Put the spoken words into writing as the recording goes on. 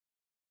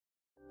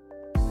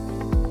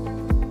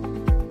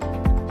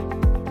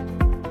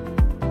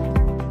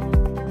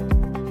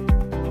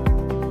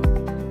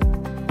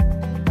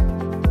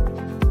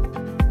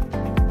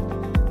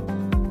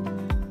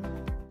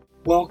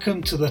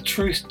Welcome to the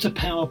Truth to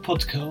Power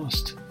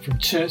podcast from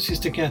Churches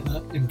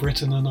Together in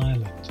Britain and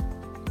Ireland.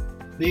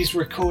 These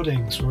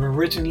recordings were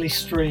originally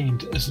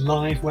streamed as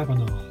live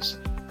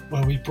webinars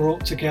where we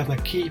brought together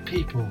key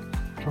people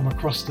from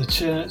across the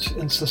church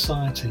and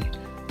society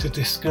to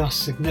discuss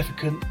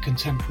significant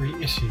contemporary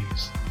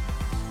issues.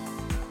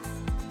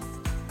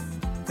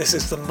 This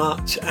is the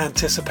much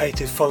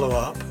anticipated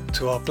follow-up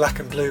to our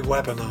Black and Blue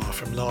webinar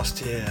from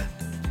last year.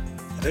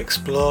 It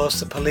explores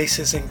the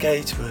police's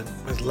engagement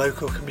with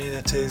local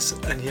communities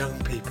and young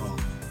people.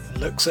 It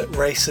looks at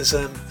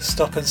racism,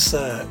 stop and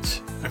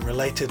search, and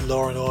related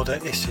law and order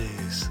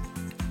issues.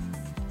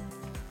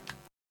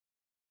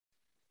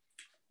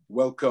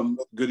 Welcome,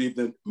 good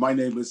evening. My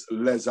name is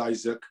Les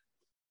Isaac,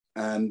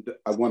 and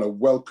I want to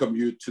welcome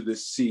you to the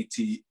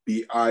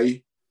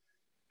CTBI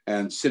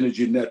and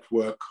Synergy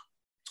Network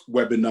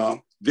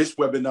webinar. This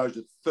webinar is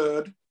the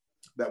third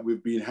that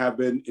we've been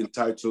having,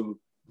 entitled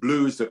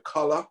Blue is the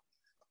Color.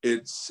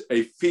 It's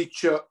a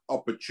further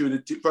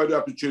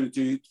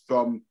opportunity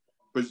from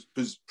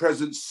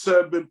present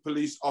serving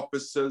police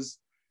officers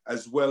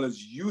as well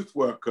as youth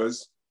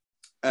workers,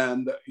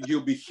 and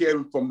you'll be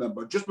hearing from them.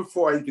 But just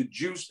before I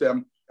introduce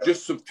them,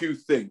 just a few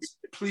things.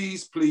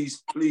 Please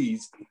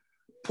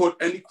put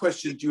any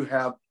questions you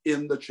have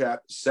in the chat,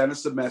 send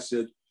us a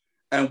message,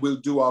 and we'll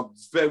do our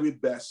very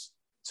best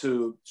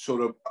to sort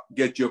of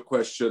get your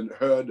question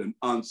heard and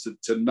answered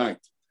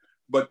tonight.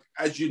 But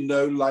as you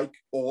know, like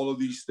all of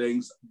these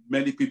things,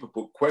 many people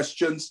put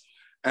questions,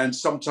 and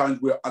sometimes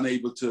we're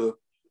unable to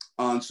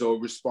answer or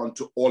respond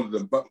to all of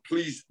them. But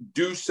please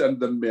do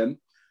send them in.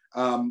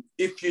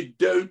 If you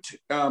don't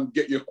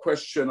get your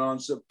question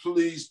answered,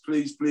 please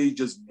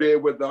just bear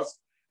with us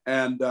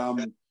and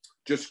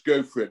just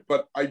go for it.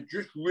 But I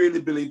just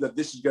really believe that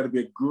this is going to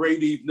be a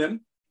great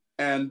evening,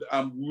 and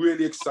I'm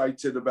really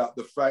excited about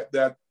the fact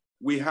that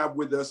we have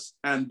with us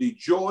Andy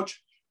George,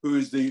 who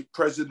is the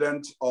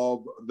president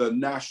of the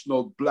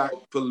National Black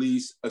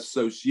Police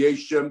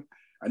Association,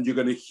 and you're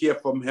going to hear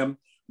from him.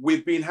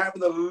 We've been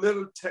having a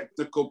little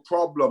technical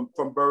problem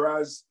from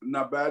Baraz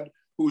Nabad,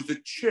 who's the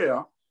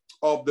chair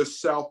of the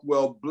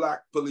Southwell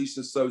Black Police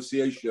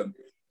Association.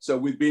 So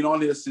we've been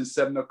on here since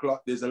 7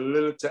 o'clock. There's a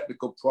little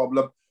technical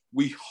problem.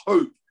 We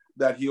hope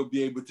that he'll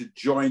be able to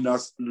join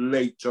us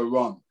later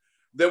on.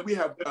 Then we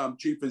have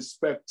Chief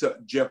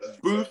Inspector Jeff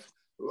Booth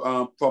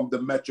from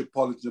the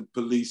Metropolitan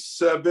Police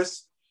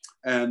Service,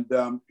 and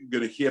you're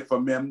going to hear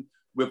from him.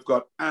 We've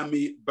got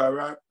Ami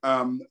Barami.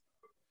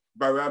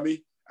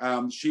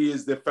 She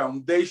is the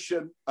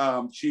foundation.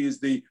 She is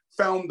the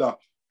founder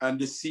and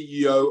the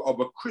CEO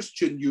of a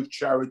Christian youth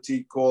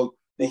charity called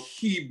the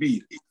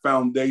Hebe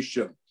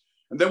Foundation.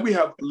 And then we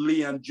have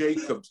Leanne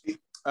Jacobs,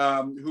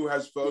 who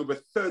has for over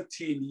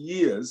 13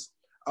 years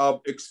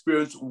of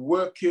experience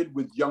working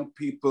with young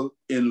people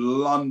in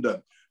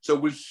London. So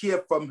we'll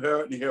hear from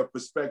her and hear her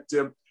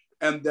perspective.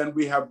 And then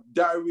we have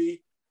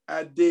Dari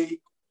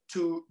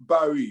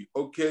Adetubari,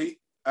 okay?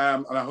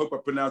 And I hope I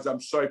pronounced it. I'm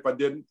sorry if I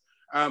didn't.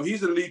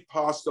 He's the lead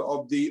pastor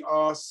of the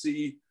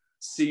RCCG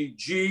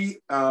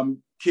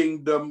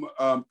Kingdom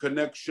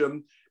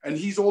Connection, and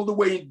he's all the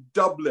way in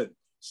Dublin.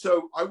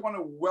 So I want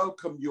to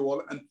welcome you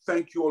all and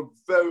thank you all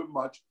very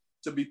much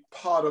to be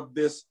part of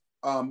this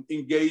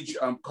engaged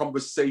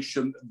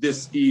conversation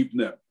this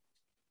evening.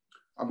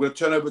 I'm going to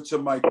turn over to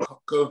my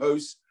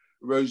co-host,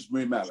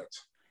 Rosemary Mallet.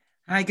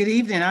 Hi, good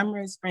evening. I'm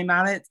Rosemary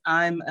Mallet.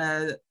 I'm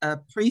a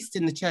priest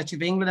in the Church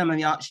of England. I'm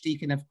the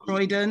Archdeacon of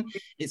Croydon.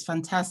 It's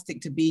fantastic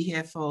to be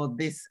here for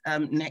this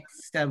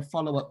next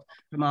follow-up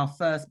from our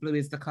first Blue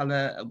is the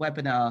Colour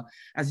webinar.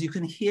 As you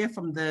can hear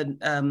from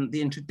the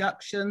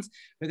introductions,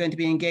 we're going to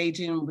be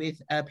engaging with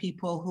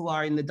people who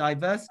are in the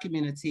diverse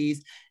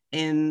communities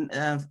in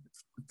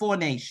 4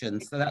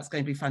 nations. So that's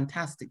going to be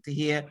fantastic to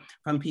hear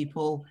from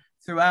people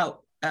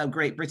throughout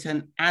Great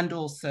Britain and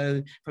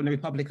also from the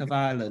Republic of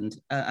Ireland.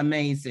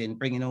 Amazing,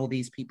 bringing all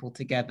these people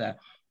together.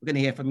 We're going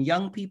to hear from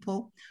young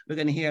people. We're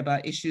going to hear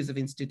about issues of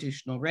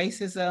institutional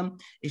racism,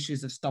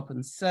 issues of stop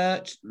and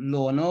search,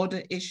 law and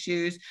order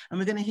issues. And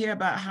we're going to hear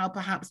about how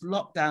perhaps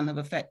lockdown have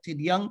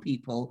affected young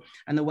people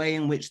and the way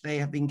in which they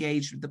have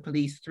engaged with the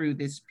police through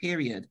this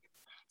period.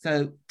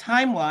 So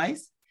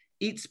time-wise,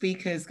 each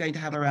speaker is going to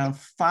have around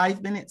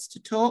 5 minutes to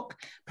talk.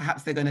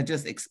 Perhaps they're going to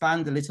just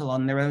expand a little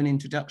on their own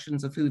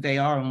introductions of who they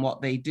are and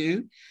what they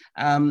do.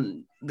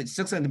 It's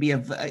just going to be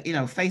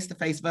a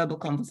face-to-face verbal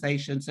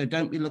conversation, so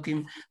don't be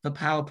looking for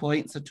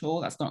PowerPoints at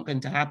all. That's not going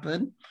to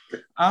happen.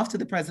 After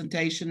the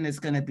presentation, there's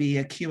going to be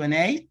a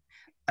Q&A.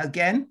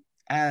 Again,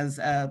 as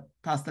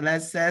Pastor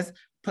Les says,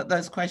 put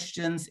those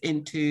questions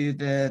into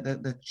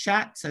the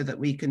chat so that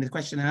we can, the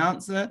question and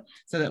answer,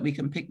 so that we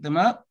can pick them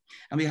up.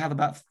 And we have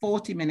about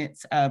 40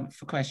 minutes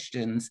for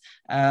questions.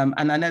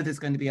 And I know there's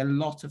going to be a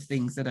lot of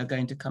things that are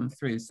going to come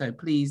through. So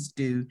please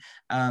do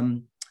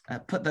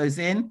put those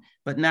in.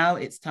 But now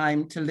it's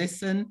time to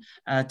listen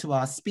to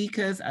our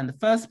speakers. And the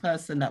first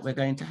person that we're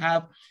going to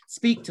have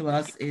speak to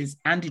us is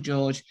Andy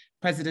George,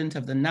 President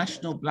of the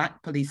National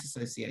Black Police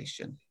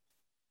Association.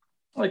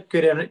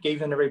 Good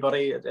evening,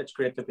 everybody. It's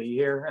great to be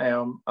here.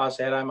 As I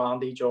said, I'm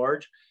Andy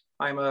George.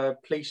 I'm a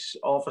police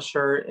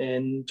officer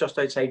in just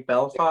outside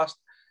Belfast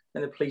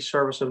in the Police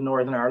Service of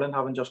Northern Ireland,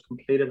 having just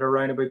completed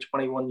around about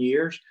 21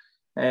 years,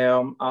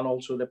 and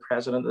also the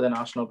president of the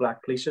National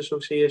Black Police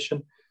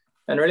Association.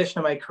 In relation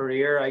to my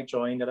career, I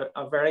joined at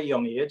a very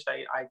young age.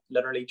 I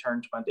literally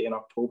turned 20 in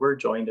October,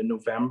 joined in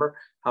November,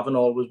 having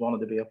always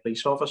wanted to be a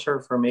police officer.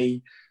 For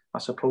me, I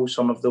suppose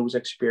some of those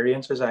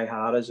experiences I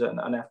had as an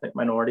ethnic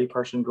minority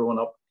person growing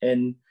up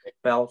in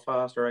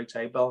Belfast or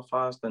outside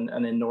Belfast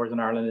and in Northern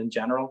Ireland in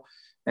general,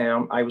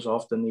 I was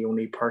often the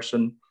only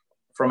person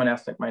from an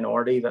ethnic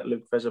minority that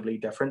looked visibly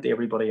different to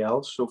everybody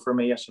else. So for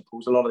me, I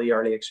suppose a lot of the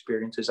early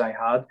experiences I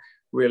had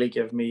really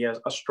give me a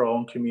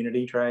strong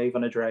community drive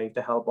and a drive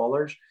to help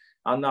others.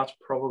 And that's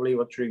probably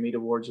what drew me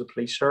towards the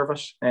police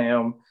service.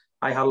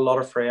 I had a lot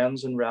of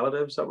friends and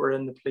relatives that were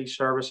in the police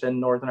service in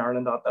Northern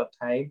Ireland at that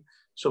time.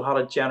 So had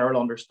a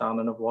general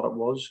understanding of what it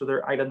was.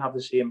 So I didn't have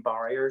the same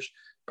barriers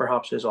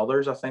perhaps as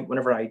others. I think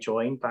whenever I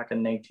joined back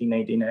in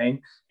 1999,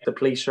 the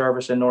police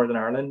service in Northern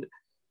Ireland,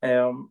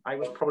 I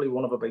was probably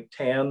one of about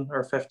 10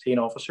 or 15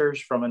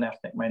 officers from an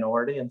ethnic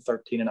minority and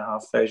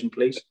 13,500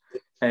 police.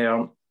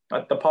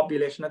 The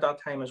population at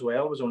that time as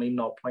well was only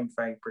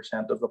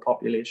 0.5% of the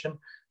population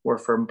were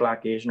from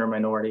Black, Asian or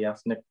minority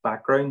ethnic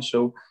backgrounds.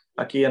 So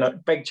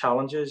again, big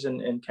challenges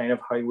in kind of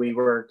how we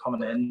were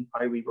coming in,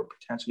 how we were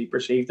potentially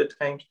perceived at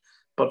times.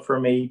 But for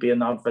me, being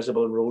that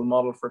visible role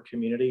model for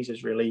communities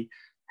has really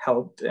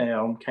helped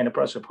kind of,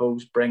 I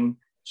suppose, bring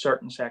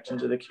certain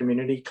sections of the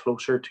community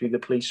closer to the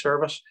police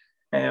service.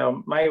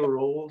 My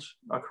roles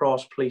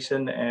across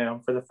policing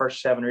for the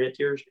first 7 or 8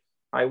 years,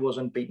 I was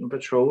in beat and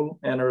patrol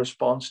in a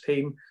response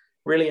team.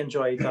 Really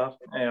enjoyed that.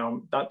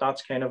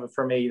 That's kind of,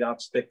 for me,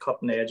 that's the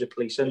cutting edge of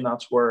policing.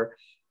 That's where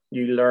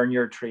you learn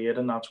your trade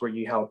and that's where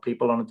you help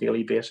people on a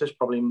daily basis,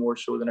 probably more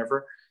so than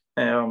ever.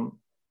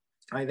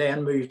 I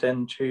then moved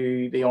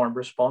into the Armed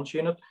Response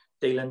Unit,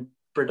 dealing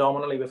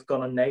predominantly with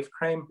gun and knife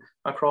crime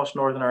across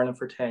Northern Ireland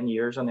for 10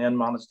 years, and then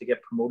managed to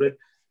get promoted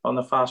on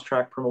the fast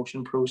track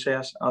promotion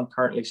process and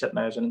currently sitting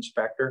as an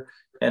inspector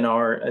in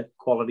our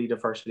Equality,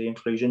 Diversity,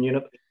 Inclusion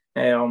Unit.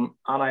 And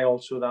that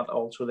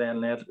also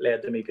then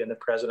led to me being the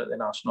president of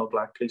the National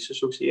Black Police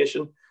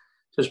Association.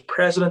 So as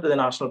president of the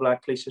National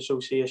Black Police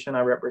Association,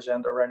 I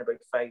represent around about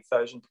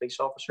 5,000 police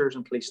officers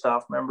and police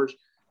staff members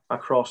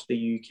across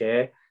the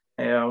UK.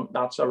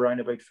 That's around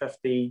about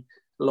 50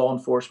 law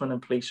enforcement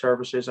and police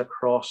services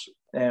across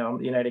the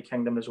United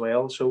Kingdom as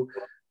well. So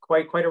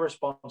quite a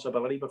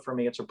responsibility, but for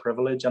me it's a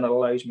privilege, and it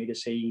allows me to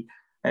see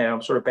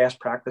sort of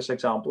best practice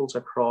examples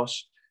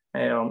across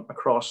the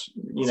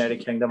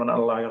United Kingdom and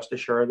allow us to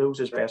share those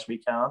as best we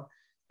can.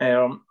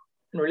 In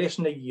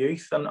relation to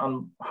youth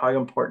and how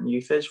important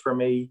youth is, for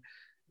me,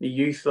 the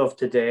youth of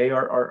today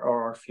are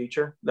our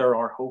future. They're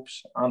our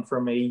hopes, and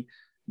for me,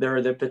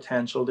 they're the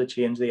potential to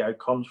change the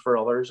outcomes for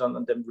others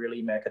and to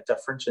really make a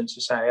difference in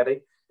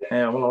society.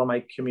 A lot of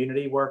my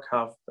community work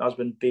has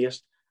been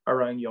based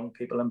around young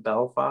people in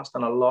Belfast,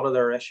 and a lot of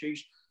their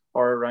issues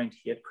are around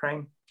hate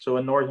crime. So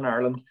in Northern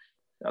Ireland,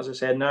 as I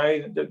said, now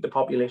the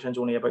population is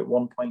only about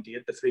 1.8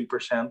 to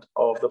 3%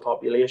 of the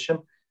population,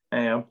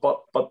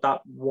 but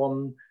that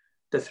 1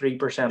 to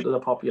 3% of the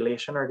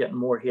population are getting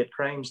more hate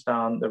crimes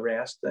than the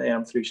rest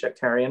through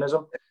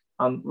sectarianism.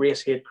 And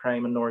race hate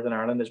crime in Northern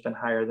Ireland has been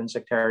higher than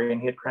sectarian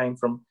hate crime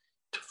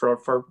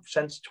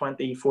since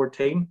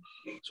 2014.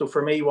 So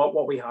for me,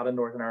 what we had in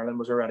Northern Ireland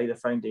was already the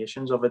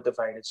foundations of a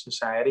divided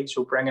society.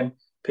 So bringing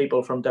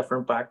people from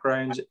different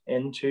backgrounds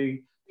into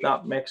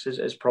that mix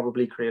has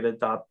probably created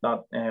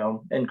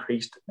that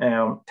increased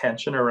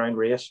tension around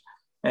race.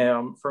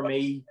 For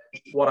me,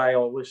 what I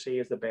always see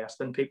is the best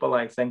in people.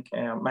 I think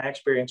my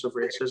experience of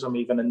racism,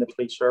 even in the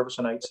police service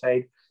and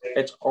outside,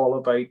 it's all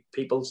about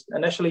people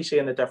initially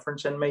seeing the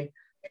difference in me,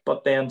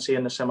 but then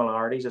seeing the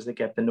similarities as they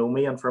get to know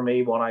me. And for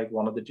me, what I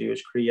wanted to do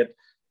is create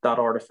that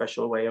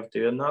artificial way of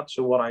doing that.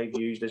 So what I've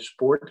used is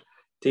sport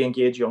to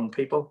engage young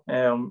people.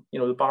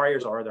 The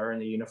barriers are there in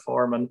the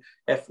uniform, and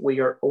if we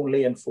are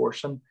only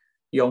enforcing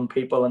young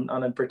people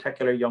and in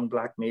particular young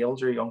Black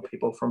males or young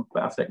people from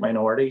ethnic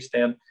minorities,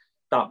 then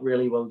that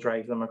really will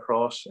drive them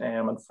across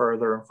and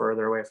further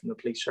away from the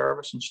police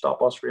service and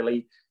stop us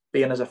really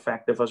being as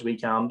effective as we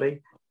can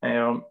be.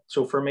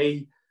 So for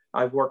me,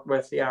 I've worked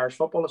with the Irish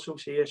Football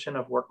Association,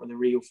 I've worked with the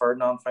Rio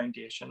Ferdinand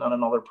Foundation and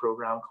another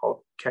program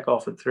called Kick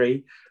Off at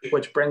 3,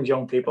 which brings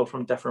young people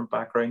from different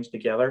backgrounds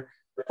together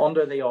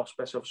under the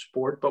auspice of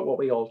sport. But what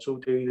we also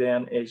do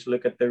then is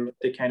look at the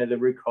kind of the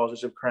root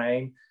causes of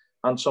crime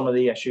and some of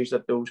the issues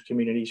that those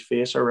communities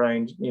face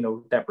around,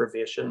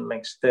 deprivation,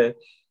 links to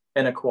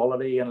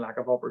inequality and lack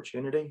of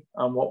opportunity.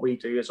 And what we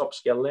do is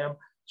upskill them.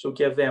 So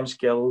give them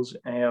skills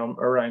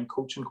around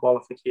coaching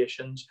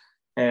qualifications,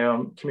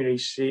 community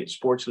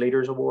sports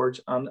leaders awards.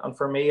 And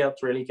for me,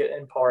 it's really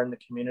empowering the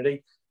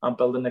community and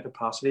building the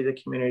capacity of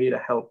the community to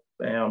help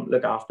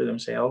look after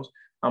themselves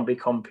and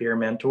become peer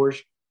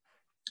mentors.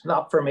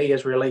 That for me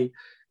is really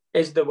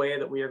is the way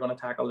that we are going to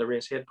tackle the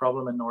race hate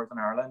problem in Northern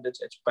Ireland.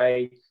 It's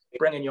by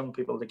bringing young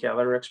people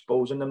together,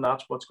 exposing them.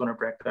 That's what's going to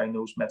break down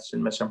those myths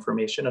and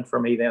misinformation. And for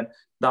me, then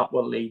that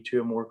will lead to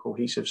a more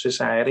cohesive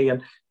society,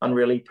 and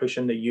really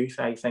pushing the youth,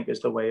 I think,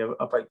 is the way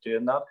about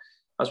doing that.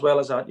 As well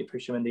as that, you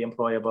push them into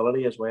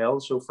employability as well.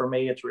 So for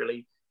me, it's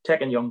really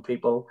taking young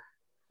people,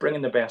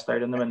 bringing the best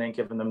out of them, and then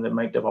giving them the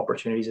amount of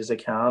opportunities as they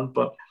can.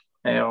 But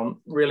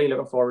really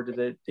looking forward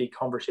to the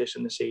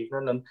conversation this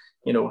evening, and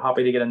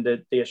happy to get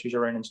into the issues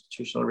around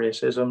institutional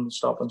racism,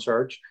 stop and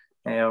search.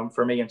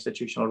 For me,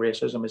 institutional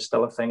racism is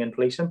still a thing in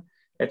policing.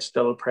 It's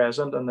still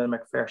present, and the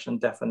Macpherson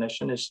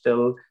definition is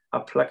still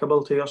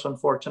applicable to us,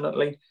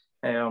 unfortunately.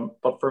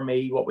 But for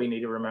me, what we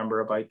need to remember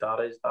about that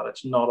is that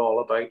it's not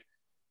all about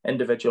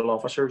individual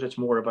officers. It's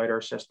more about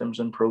our systems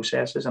and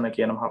processes. And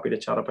again, I'm happy to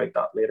chat about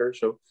that later.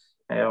 So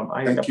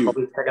I think I'm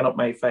probably picking up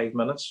my 5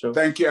 minutes. So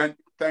thank you,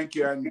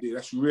 Andy.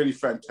 That's really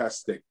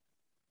fantastic.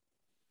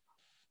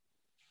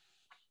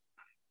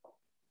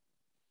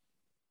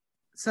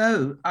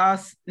 So our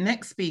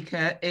next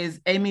speaker is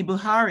Amy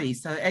Buhari.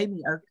 So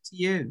Amy, over to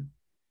you.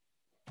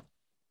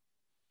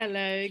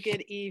 Hello,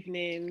 good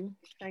evening.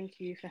 Thank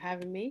you for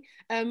having me.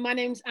 My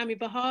name's Amy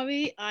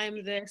Buhari.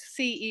 I'm the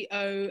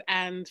CEO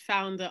and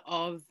founder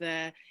of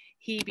the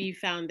Hebe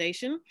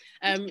Foundation.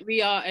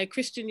 We are a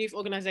Christian youth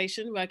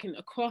organisation working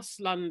across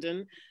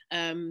London,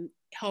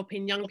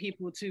 helping young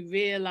people to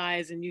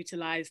realise and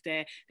utilise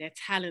their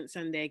talents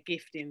and their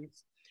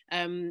giftings.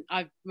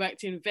 I've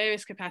worked in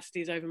various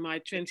capacities over my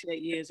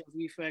 28 years of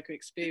youth worker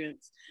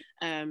experience,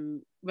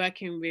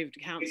 working with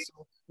the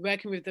council,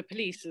 working with the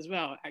police as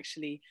well,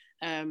 actually,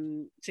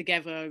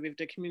 together with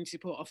the community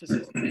support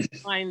officers,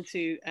 trying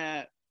to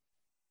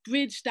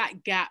bridge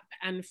that gap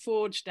and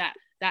forge that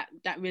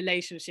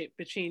relationship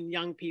between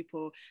young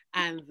people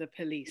and the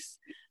police.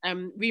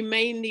 We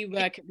mainly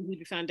work at the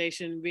Hebe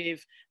Foundation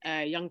with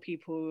young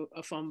people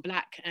from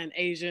Black and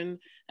Asian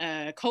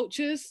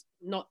cultures,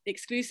 not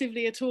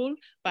exclusively at all,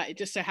 but it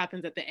just so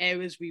happens that the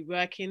areas we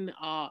work in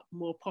are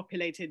more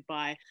populated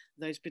by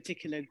those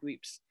particular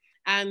groups.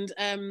 And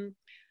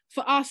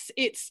for us,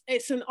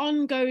 it's an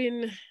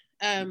ongoing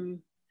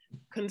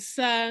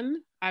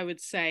concern, I would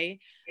say,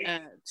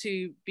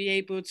 to be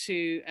able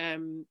to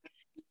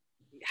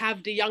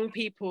have the young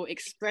people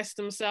express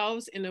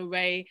themselves in a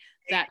way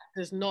that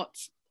does not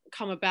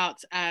come about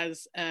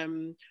as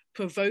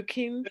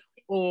provoking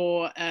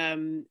or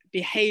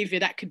behavior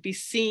that could be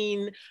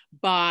seen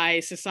by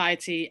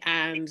society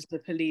and the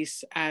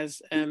police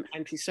as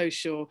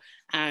antisocial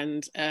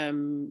and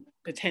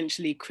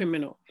potentially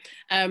criminal.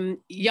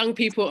 Young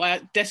people are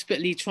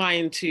desperately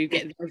trying to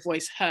get their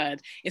voice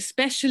heard,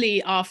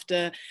 especially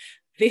after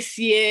this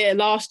year,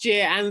 last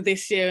year and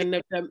this year,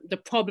 and the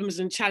problems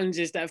and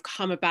challenges that have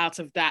come about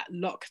of that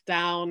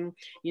lockdown,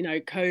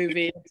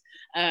 COVID,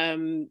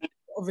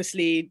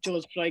 obviously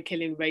George Floyd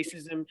killing,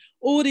 racism,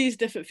 all these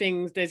different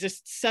things. There's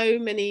just so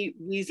many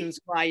reasons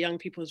why young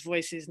people's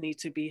voices need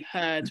to be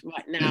heard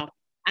right now.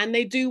 And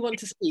they do want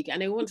to speak,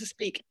 and they want to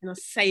speak in a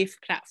safe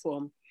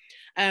platform.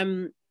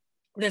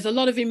 There's a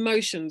lot of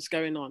emotions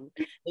going on.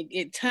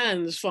 It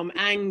turns from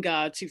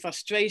anger to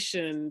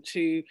frustration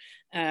to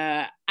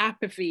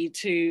apathy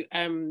to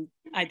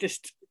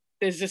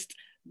there's just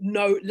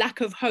no lack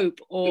of hope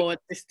or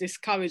this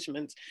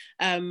discouragement.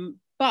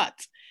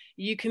 But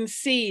you can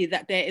see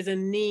that there is a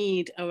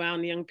need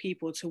around young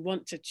people to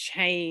want to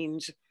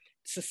change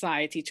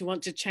society, to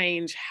want to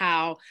change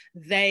how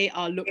they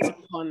are looked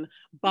upon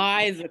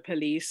by the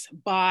police,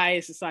 by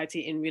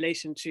society in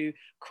relation to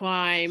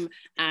crime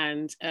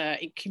and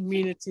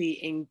community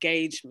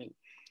engagement.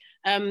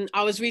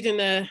 I was reading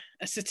a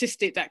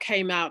statistic that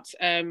came out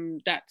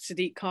that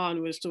Sadiq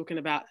Khan was talking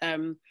about,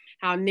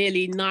 how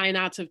nearly 9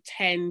 out of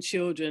 10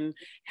 children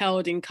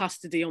held in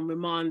custody on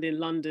remand in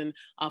London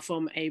are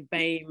from a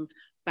BAME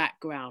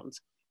background.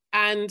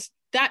 And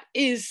that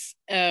is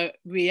a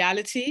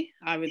reality,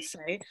 I would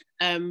say,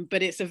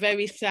 but it's a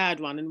very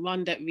sad one, and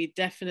one that we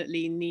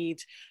definitely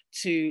need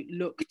to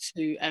look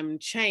to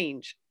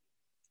change,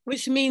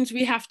 which means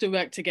we have to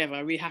work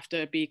together. We have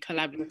to be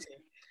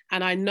collaborative.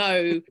 And I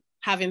know,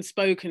 having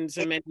spoken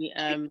to many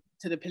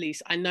to the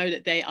police, I know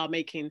that they are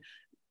making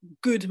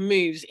good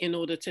moves in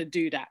order to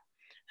do that,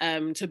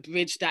 to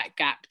bridge that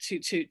gap,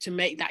 to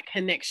make that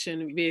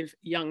connection with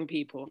young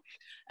people.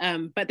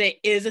 But there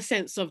is a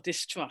sense of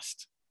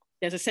distrust.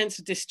 There's a sense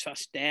of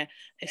distrust there,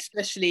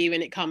 especially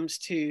when it comes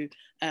to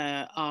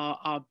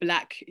our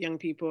Black young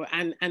people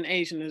and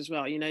Asian as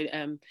well.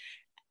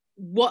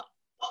 What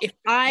if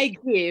I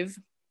give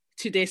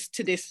to this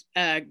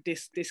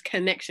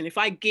connection? If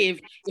I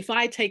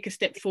take a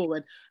step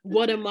forward,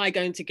 what am I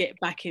going to get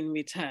back in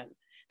return?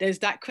 There's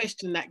that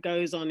question that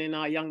goes on in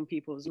our young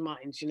people's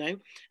minds.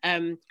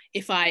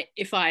 If I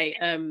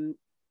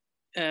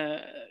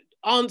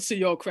answer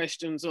your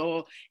questions,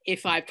 or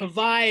if I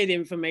provide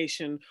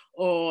information,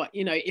 or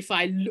if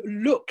I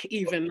look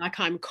even like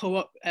I'm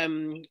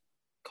cooperating,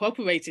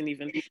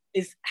 even,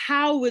 is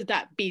how would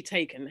that be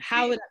taken?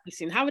 How would that be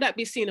seen? How would that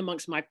be seen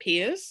amongst my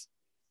peers?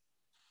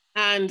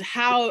 And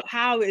how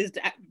is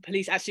the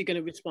police actually going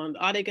to respond?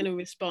 Are they going to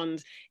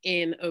respond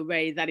in a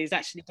way that is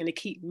actually going to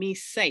keep me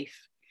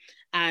safe?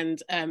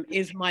 And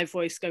is my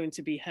voice going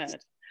to be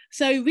heard?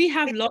 So we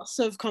have lots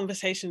of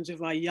conversations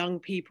with our young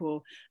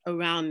people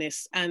around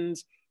this, and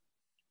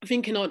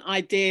thinking on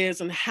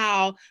ideas on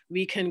how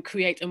we can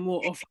create a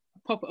more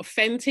proper,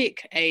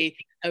 authentic, a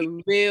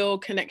real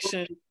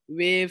connection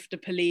with the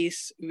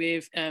police,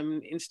 with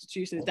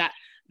institutions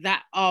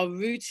that are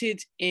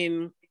rooted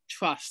in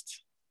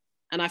trust.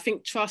 And I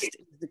think trust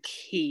is the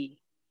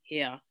key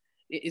here.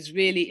 It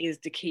really is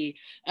the key.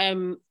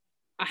 I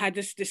had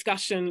this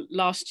discussion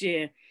last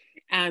year,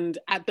 and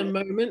at the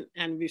moment,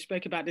 and we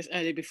spoke about this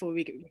earlier before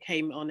we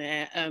came on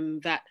air,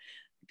 that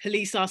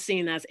police are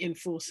seen as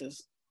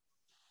enforcers.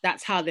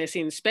 That's how they're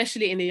seen,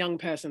 especially in a young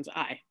person's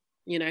eye,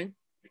 you know?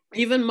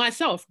 Even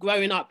myself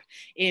growing up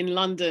in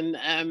London,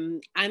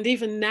 and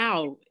even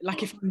now,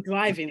 like if I'm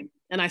driving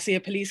and I see a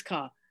police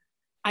car,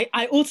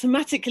 I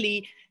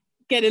automatically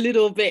get a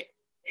little bit,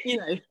 you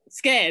know,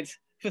 scared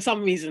for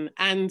some reason.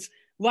 And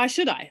why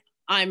should I?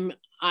 I'm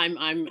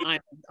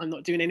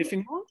not doing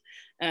anything wrong.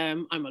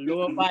 I'm a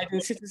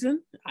law-abiding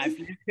citizen. I've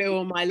lived here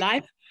all my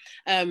life,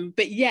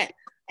 but yet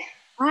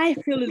I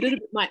feel a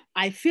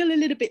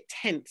little bit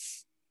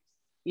tense,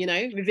 you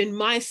know, within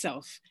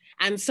myself.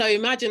 And so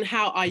imagine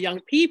how our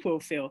young people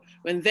feel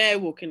when they're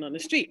walking on the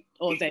street,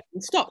 or they've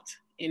been stopped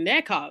in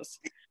their cars,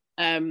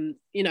 you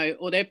know,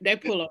 or they're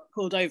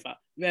pulled over,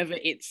 whether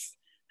it's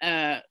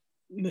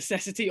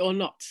necessity or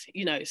not,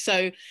 you know.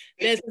 So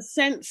there's a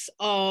sense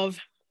of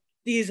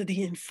these are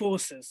the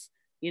enforcers,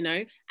 you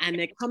know, and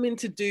they're coming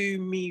to do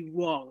me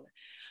wrong.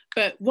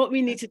 But what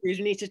we need to do is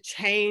we need to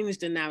change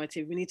the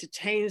narrative. We need to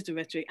change the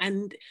rhetoric,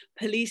 and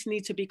police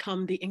need to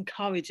become the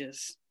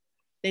encouragers.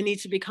 They need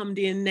to become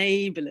the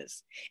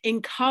enablers,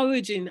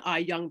 encouraging our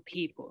young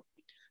people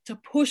to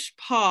push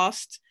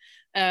past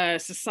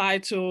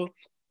societal,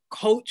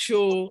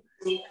 cultural,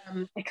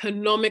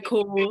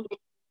 economical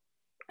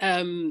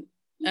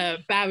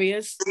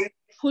barriers,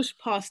 push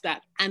past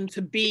that, and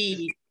to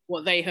be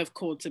what they have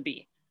called to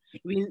be.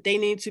 They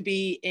need to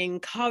be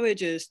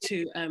encouragers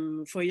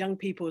to for young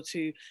people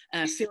to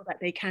feel that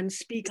they can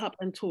speak up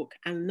and talk,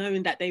 and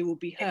knowing that they will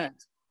be heard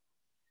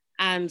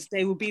and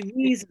they will be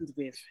reasoned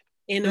with.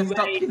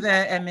 Stop you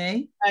there,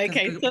 Emmy.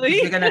 Okay,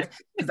 sorry. Because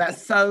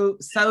that's so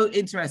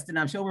interesting.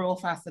 I'm sure we're all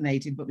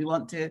fascinated, but we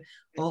want to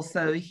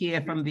also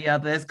hear from the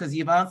others, because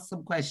you've asked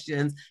some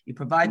questions, you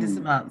provided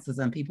some answers,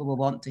 and people will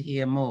want to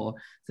hear more.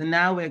 So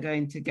now we're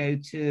going to go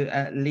to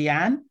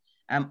Leanne,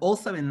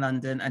 also in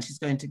London, and she's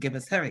going to give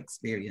us her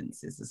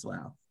experiences as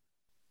well.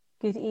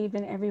 Good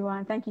evening,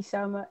 everyone. Thank you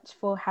so much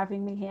for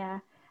having me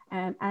here.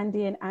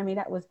 Andy and Amy,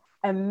 that was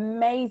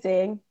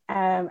amazing.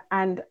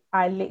 And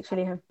I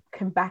literally have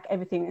can back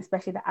everything,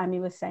 especially that Amy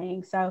was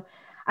saying. So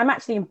I'm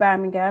actually in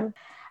Birmingham,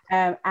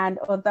 and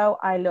although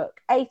I look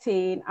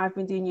 18, I've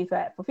been doing youth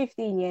work for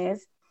 15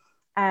 years,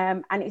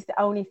 and it's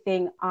the only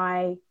thing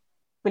I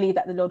believe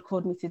that the Lord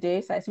called me to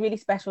do. So it's really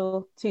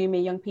special to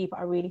me. Young people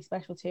are really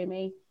special to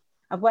me.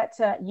 I've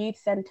worked at youth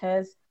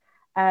centres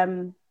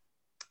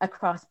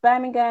across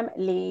Birmingham,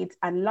 Leeds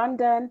and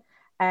London,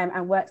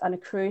 and worked on a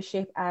cruise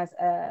ship as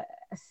a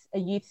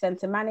youth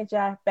centre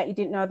manager. Bet you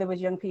didn't know there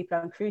was young people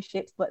on cruise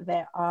ships, but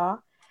there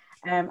are.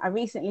 I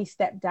recently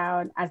stepped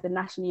down as the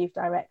National Youth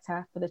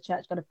Director for the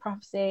Church God of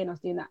Prophecy, and I was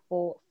doing that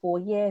for 4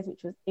 years,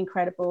 which was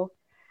incredible.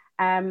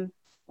 And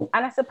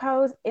I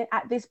suppose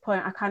at this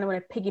point, I kind of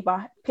want to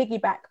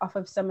piggyback off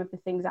of some of the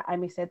things that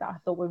Amy said that I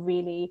thought were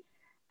really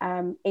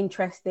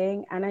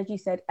interesting. And as you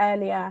said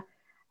earlier,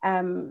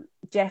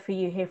 Jeffrey,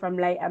 you hear from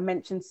later,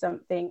 mentioned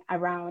something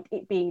around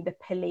it being the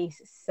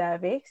police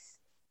service.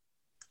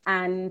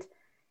 And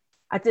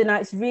I don't know,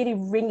 it's really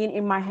ringing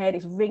in my head,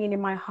 it's ringing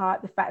in my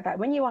heart, the fact that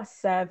when you are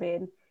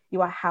serving,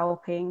 you are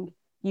helping,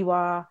 you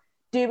are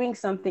doing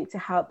something to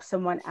help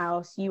someone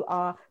else, you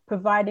are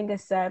providing a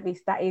service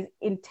that is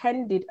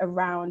intended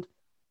around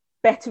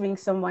bettering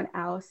someone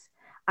else.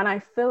 And I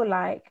feel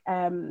like,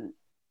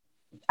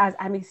 as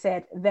Amy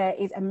said, there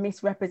is a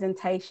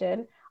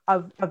misrepresentation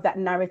of that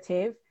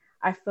narrative.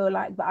 I feel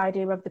like the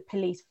idea of the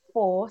police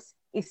force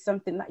is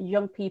something that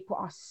young people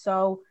are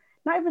so,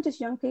 not even just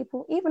young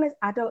people, even as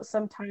adults,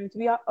 sometimes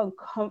we are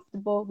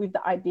uncomfortable with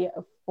the idea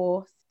of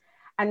force.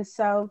 And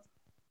so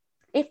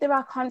if there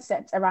are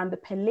concepts around the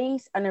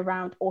police and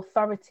around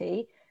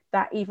authority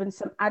that even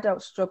some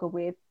adults struggle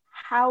with,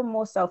 how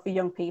more so for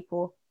young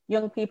people?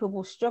 Young people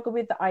will struggle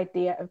with the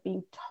idea of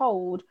being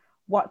told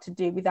what to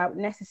do without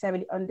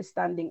necessarily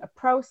understanding a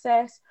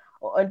process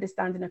or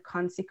understanding a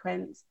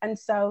consequence. And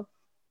so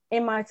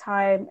in my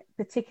time,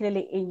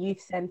 particularly in youth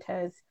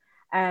centres,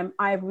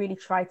 I've really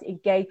tried to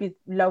engage with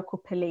local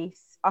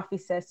police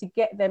officers to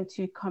get them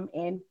to come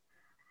in,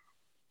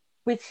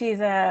 which is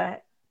a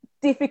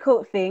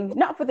difficult thing,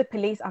 not for the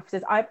police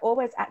officers. I've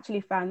always actually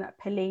found that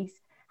police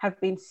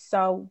have been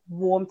so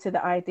warm to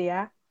the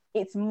idea.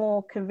 It's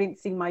more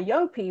convincing my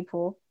young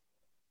people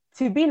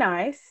to be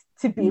nice,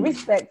 to be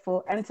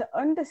respectful, and to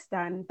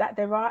understand that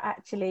there are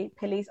actually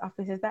police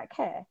officers that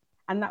care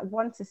and that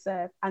want to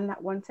serve and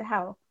that want to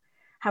help.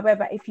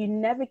 However, if you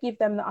never give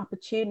them the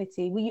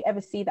opportunity, will you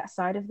ever see that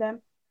side of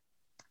them?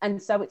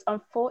 And so it's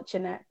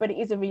unfortunate, but it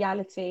is a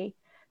reality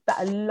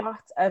that a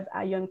lot of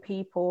our young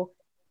people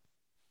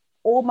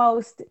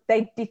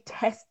they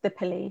detest the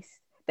police.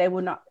 They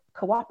will not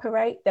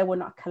cooperate, they will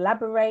not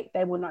collaborate,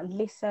 they will not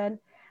listen.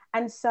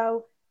 And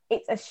so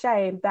it's a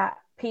shame that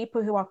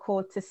people who are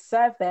called to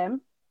serve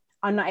them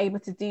are not able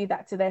to do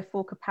that to their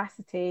full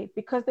capacity,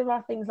 because there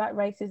are things like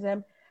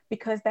racism,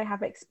 because they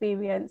have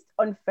experienced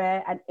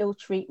unfair and ill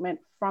treatment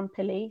from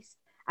police.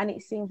 And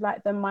it seems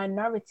like the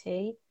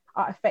minority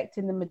are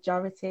affecting the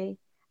majority.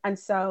 And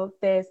so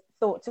there's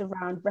thoughts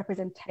around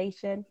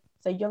representation.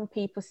 So young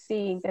people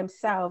seeing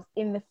themselves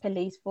in the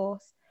police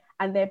force,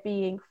 and there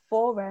being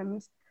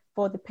forums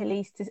for the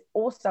police to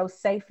also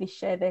safely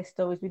share their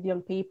stories with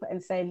young people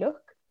and say,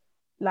 look,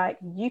 like,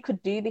 you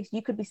could do this,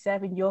 you could be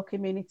serving your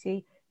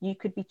community, you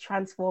could be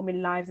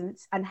transforming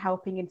lives and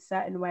helping in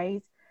certain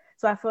ways.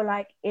 So I feel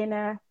like in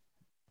a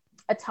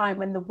time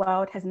when the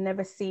world has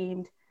never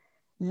seemed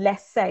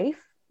less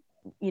safe,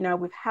 you know,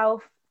 with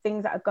health,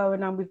 things that are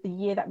going on, with the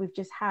year that we've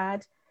just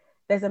had,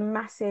 there's a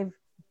massive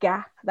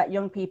gap that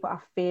young people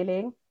are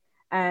feeling.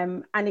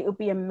 And it would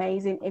be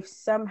amazing if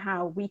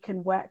somehow we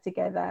can work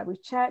together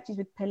with churches,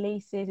 with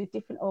polices, with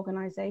different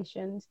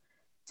organizations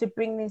to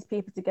bring these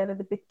people together,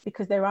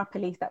 because there are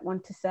police that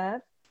want to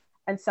serve.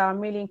 And so I'm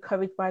really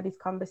encouraged by this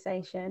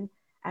conversation,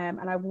 and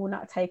I will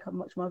not take up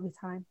much more of your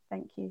time.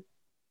 Thank you.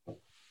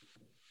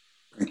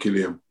 Thank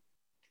you,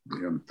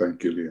 Liam.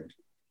 Thank you, Liam.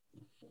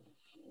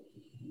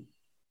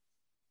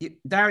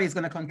 Dari is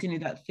going to continue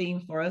that theme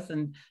for us,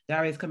 and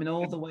Dari is coming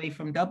all the way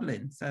from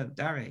Dublin. So,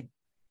 Dari.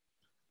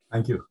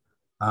 Thank you.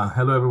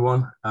 Hello,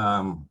 everyone.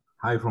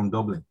 Hi from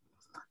Dublin.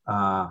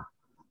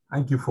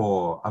 Thank you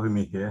for having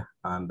me here.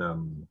 And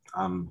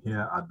I'm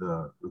here at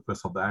the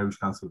request of the Irish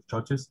Council of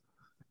Churches.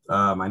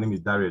 My name is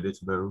Dari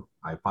Adetiberu.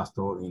 I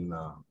pastor in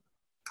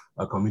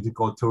a community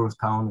called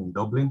Town in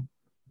Dublin.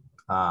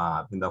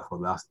 I've been there for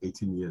the last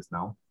 18 years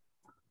now.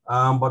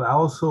 But I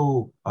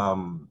also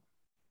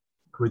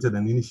created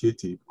an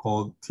initiative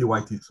called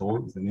TYT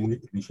Soul. It's an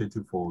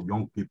initiative for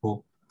young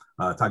people,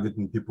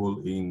 targeting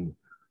people in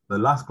the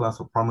last class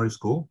of primary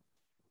school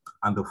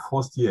and the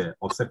first year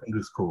of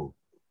secondary school,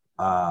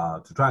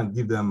 to try and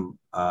give them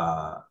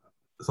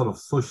sort of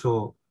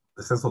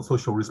a sense of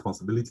social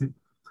responsibility.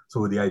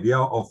 So the idea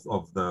of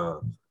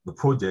the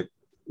project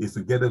is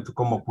to get them to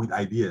come up with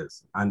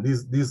ideas. And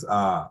these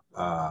are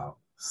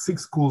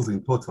 6 schools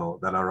in total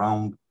that are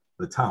around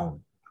the town,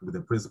 with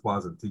the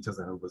principals and teachers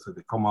and everybody. So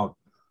they come out,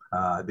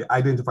 they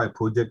identify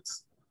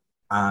projects,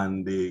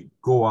 and they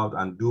go out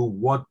and do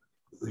what,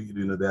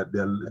 you know, there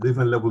are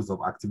different levels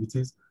of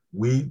activities.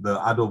 We, the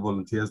adult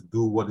volunteers,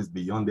 do what is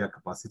beyond their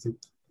capacity.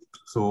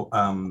 So,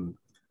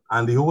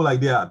 and the whole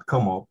idea had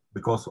come up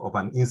because of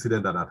an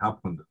incident that had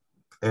happened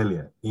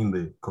earlier in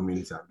the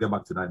community. I'll get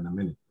back to that in a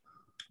minute.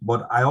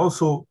 But I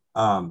also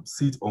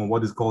sit on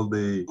what is called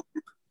the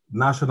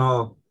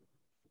National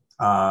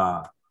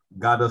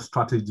Gather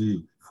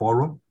Strategy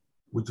Forum,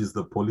 which is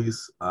the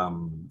police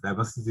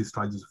diversity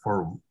strategy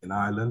forum in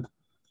Ireland.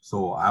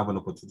 So I have an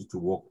opportunity to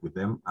work with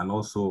them, and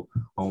also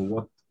on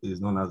what is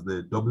known as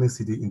the Dublin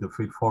City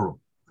Interfaith Forum.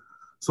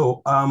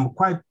 So I'm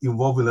quite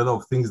involved in a lot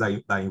of things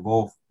that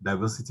involve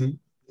diversity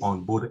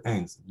on both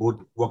ends,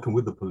 both working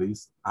with the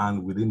police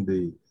and within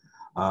the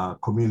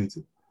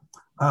community.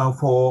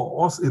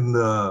 For us in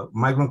the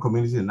migrant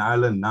community in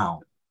Ireland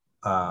now,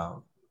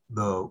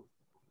 the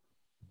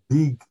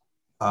big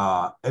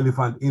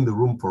elephant in the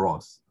room for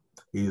us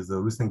is the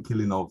recent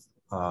killing of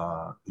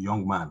a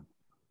young man,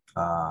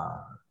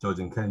 George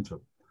Nkencho.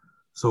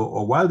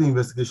 So while the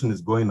investigation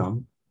is going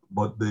on,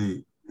 but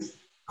the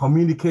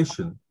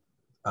communication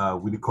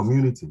with the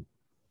community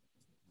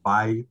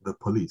by the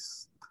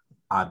police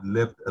had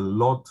left a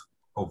lot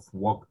of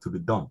work to be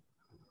done.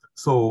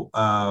 So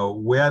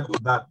where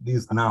that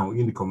is now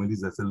in the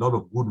communities, there's a lot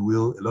of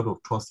goodwill, a lot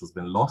of trust has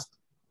been lost.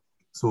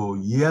 So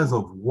years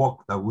of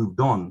work that we've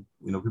done,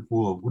 you know,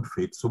 people of good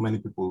faith, so many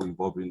people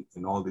involved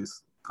in all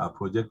these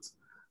projects,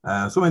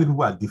 so many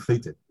people are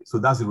deflated. So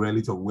that's the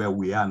reality of where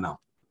we are now.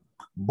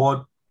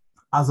 But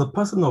as a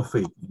person of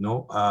faith, you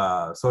know,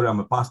 sorry, I'm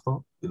a pastor,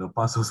 you know,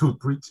 pastors who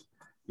preach,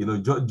 you know,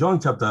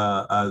 James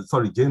chapter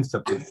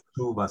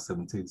 2, verse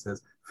 17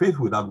 says, faith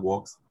without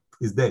works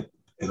is dead.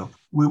 You know,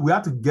 we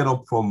have to get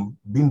up from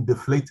being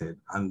deflated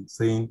and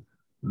saying,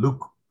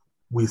 look,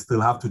 we still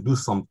have to do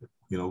something,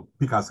 you know,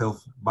 pick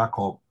ourselves back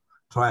up,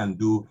 try and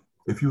do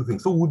a few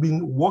things. So we've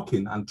been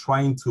working and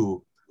trying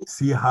to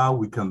see how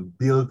we can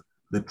build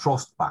the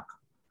trust back.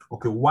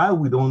 Okay, while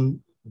we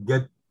don't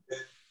get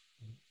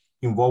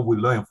involved with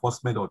law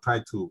enforcement or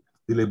try to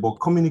delay,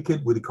 but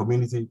communicate with the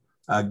community,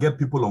 get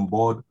people on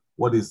board,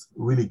 what is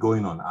really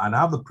going on. And I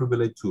have the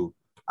privilege to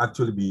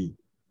actually be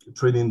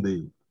training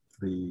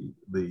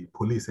the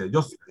police here.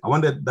 I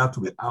wanted that to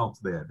be out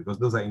there because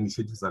those are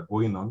initiatives that are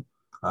going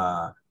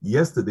on.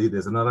 Yesterday,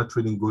 there's another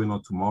training going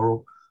on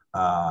tomorrow.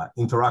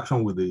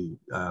 Interaction with the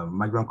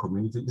migrant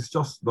community. It's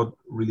just not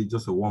really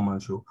just a one-man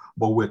show,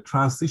 but we're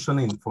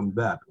transitioning from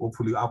that.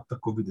 Hopefully after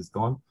COVID is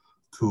gone,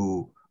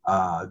 to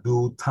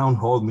do town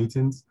hall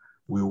meetings.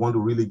 We want to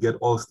really get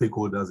all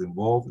stakeholders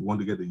involved. We want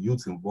to get the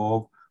youths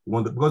involved.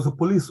 Because the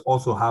police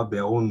also have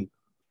their own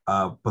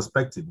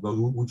perspective,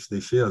 which they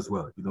share as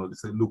well. You know, they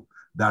say, look,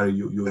 Dari,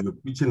 you're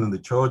preaching in the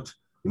church.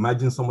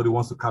 Imagine somebody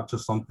wants to capture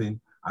something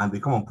and they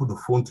come and put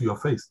the phone to your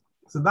face.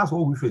 So that's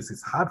what we face.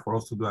 It's hard for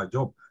us to do our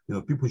job. You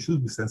know, people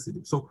should be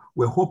sensitive. So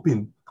we're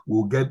hoping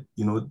we'll get,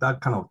 you know,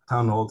 that kind of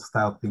town hall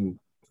style thing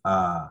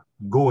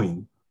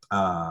going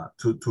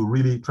to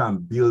really try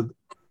and build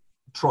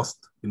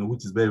trust, you know,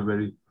 which is very,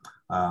 very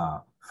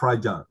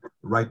fragile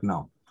right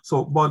now.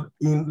 So, but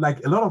in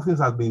like a lot of things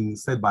have been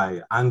said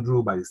by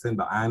Andrew, by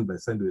Anne, by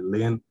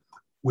Elaine,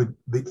 with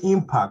the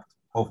impact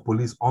of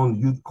police on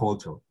youth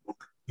culture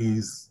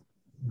is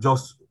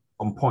just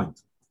on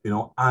point, you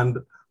know. And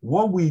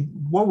what we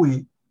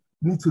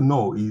need to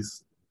know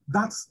is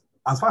that's,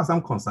 as far as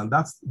I'm concerned,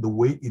 that's the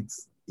way it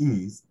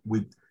is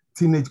with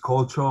teenage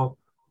culture,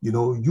 you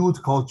know,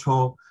 youth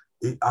culture.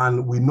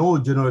 And we know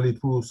generally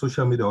through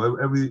social media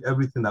or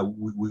everything that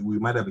we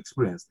might have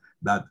experienced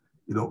that,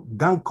 you know,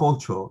 gang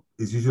culture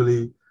is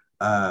usually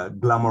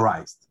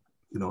glamorized,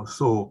 you know.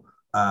 So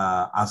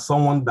as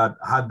someone that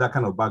had that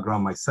kind of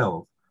background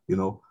myself, you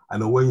know, I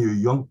know when you're a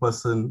young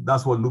person,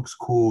 that's what looks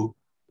cool.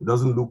 It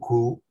doesn't look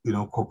cool, you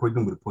know,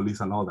 cooperating with the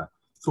police and all that.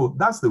 So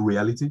that's the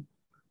reality.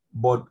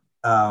 But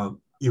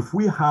if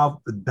we have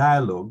a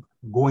dialogue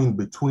going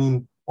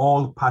between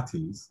all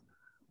parties,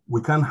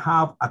 we can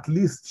have at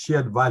least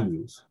shared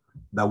values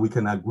that we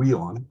can agree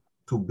on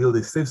to build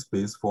a safe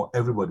space for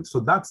everybody. So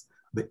that's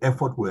the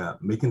effort we're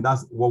making.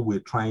 That's what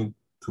we're trying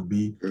to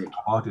be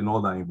about in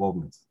all our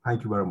involvements.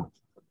 Thank you very much.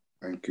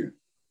 Thank you.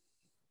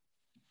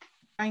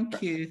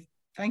 Thank you.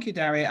 Thank you,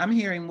 Dari. I'm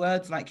hearing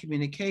words like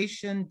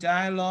communication,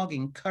 dialogue,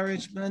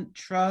 encouragement,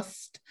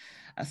 trust,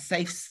 a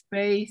safe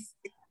space.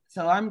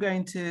 So I'm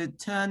going to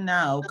turn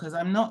now, because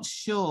I'm not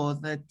sure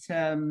that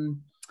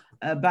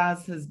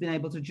Baz has been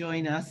able to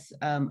join us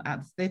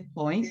at this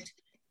point.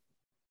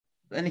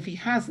 And if he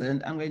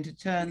hasn't, I'm going to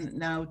turn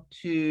now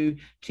to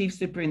Chief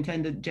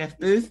Superintendent Jeff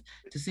Booth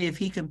to see if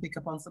he can pick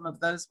up on some of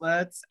those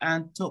words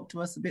and talk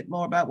to us a bit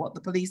more about what the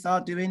police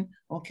are doing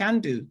or can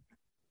do.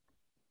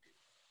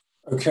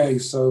 Okay,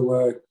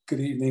 so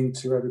good evening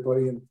to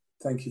everybody, and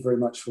thank you very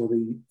much for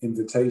the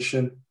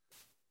invitation.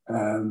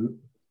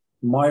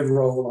 My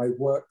role, I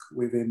work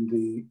within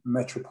the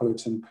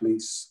Metropolitan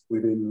Police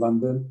within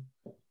London.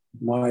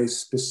 My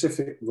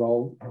specific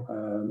role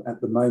at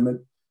the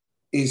moment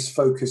is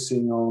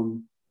focusing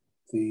on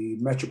the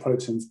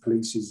Metropolitan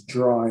Police's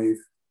drive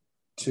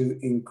to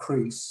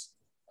increase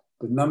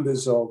the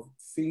numbers of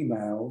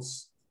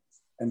females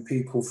and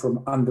people from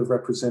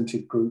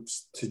underrepresented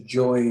groups to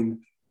join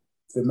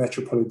the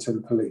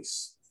Metropolitan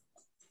Police.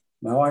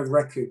 Now, I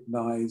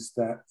recognize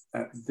that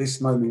at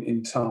this moment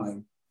in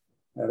time,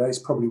 that is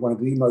probably one of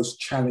the most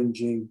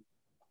challenging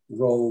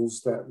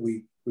roles that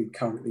we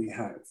currently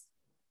have,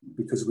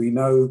 because we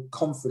know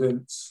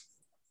confidence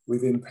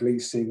within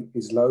policing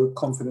is low.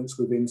 Confidence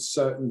within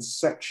certain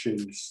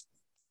sections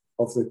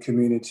of the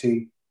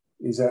community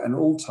is at an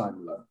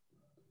all-time low.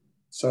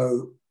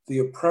 So the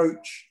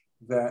approach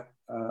that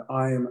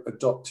I am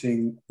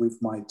adopting with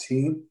my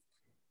team,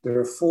 there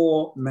are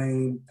four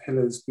main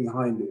pillars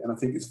behind it. And I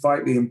think it's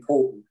vitally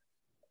important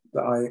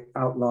that I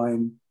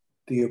outline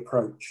the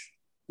approach,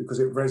 because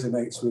it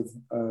resonates with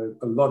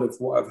a lot of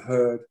what I've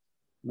heard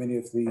many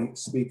of the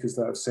speakers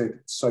that have said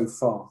so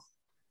far.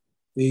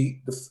 The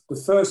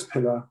first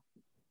pillar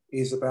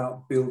is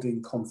about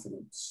building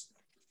confidence.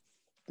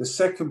 The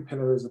second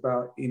pillar is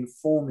about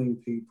informing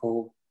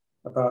people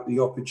about the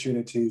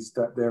opportunities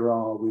that there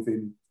are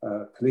within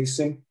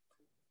policing.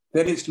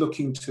 Then it's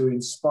looking to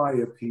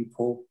inspire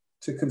people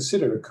to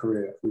consider a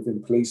career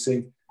within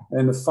policing.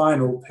 And the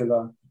final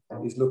pillar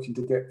is looking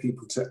to get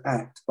people to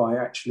act by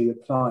actually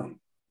applying.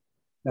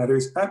 Now, there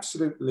is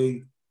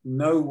absolutely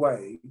no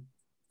way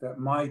that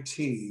my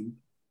team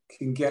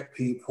can get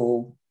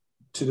people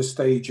to the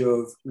stage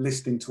of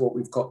listening to what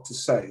we've got to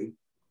say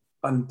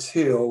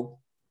until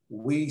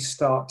we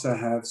start to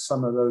have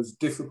some of those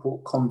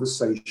difficult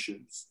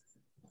conversations,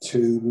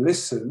 to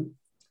listen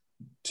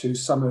to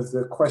some of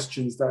the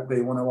questions that they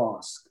want to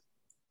ask.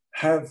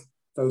 Have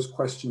those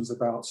questions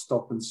about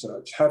stop and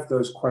search, have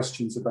those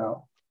questions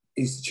about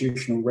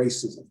institutional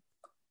racism.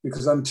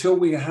 Because until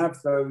we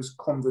have those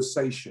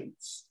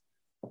conversations,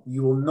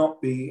 you will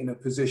not be in a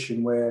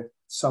position where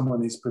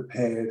someone is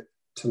prepared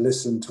to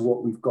listen to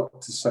what we've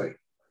got to say.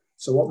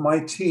 So what my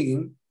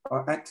team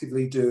are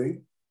actively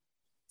doing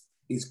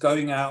is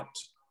going out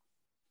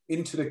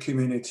into the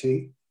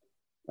community.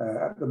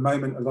 At the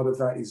moment, a lot of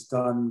that is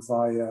done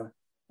via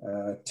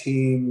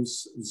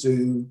Teams,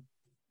 Zoom,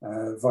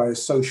 via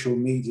social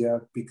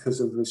media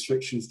because of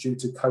restrictions due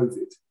to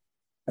COVID.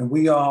 And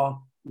we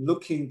are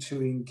looking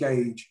to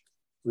engage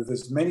with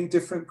as many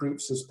different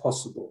groups as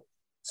possible.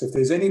 So if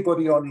there's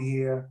anybody on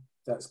here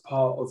that's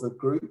part of a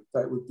group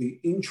that would be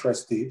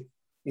interested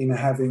in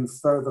having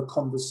further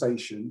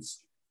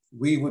conversations,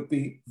 we would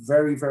be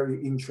very,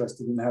 very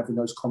interested in having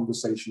those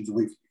conversations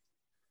with you.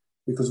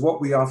 Because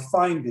what we are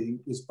finding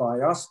is by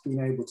us being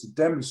able to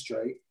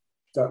demonstrate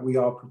that we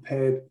are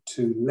prepared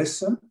to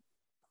listen,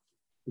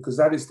 because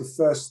that is the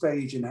first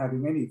stage in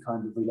having any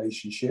kind of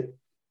relationship,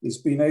 is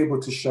being able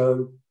to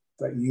show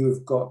that you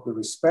have got the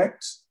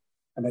respect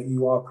and that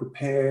you are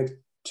prepared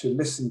to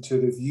listen to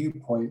the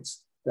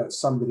viewpoints that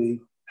somebody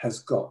has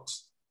got.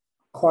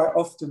 Quite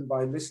often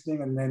by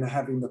listening and then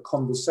having the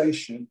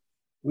conversation,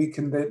 we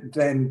can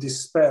then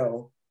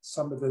dispel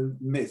some of the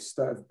myths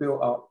that have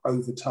built up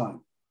over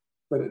time.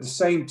 But at the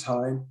same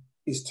time,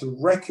 is to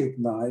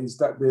recognize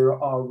that there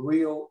are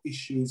real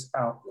issues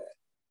out there.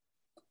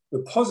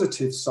 The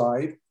positive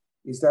side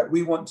is that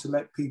we want to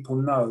let people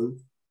know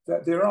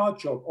that there are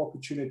job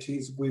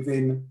opportunities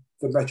within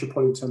the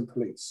Metropolitan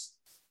Police.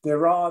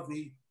 There are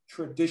the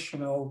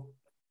traditional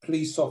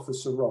police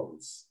officer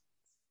roles.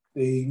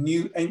 The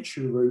new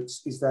entry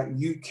routes is that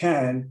you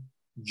can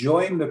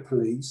join the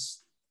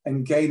police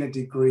and gain a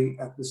degree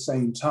at the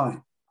same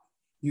time.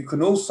 You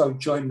can also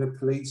join the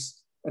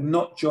police and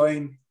not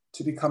join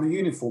to become a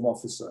uniform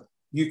officer.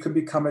 You can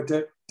become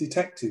a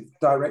detective,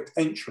 direct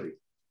entry.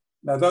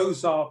 Now,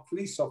 those are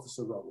police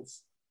officer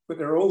roles, but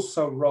there are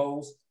also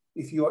roles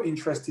if you're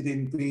interested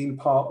in being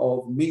part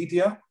of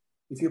media,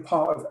 if you're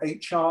part of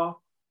HR,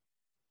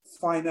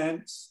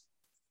 finance.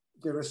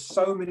 There are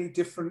so many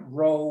different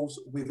roles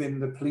within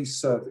the police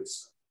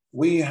service.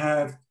 We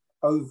have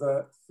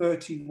over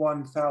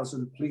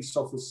 31,000 police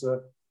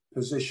officer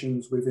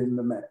positions within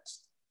the Met.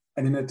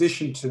 And in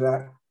addition to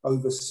that,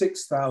 over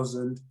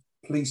 6,000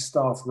 police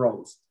staff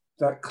roles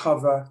that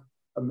cover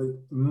a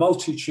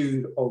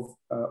multitude of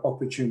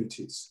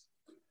opportunities.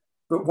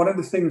 But one of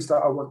the things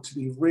that I want to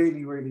be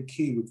really, really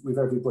key with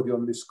everybody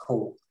on this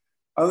call,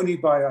 only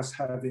by us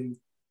having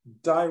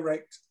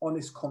direct,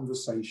 honest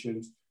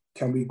conversations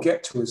can we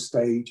get to a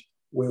stage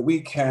where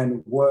we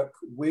can work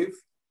with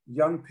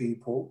young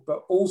people,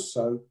 but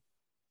also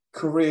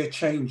career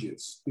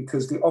changes,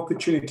 because the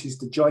opportunities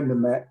to join the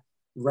Met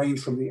range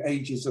from the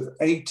ages of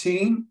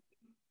 18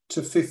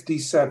 to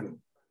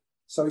 57.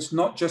 So it's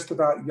not just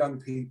about young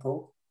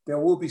people. There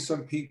will be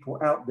some people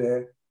out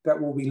there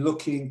that will be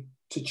looking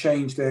to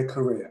change their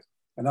career.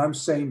 And I'm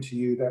saying to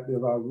you that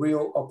there are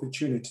real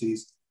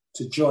opportunities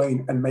to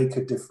join and make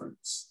a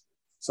difference.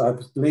 So I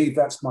believe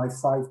that's my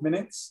 5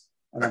 minutes,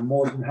 and I'm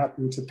more than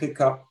happy to pick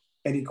up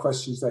any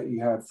questions that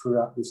you have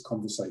throughout this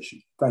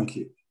conversation. Thank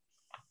you.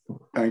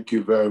 Thank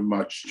you very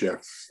much,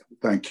 Jeff.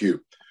 Thank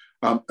you.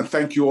 And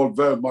thank you all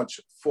very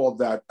much for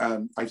that.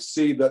 And I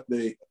see that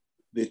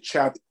the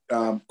chat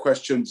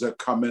questions are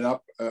coming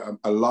up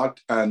a lot.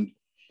 And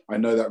I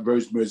know that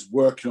Rosemary is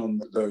working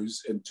on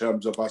those in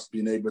terms of us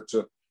being able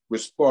to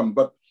respond.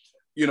 But,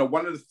 you know,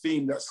 one of the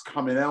themes that's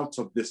coming out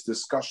of this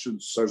discussion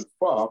so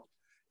far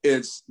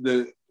is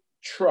the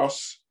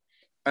trust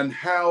and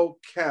how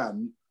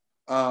can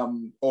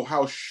or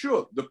how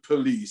should the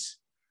police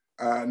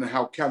and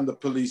how can the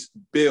police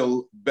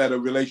build better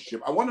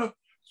relationship? I want to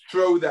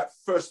throw that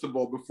first of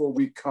all before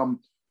we come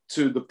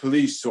to the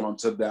police to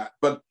answer that.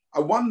 But I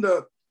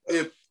wonder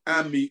if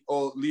Amy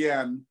or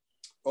Leanne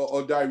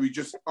or Diary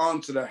just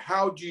answer that.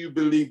 How do you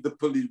believe the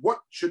police, what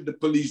should the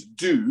police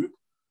do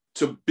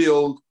to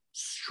build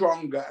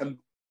stronger and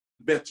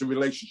better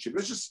relationship?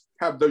 Let's just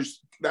have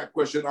that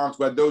question answered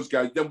by those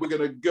guys. Then we're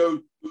going to go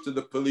to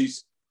the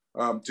police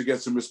to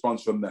get some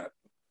response from that.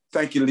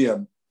 Thank you,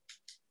 Leanne.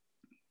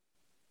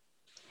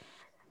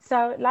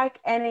 So like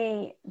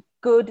any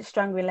good,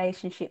 strong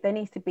relationship, there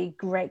needs to be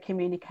great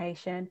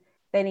communication.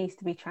 There needs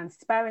to be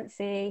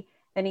transparency.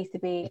 There needs to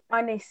be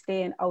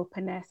honesty and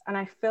openness. And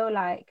I feel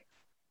like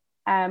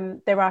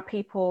there are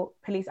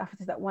police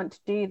officers that want to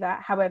do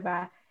that.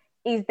 However,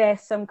 is there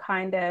some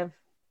kind of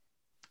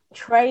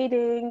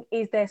trading?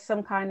 Is there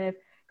some kind of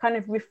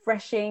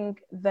refreshing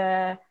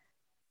the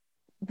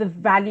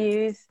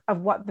values of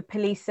what the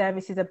police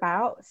service is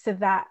about, so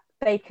that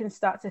they can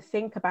start to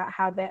think about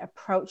how they're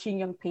approaching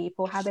young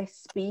people, how they're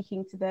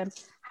speaking to them,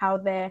 how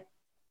they're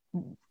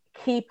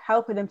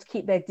helping them to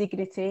keep their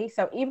dignity.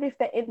 So even if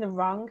they're in the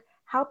wrong,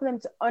 helping them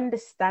to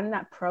understand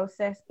that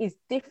process is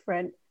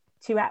different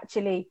to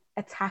actually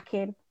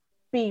attacking,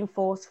 being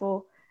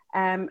forceful.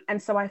 And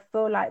so I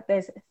feel like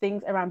there's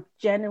things around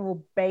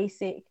general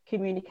basic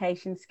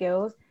communication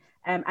skills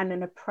and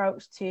an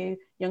approach to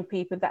young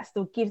people that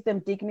still gives them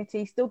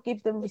dignity, still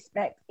gives them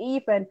respect,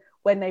 even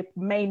when they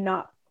may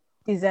not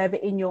deserve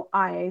it in your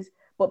eyes.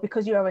 But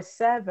because you are a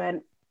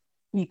servant,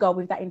 you go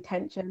with that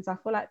intention. So I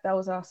feel like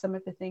those are some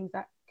of the things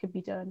that could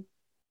be done.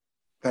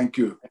 Thank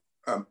you.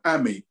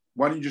 Amy,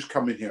 why don't you just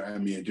come in here,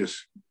 Amy, and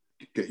just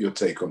get your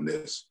take on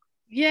this?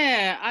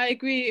 Yeah, I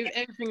agree with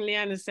everything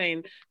Leanne is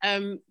saying.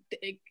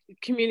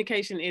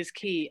 Communication is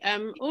key.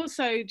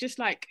 Also, just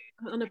like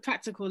on a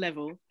practical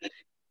level,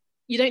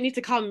 you don't need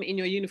to come in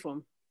your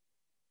uniform.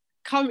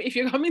 If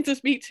you're coming to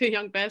speak to a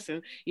young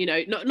person, you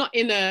know, not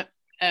in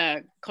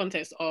a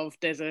context of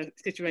there's a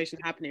situation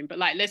happening, but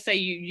like, let's say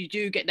you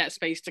do get that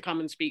space to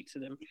come and speak to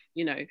them,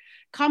 you know,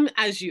 come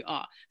as you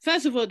are.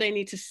 First of all, they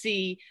need to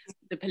see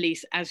the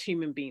police as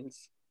human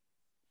beings.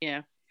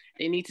 Yeah,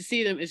 they need to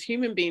see them as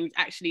human beings.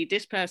 Actually,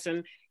 this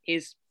person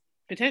is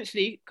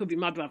potentially could be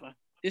my brother.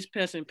 This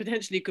person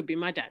potentially could be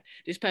my dad.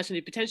 This person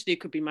potentially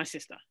could be my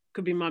sister,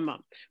 could be my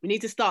mum. We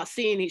need to start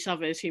seeing each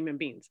other as human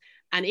beings.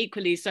 And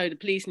equally so, the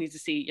police need to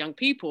see young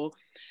people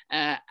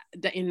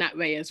in that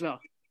way as well.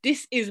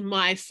 This is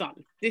my son.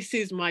 This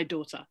is my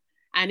daughter.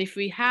 And if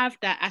we have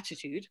that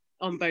attitude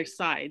on both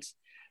sides,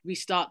 we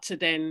start to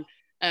then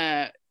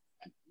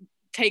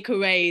take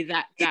away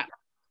that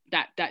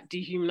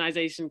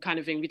dehumanization kind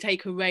of thing. We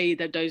take away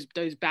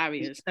those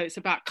barriers. So it's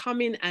about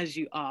coming as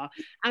you are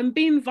and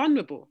being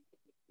vulnerable.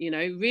 You know,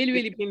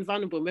 really being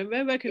vulnerable. When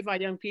we're working with our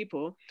young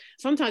people,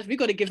 sometimes we've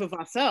got to give of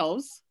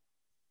ourselves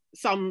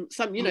some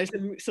stories,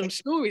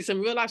 some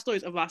real life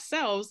stories of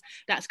ourselves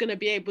that's going to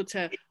be able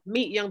to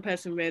meet young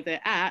person where they're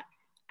at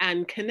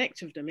and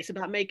connect with them. It's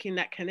about making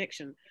that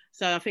connection.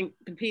 So I think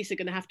the police are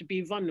going to have to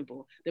be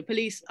vulnerable. The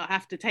police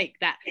have to take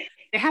that.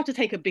 They have to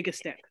take a bigger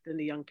step than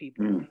the young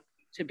people.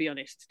 To be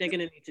honest, they're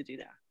going to need to do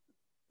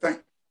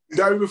that.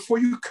 Darry, before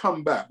you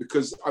come back,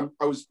 because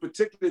I was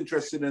particularly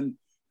interested in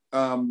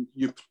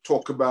you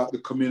talk about the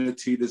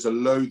community. There's a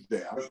load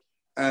there,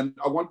 and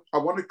I want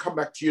to come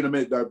back to you in a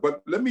minute, though.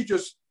 But let me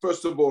just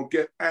first of all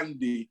get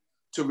Andy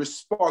to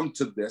respond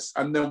to this,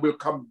 and then we'll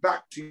come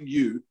back to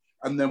you,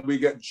 and then we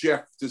get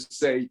Jeff to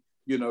say,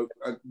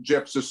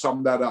 Jeff to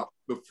sum that up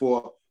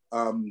before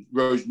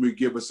Rosemary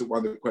give us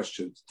one of the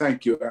questions.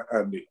 Thank you,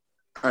 Andy.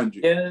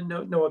 Andrew. Yeah,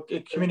 no,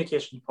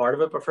 communication is part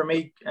of it, but for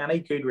me, any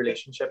good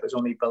relationship is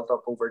only built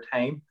up over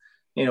time.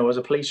 As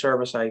a police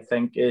service, I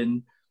think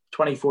in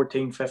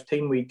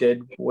 2014-15, we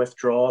did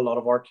withdraw a lot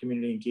of our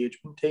community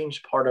engagement teams.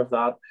 Part of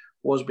that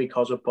was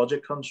because of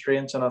budget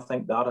constraints, and I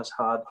think that has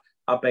had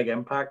a big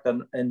impact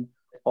in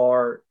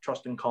our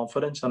trust and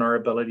confidence and our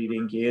ability to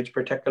engage,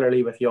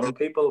 particularly with young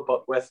people,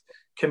 but with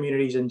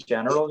communities in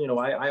general.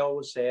 I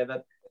always say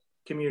that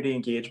community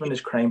engagement is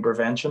crime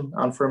prevention.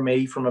 And for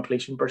me, from a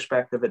policing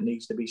perspective, it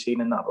needs to be seen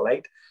in that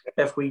light.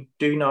 If we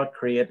do not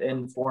create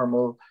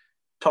informal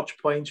touch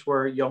points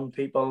where young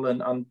people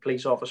and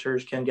police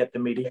officers can get to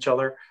meet each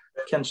other,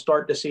 can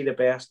start to see the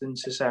best in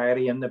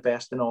society and the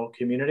best in all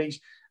communities,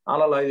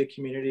 and allow the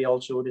community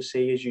also to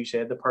see, as you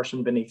said, the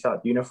person beneath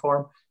that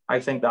uniform, I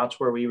think that's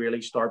where we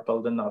really start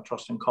building that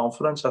trust and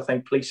confidence. I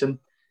think policing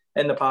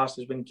in the past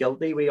has been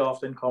guilty. We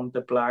often come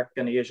to Black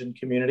and Asian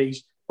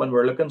communities when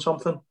we're looking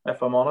something.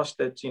 If I'm honest,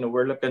 it's,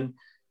 we're looking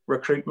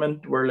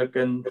recruitment, we're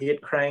looking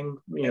hate crime,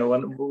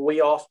 and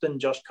we often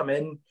just come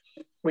in,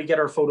 we get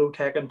our photo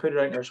taken, put it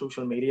out in our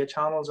social media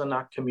channels, and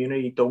that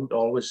community don't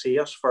always see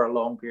us for a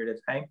long period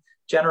of time,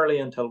 generally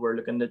until we're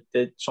looking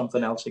at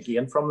something else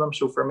again from them.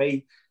 So for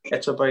me,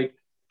 it's about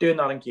doing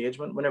that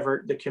engagement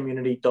whenever the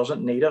community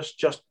doesn't need us,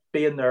 just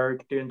being there,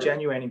 doing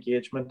genuine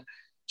engagement,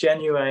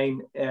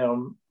 genuine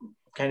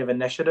kind of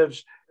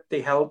initiatives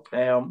to help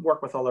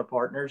work with other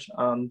partners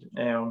and,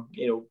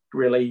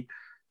 really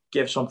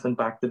give something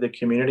back to the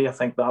community. I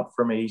think that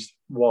for me is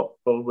what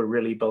will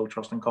really build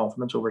trust and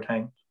confidence over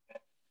time.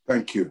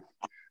 Thank you.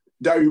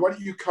 Darry, why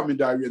don't you come in,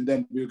 Darry, and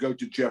then we'll go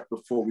to Jeff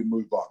before we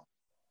move on.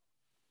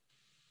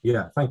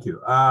 Yeah, thank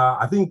you.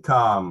 I think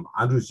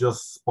Andrew's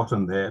just spot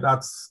on there.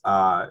 That's,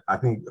 I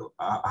think,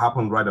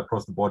 happened right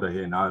across the border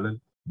here in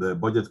Ireland, the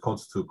budget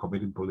cuts to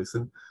community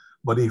policing.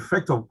 But the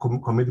effect of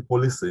community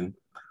policing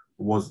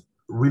was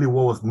really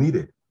what was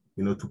needed,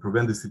 to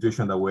prevent the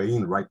situation that we're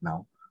in right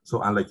now.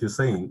 So, and like you're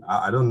saying,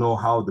 I don't know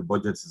how the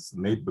budget is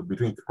made, but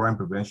between crime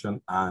prevention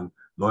and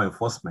law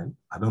enforcement,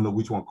 I don't know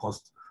which one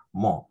costs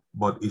more,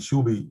 but it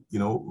should be,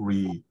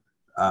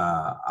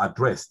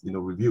 addressed,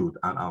 reviewed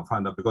and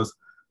found out, because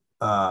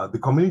the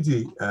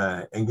community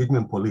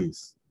engagement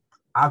police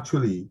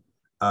actually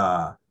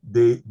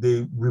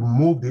they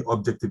remove the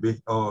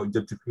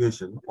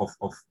objectification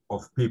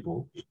of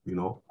people,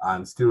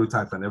 and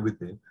stereotypes and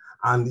everything,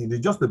 and they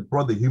just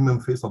brought the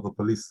human face of the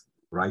police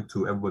right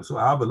to everybody. So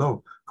I have a lot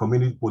of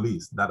community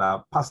police that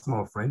are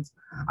personal friends.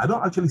 I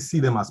don't actually see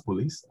them as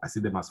police. I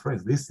see them as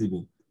friends. They see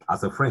me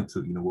as a friend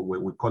too.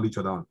 We call each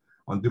other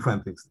on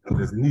different things. If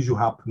there's an issue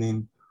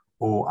happening,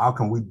 or how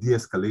can we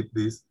de-escalate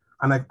this?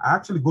 And I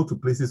actually go to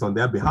places on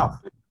their behalf.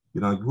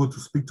 I go to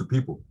speak to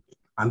people,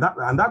 and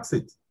that's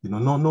it.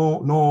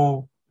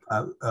 No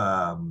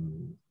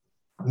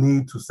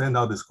need to send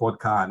out the squad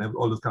car and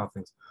all those kind of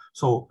things.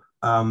 So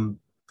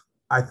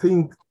I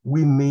think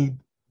we need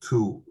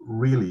to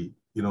really,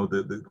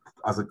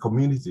 as a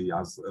community,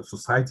 as a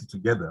society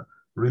together,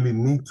 really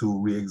need to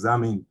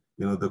re-examine,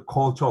 the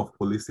culture of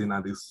policing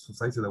and the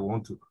society that we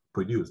want to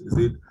produce. Is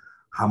it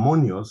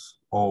harmonious,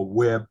 or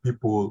where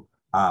people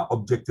are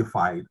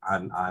objectified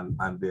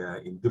and they're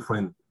in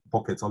different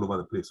pockets all over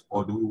the place?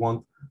 Or do we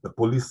want the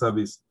police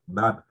service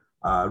that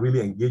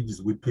really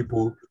engages with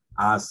people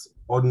as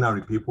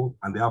ordinary people,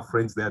 and they have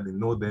friends there, they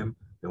know them,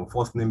 they're on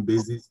first name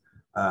basis,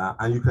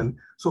 and you can,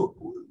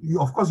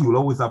 of course you will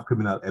always have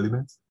criminal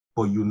elements,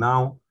 but you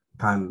now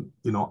can,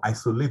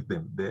 isolate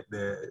them.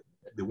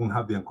 They won't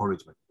have the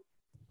encouragement.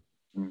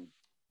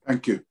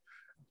 Thank you.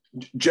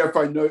 Jeff,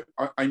 I know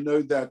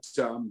that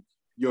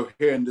you're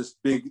here in this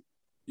big,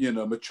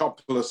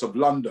 metropolis of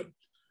London,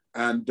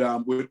 and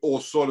with all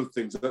sort of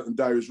things. And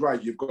Darius is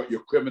right. You've got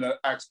your criminal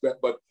aspect,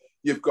 but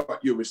you've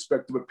got your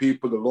respectable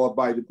people, the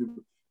law-abiding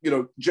people. You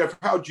know, Jeff,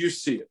 how do you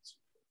see it?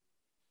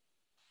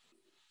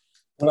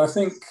 Well, I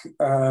think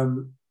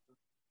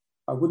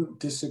I wouldn't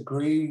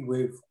disagree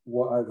with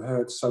what I've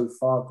heard so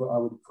far, but I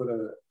would put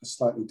a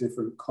slightly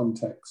different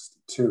context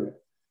to it.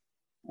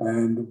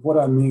 And what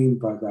I mean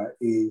by that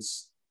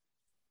is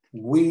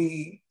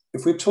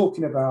if we're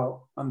talking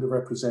about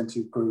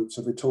underrepresented groups,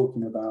 if we're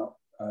talking about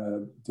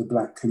the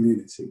Black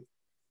community,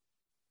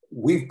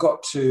 we've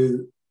got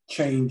to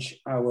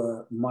change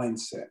our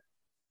mindset.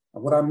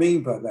 And what I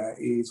mean by that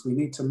is we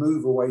need to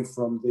move away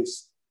from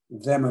this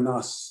them and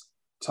us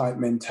type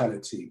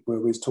mentality where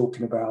we're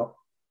talking about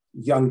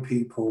young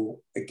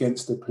people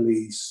against the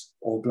police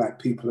or Black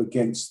people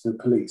against the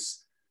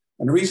police.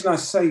 And the reason I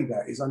say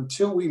that is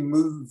until we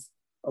move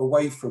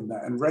away from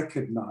that and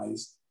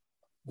recognize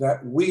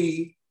that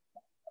we,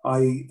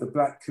 i.e. the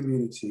Black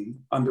community,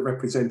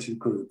 underrepresented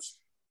groups,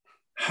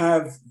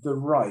 have the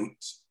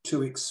right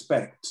to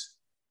expect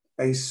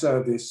a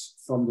service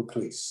from the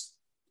police,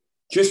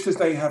 just as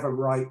they have a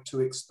right to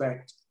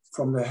expect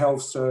from the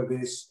health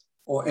service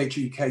or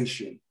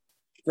education.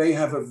 They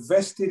have a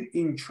vested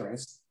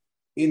interest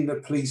in the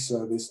police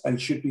service and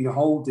should be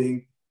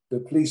holding the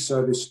police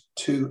service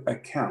to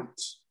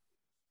account.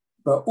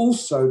 But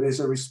also there's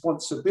a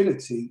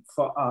responsibility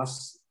for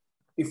us.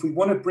 If we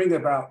want to bring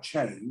about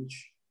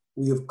change,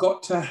 we have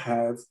got to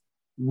have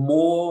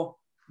more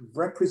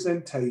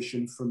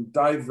representation from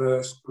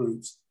diverse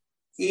groups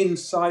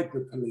inside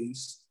the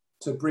police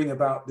to bring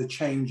about the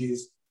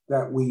changes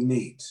that we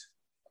need.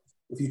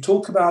 If you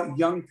talk about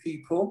young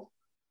people,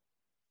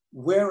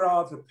 where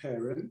are the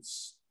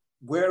parents?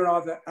 Where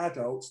are the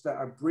adults that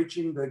are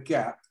bridging the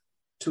gap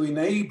to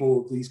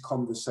enable these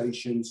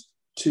conversations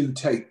to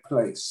take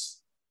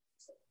place?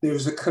 There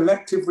is a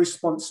collective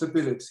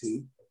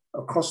responsibility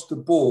across the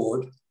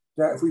board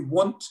that if we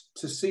want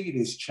to see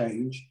this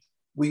change,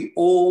 we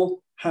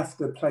all have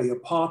to play a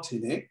part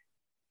in it,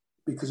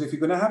 because if you're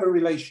going to have a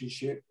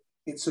relationship,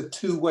 it's a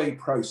two-way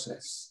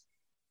process.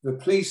 The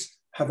police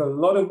have a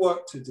lot of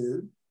work to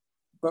do,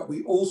 but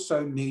we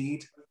also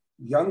need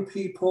young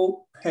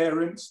people,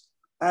 parents,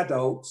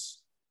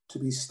 adults to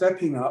be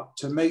stepping up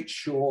to make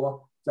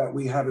sure that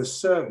we have a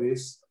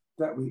service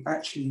that we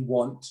actually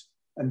want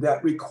and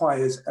that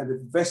requires a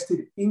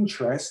vested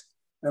interest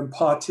and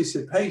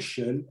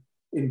participation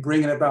in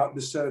bringing about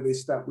the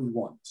service that we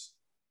want.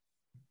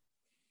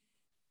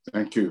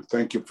 Thank you.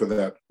 Thank you for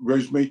that.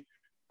 Rosemary?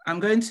 I'm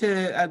going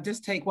to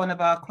just take one of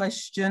our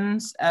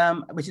questions,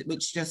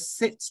 which just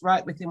sits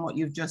right within what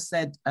you've just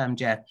said,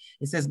 Jeff.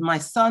 It says, my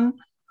son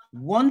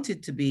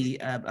wanted to be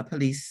a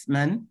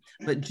policeman,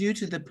 but due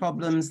to the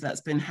problems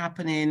that's been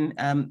happening,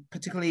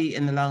 particularly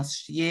in the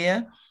last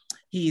year,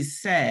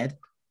 he's said,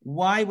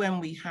 why when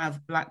we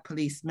have Black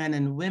policemen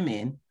and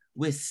women,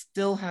 we're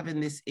still having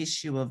this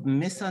issue of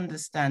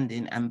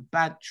misunderstanding and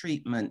bad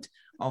treatment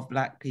of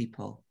Black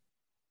people?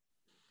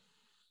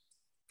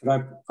 Can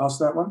I ask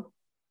that one?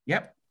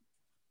 Yep.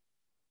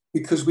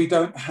 Because we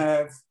don't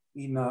have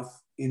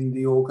enough in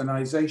the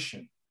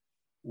organization.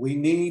 We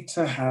need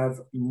to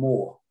have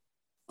more.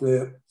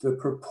 The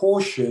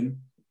proportion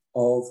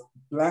of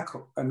Black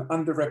and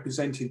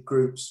underrepresented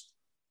groups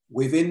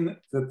within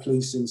the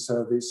policing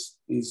service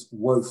is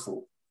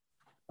woeful.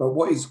 But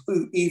what is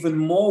even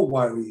more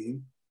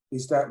worrying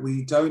is that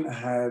we don't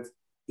have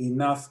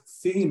enough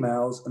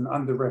females and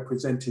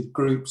underrepresented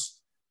groups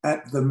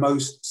at the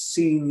most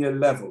senior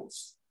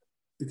levels,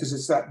 because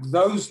it's at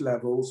those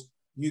levels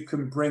you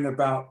can bring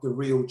about the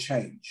real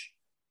change.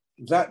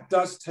 That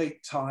does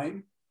take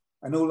time.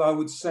 And all I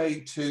would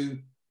say to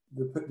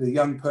the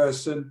young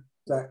person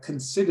that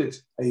considered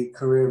a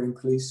career in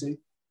policing,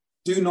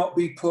 do not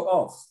be put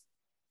off.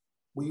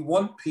 We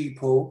want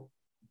people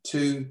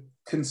to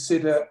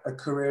consider a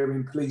career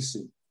in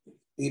policing.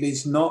 It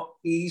is not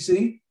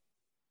easy,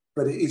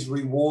 but it is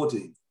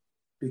rewarding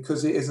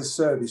because it is a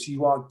service.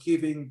 You are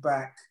giving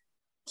back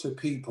to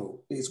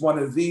people. It's one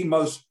of the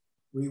most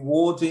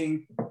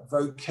rewarding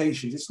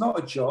vocations. It's not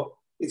a job,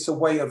 it's a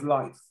way of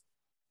life,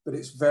 but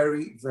it's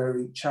very,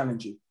 very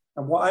challenging.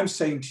 And what I'm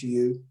saying to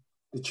you,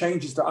 the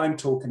changes that I'm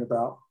talking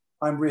about,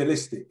 I'm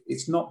realistic.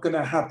 It's not going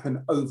to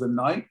happen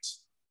overnight,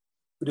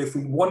 but if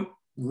we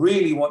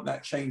really want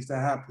that change to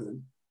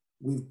happen,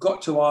 we've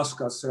got to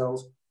ask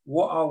ourselves,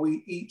 what are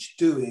we each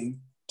doing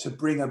to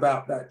bring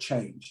about that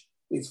change?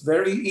 It's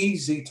very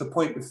easy to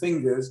point the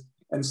fingers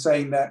and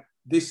saying that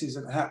this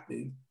isn't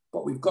happening,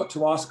 but we've got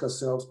to ask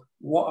ourselves,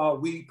 what are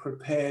we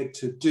prepared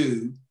to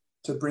do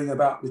to bring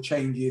about the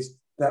changes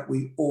that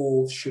we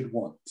all should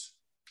want?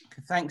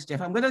 Thanks,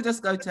 Jeff. I'm going to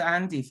just go to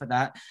Andy for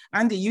that.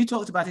 Andy, you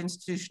talked about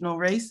institutional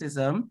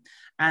racism,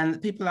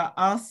 and people are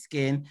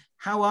asking,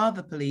 how are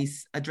the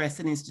police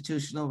addressing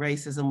institutional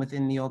racism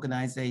within the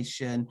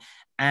organization,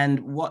 and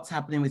what's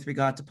happening with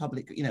regard to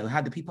public,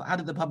 how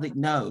do the public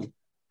know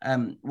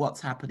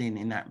what's happening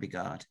in that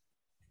regard?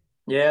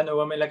 Yeah, no,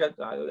 I mean,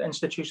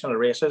 institutional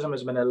racism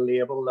has been a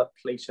label that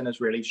policing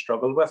has really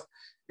struggled with.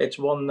 It's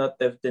one that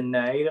they've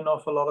denied an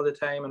awful lot of the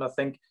time. And I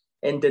think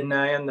in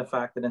denying the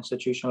fact that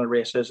institutional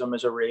racism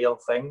is a real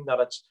thing, that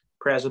it's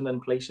present in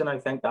policing. I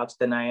think that's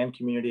denying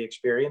community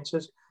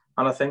experiences.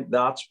 And I think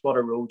that's what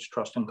erodes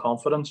trust and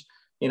confidence.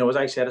 You know, as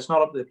I said, it's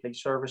not up to the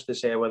police service to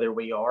say whether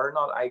we are or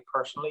not. I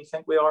personally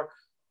think we are.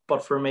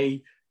 But for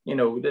me, you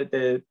know,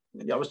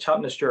 I was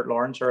chatting to Stuart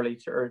Lawrence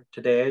earlier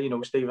today, you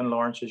know, Stephen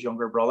Lawrence's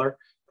younger brother,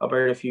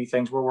 about a few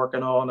things we're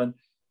working on, and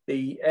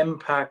the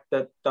impact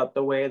that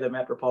the way the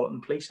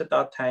Metropolitan Police at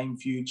that time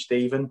viewed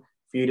Stephen,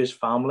 viewed his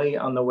family,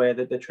 and the way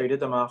that they treated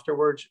them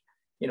afterwards,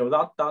 you know,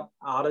 that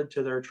added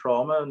to their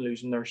trauma and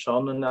losing their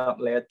son, and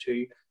that led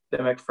to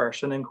the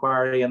Macpherson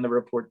inquiry and the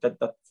report that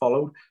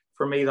followed.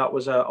 For me, that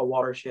was a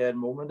watershed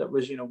moment. It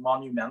was, you know,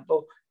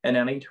 monumental in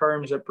any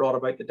terms. It brought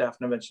about the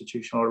definition of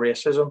institutional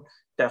racism,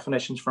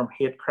 definitions from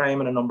hate crime,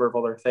 and a number of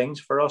other things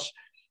for us.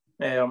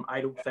 I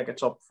don't think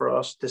it's up for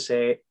us to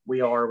say we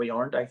are or we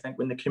aren't. I think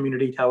when the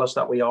community tell us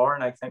that we are,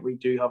 and I think we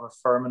do have a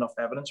firm enough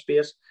evidence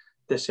base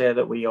to say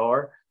that we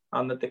are,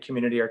 and that the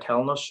community are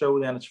telling us so,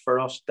 then it's for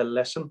us to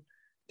listen,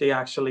 to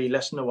actually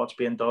listen to what's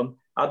being done,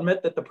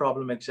 admit that the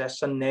problem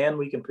exists, and then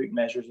we can put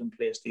measures in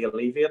place to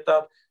alleviate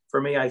that. For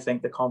me, I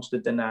think the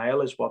constant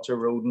denial is what's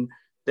eroding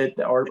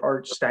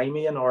or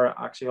stymieing our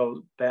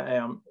actual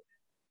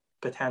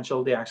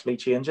potential to actually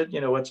change it. You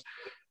know,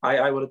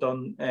 I would have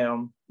done,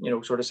 you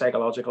know, sort of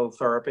psychological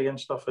therapy and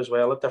stuff as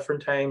well at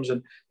different times,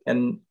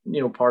 and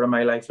you know, part of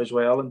my life as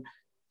well. And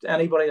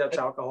anybody that's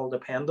alcohol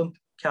dependent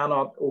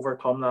cannot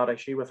overcome that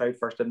issue without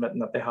first admitting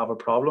that they have a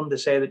problem. To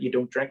say that you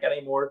don't drink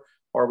anymore,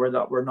 or we're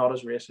not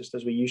as racist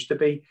as we used to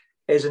be,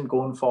 isn't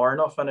going far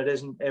enough, and it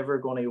isn't ever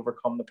going to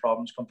overcome the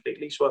problems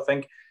completely. So I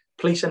think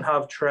policing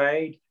have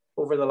tried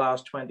over the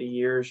last 20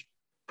 years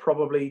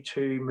probably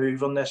to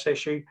move on this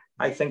issue.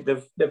 I think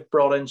they've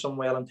brought in some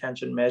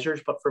well-intentioned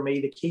measures, but for me,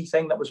 the key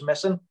thing that was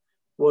missing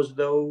was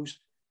those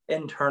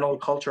internal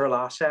cultural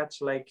assets,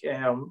 like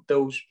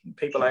those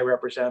people I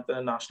represent in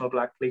the National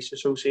Black Police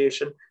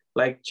Association,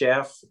 like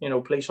Jeff, you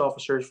know, police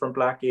officers from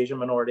Black, Asian,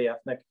 minority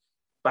ethnic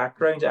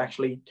backgrounds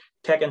actually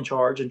taking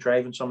charge and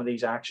driving some of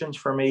these actions.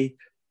 For me,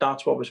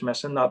 that's what was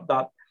missing,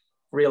 that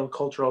real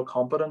cultural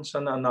competence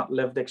and that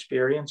lived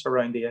experience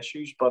around the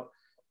issues. But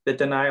the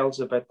denial's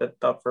a bit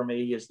that for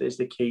me is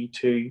the key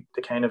to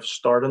the kind of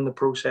starting the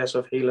process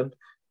of healing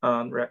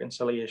and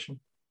reconciliation.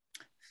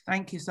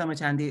 Thank you so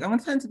much, Andy. I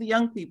want to turn to the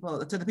young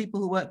people, to the people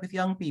who work with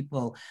young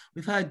people.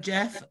 We've heard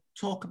Jeff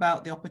talk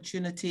about the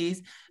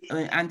opportunities. I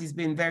mean, Andy's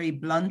been very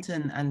blunt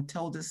and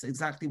told us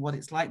exactly what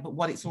it's like, but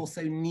what it's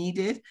also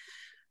needed.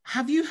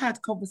 Have you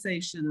had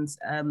conversations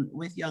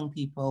with young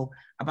people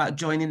about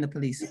joining the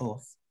police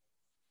force?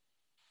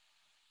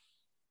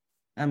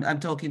 I'm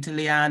talking to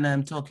Leanne,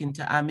 I'm talking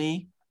to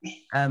Ami.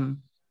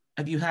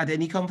 Have you had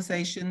any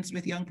conversations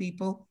with young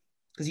people?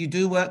 Because you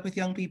do work with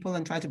young people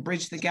and try to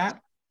bridge the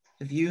gap.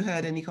 Have you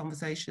heard any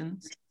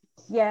conversations?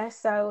 Yeah,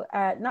 so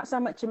not so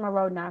much in my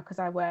role now because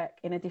I work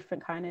in a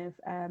different kind of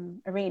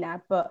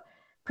arena, but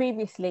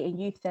previously in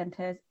youth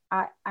centres,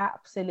 I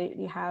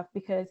absolutely have,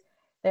 because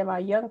there are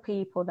young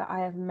people that I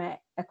have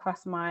met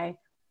across my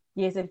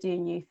years of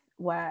doing youth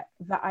work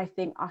that I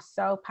think are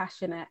so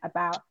passionate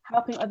about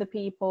helping other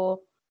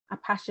people, are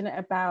passionate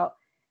about,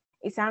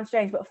 it sounds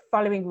strange, but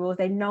following rules.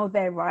 They know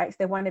their rights,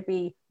 they want to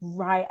be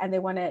right, and they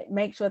want to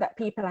make sure that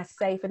people are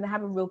safe, and they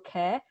have a real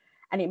care.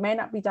 And it may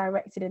not be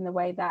directed in the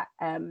way that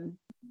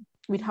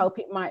we'd hope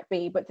it might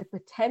be, but the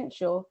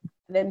potential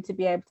for them to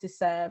be able to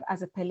serve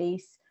as a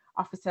police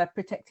officer,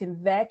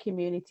 protecting their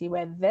community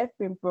where they've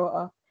been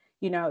brought up,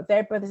 you know,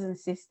 their brothers and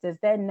sisters,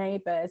 their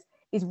neighbours,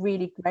 is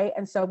really great.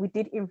 And so we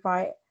did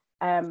invite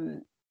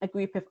a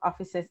group of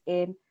officers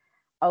in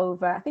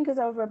over, I think it was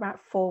over about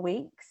 4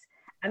 weeks.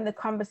 And the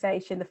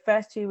conversation, the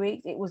first 2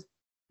 weeks, it was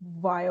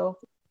vile.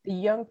 The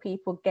young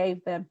people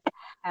gave them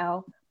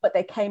hell, but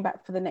they came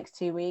back for the next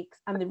 2 weeks,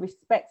 and the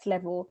respect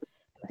level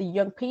the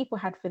young people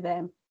had for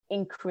them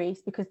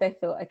increased, because they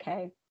thought,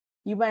 okay,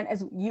 you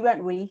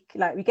weren't weak,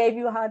 like we gave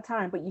you a hard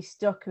time, but you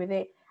stuck with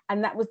it.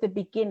 And that was the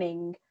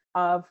beginning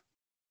of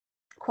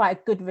quite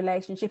a good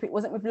relationship. It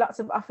wasn't with lots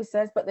of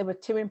officers, but there were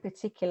two in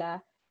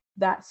particular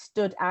that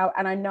stood out,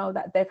 and I know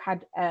that they've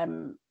had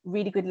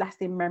really good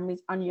lasting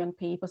memories on young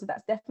people. So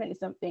that's definitely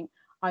something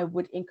I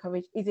would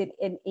encourage. Is it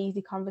an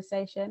easy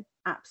conversation?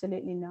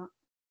 Absolutely not.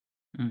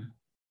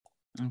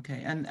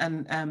 Okay,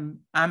 and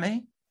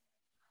Ami?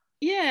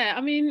 Yeah,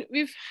 I mean,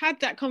 we've had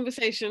that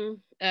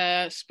conversation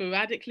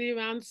sporadically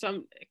around.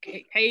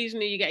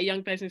 Occasionally you get a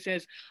young person who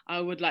says, I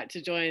would like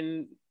to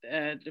join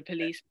the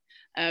police.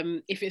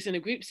 If it's in a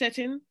group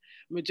setting,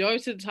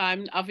 majority of the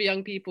time, other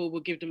young people will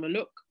give them a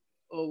look,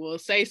 or will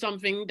say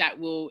something that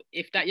will,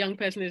 if that young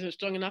person isn't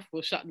strong enough,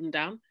 will shut them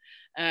down.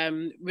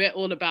 We're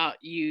all about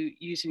you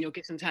using your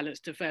gifts and talents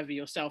to further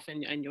yourself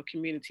and your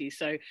community.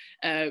 So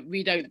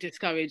we don't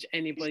discourage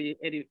anybody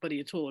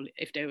at all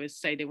if they would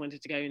say they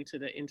wanted to go into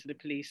the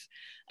police.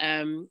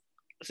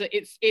 So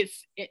it's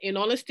in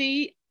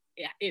honesty,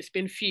 it's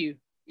been few.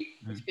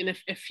 It's been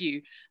a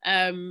few.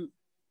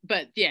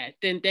 But yeah,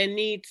 then there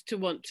needs to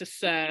want to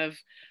serve,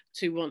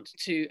 to want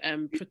to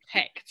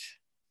protect,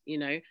 you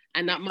know,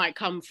 and that might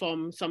come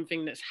from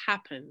something that's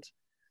happened,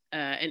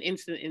 an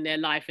incident in their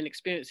life, an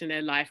experience in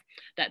their life,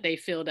 that they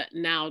feel that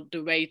now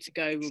the way to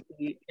go will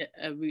be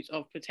a route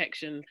of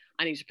protection.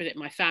 I need to protect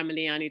my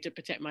family, I need to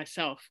protect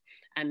myself.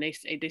 And they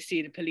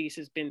see the police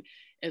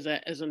as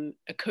a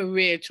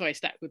career choice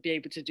that would be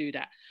able to do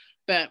that.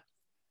 But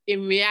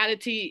in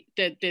reality,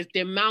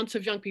 the amount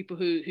of young people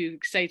who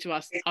say to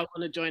us, I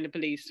want to join the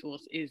police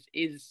force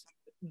is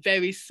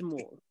very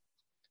small.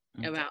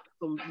 Around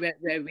from where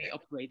we're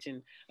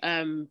operating,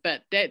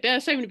 but there are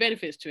so many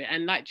benefits to it,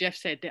 and like Jeff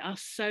said, there are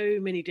so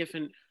many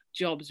different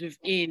jobs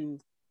within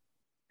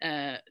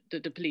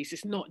the police.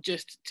 It's not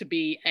just to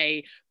be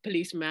a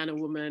policeman or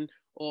woman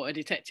or a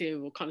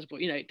detective or constable.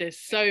 You know, there's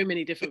so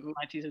many different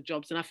varieties of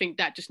jobs, and I think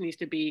that just needs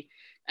to be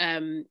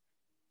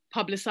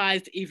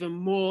publicized even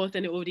more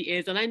than it already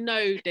is. And I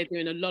know they're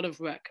doing a lot of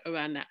work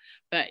around that,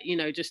 but, you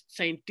know, just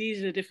saying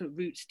these are the different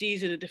routes,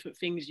 these are the different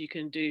things you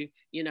can do,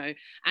 you know,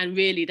 and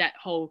really that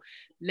whole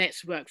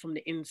let's work from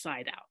the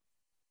inside out.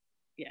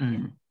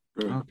 Yeah.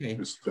 Okay.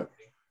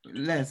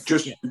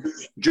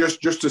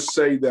 Just to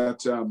say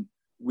that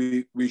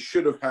we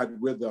should have had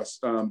with us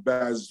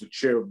Baz, the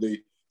chair of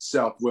the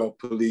South Wales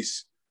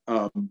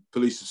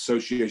Police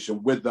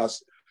Association, with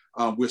us.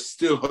 We're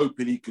still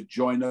hoping he could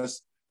join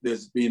us.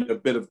 There's been a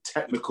bit of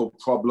technical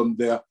problem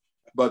there,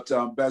 but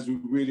Baz, we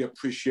really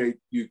appreciate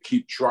you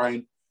keep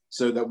trying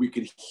so that we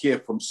can hear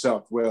from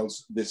South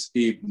Wales this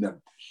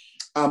evening.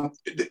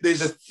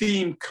 There's a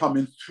theme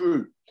coming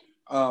through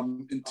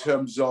in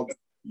terms of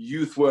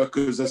youth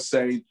workers are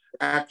saying,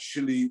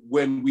 actually,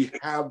 when we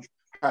have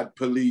had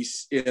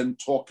police in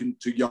talking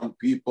to young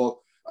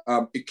people,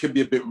 it can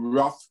be a bit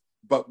rough,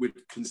 but with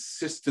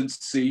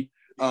consistency,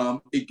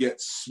 it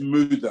gets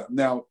smoother.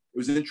 Now, it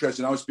was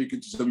interesting. I was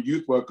speaking to some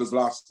youth workers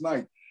last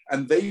night,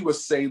 and they were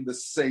saying the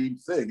same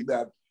thing,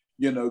 that,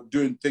 you know,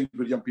 doing things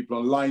with young people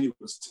online, it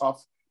was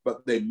tough,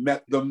 but they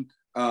met them.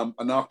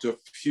 And after a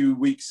few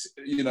weeks,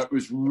 you know, it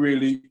was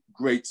really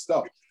great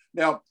stuff.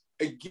 Now,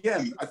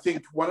 again, I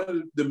think one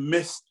of the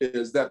myths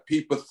is that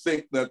people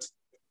think that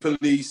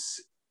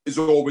police is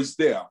always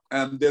there.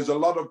 And there's a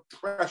lot of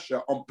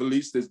pressure on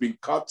police. There's been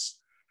cuts.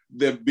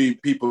 There have been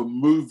people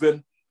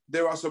moving.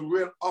 There are some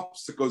real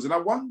obstacles. And I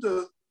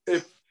wonder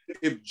if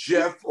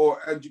Jeff or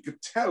Angie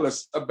could tell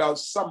us about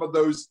some of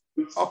those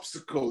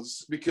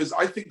obstacles, because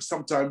I think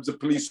sometimes the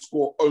police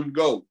score own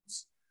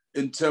goals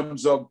in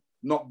terms of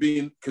not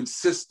being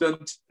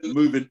consistent,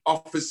 moving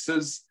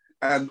officers,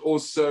 and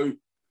also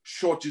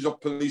shortage of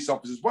police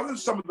officers. What are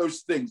some of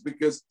those things?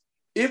 Because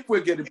if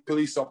we're getting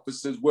police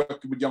officers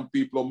working with young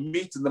people or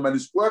meeting them and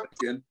it's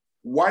working,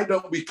 why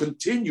don't we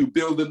continue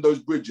building those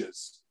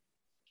bridges?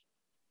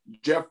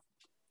 Jeff?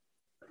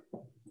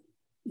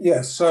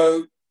 Yeah,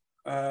 so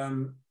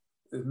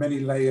there's many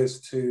layers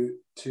to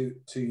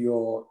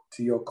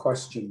your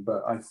question,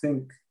 but I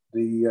think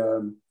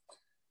the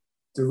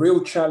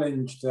real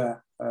challenge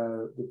that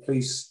the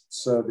police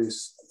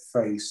service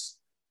face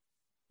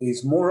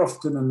is, more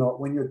often than not,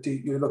 when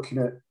you're looking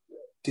at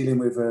dealing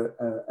with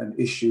an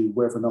issue,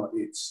 whether or not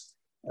it's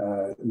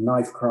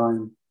knife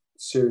crime,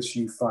 serious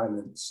youth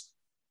violence,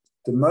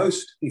 the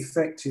most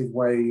effective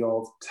way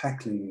of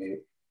tackling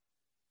it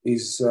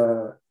is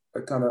a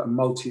kind of a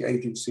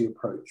multi-agency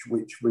approach,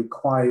 which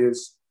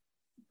requires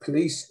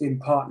police in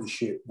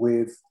partnership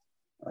with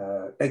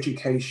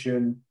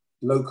education,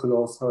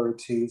 local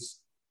authorities,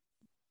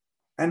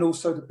 and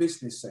also the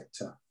business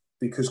sector.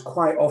 Because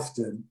quite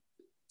often,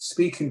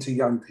 speaking to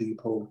young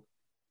people,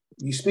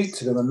 you speak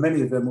to them and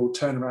many of them will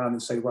turn around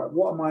and say, right,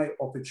 what are my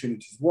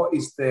opportunities? What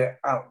is there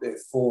out there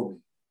for me?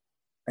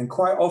 And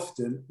quite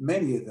often,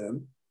 many of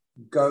them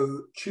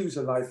go choose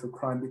a life of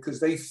crime because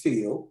they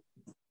feel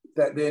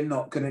that they're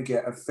not going to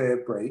get a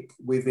fair break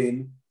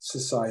within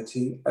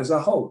society as a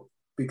whole,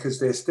 because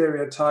they're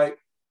stereotyped,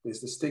 there's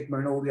the stigma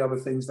and all the other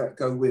things that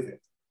go with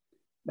it.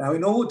 Now,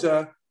 in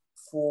order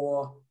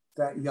for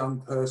that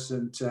young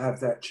person to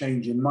have that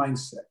change in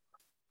mindset,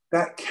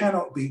 that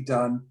cannot be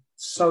done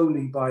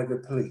solely by the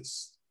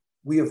police.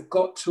 We have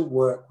got to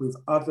work with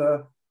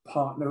other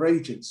partner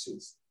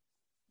agencies.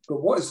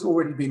 But what has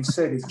already been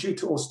said is, due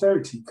to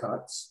austerity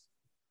cuts,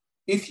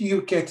 if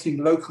you're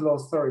getting local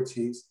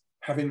authorities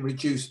having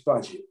reduced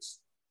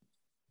budgets,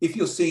 if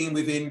you're seeing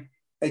within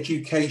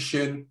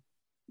education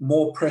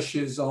more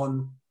pressures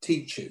on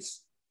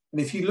teachers,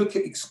 and if you look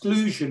at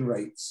exclusion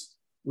rates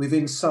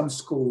within some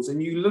schools,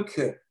 and you look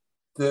at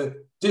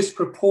the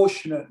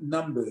disproportionate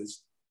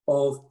numbers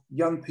of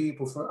young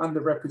people from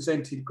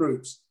underrepresented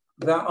groups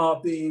that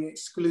are being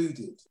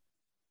excluded,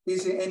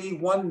 is it any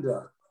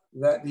wonder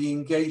that the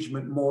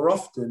engagement more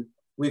often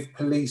with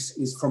police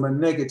is from a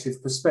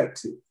negative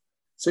perspective?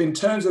 So in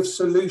terms of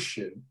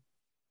solution,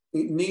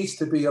 it needs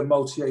to be a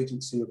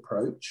multi-agency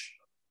approach.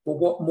 But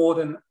what more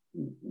than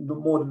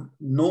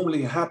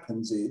normally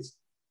happens is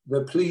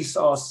the police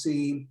are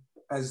seen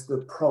as the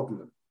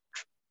problem,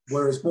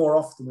 whereas more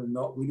often than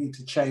not, we need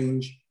to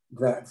change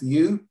that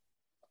view.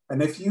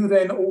 And if you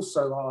then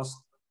also ask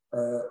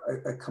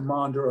a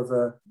commander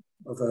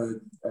of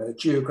a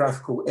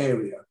geographical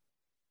area,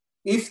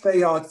 if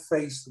they are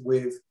faced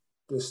with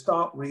the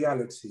stark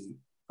reality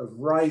of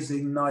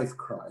rising knife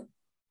crime,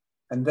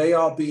 and they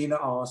are being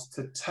asked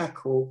to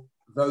tackle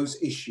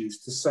those issues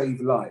to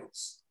save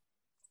lives,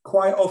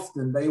 quite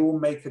often they will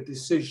make a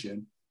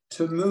decision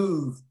to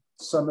move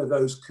some of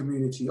those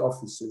community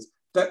officers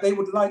that they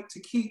would like to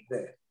keep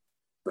there.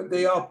 But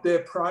their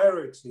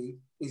priority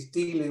is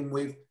dealing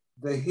with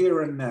the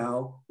here and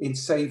now in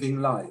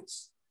saving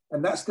lives.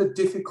 And that's the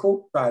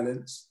difficult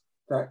balance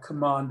that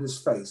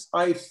commanders face.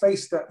 I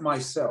faced that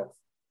myself.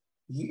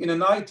 In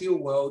an ideal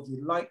world,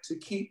 you'd like to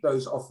keep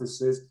those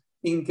officers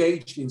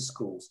engaged in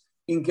schools,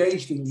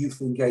 engaged in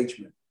youth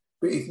engagement.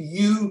 But if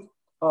you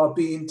are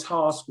being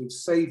tasked with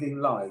saving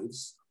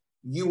lives,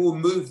 you will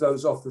move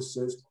those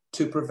officers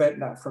to prevent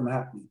that from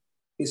happening.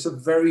 It's a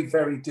very,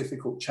 very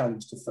difficult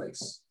challenge to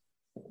face.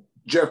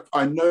 Jeff,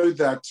 I know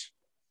that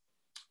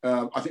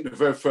I think the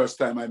very first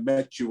time I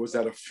met you was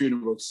at a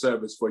funeral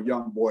service for a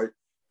young boy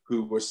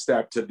who was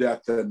stabbed to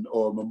death,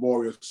 or a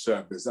memorial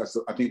service. That's,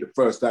 I think, the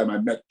first time I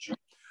met you.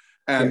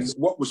 And yes,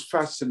 what was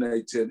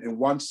fascinating in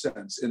one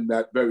sense, in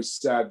that very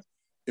sad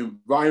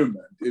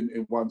environment,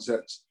 in one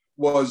sense,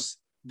 was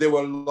there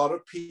were a lot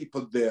of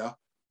people there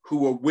who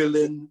were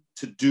willing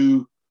to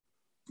do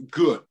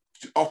good,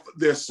 to offer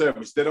their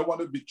service. They don't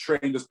want to be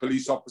trained as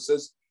police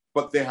officers,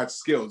 but they had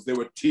skills. There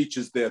were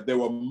teachers there, there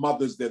were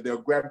mothers there, there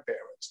were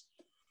grandparents.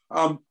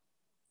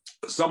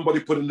 Somebody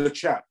put in the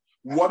chat,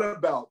 what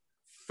about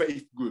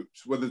faith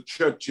groups, whether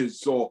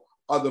churches or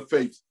other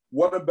faiths?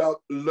 What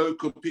about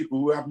local people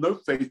who have no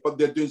faith, but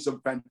they're doing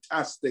some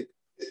fantastic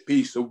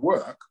piece of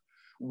work?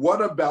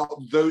 What about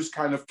those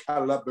kind of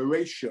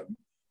collaboration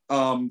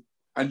and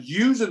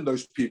using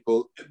those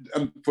people?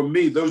 And for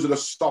me, those are the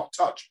soft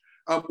touch.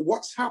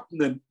 What's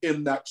happening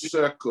in that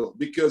circle?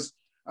 Because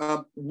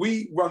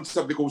we run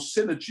something called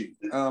Synergy,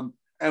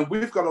 and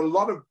we've got a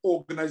lot of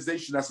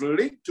organizations that's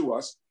linked to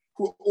us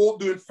who are all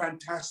doing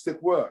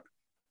fantastic work.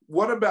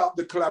 What about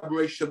the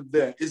collaboration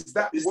there? Is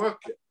that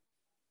working?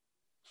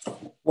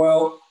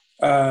 Well,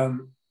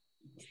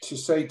 to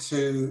say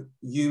to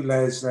you,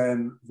 Les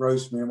and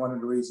Rosemary, one of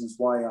the reasons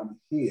why I'm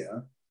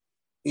here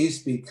is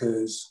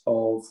because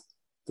of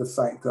the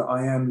fact that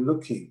I am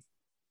looking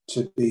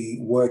to be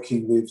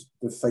working with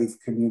the faith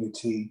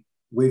community,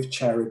 with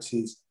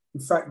charities.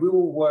 In fact, we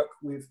will work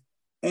with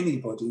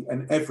anybody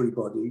and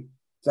everybody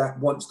that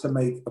wants to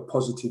make a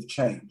positive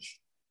change.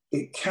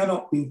 It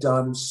cannot be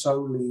done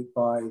solely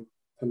by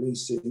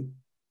policing.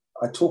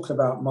 I talk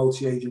about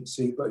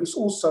multi-agency, but it's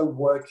also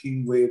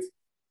working with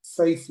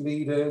faith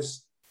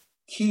leaders,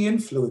 key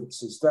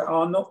influencers that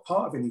are not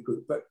part of any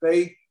group, but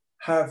they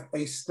have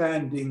a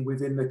standing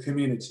within the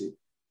community.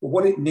 But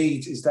what it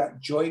needs is that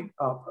joint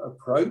up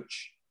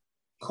approach.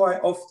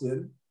 Quite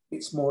often,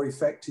 it's more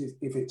effective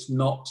if it's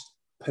not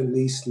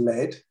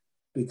police-led,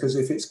 because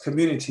if it's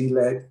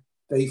community-led,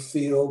 they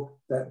feel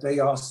that they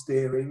are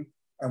steering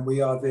and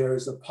we are there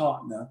as a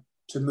partner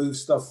to move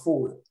stuff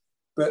forward.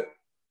 But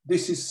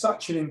this is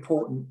such an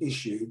important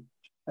issue,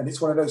 and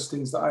it's one of those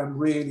things that I'm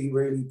really,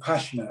 really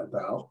passionate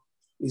about,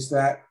 is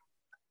that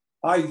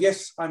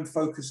yes, I'm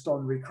focused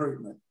on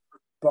recruitment,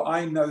 but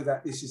I know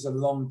that this is a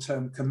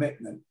long-term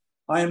commitment.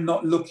 I am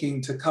not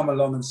looking to come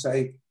along and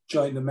say,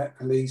 join the Met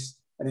Police,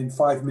 and in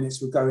 5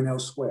 minutes we're going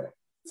elsewhere.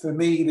 For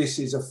me, this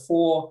is a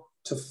 4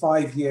 to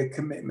 5 year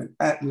commitment,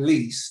 at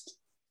least,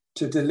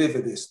 to deliver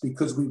this,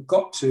 because we've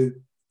got to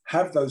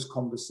have those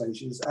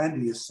conversations.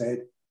 Andy has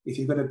said, if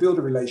you're going to build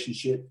a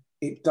relationship,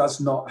 it does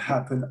not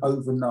happen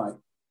overnight.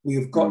 We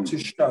have got to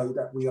show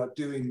that we are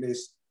doing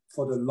this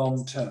for the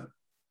long term.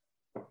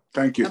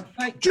 Thank you.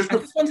 I just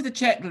wanted to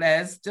check,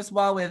 Les, just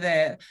while we're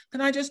there. Can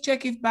I just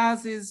check if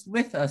Baz is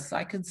with us?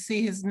 I can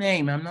see his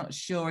name. I'm not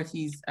sure if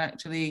he's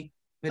actually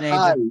been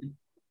able to.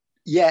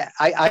 Yeah,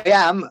 I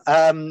am.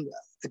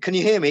 Can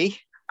you hear me?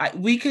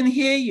 We can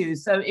hear you.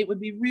 So it would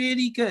be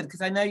really good,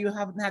 because I know you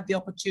haven't had the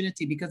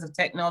opportunity because of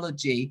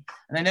technology,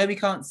 and I know we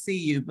can't see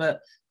you, but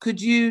could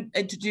you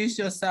introduce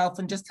yourself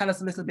and just tell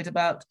us a little bit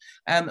about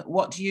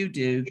what you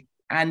do?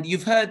 And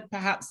you've heard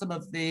perhaps some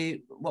of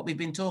what we've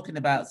been talking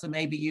about, so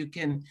maybe you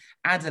can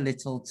add a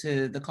little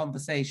to the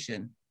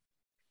conversation.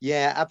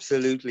 Yeah,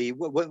 absolutely.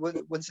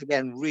 Once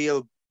again,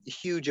 real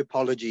huge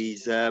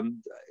apologies.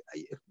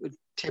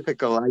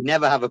 Typical. I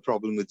never have a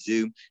problem with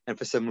Zoom, and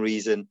for some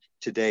reason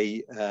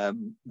today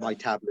my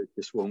tablet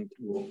just won't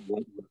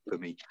work for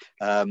me.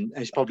 And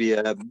it's probably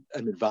an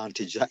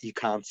advantage that you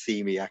can't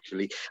see me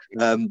actually.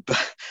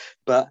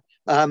 But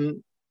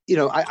you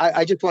know,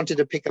 I just wanted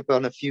to pick up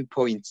on a few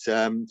points.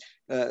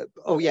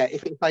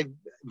 If I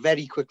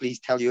very quickly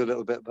tell you a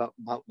little bit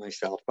about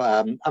myself.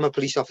 I'm a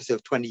police officer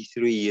of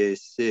 23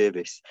 years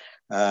service.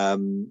 I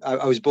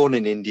was born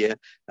in India.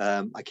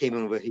 I came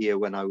over here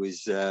when I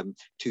was 2-3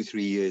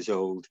 years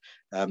old.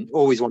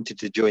 Always wanted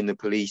to join the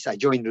police. I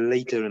joined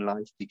later in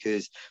life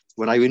because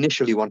when I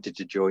initially wanted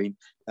to join,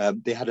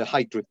 they had a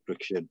height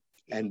restriction.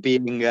 And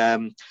being,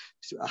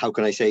 how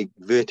can I say,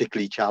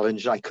 vertically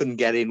challenged, I couldn't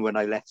get in when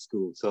I left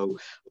school. So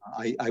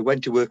I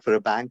went to work for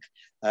a bank.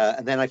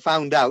 And then I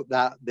found out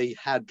that they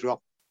had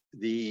dropped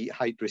the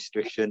height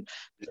restriction.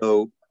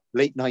 So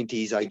late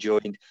 90s, I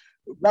joined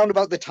around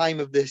about the time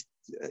of this,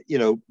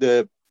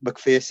 the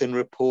Macpherson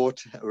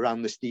report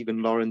around the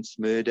Stephen Lawrence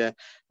murder.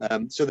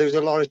 So there was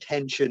a lot of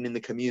tension in the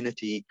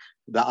community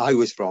that I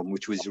was from,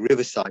 which was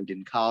Riverside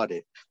in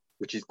Cardiff,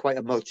 which is quite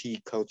a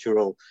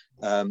multicultural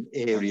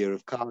area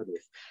of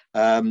Cardiff.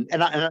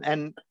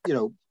 And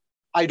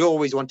I'd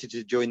always wanted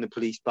to join the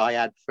police, but I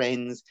had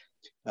friends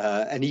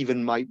and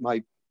even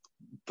my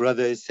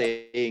brothers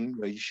saying,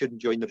 you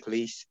shouldn't join the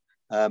police.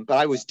 But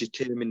I was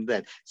determined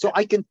then. So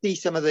I can see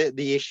some of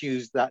the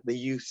issues that the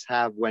youths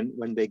have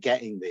when they're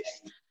getting this.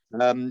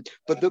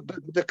 But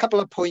the couple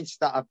of points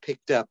that I've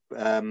picked up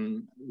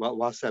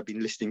whilst I've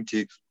been listening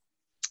to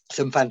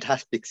some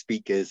fantastic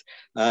speakers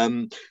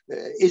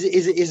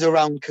is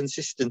around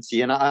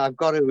consistency. And I've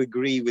got to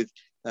agree with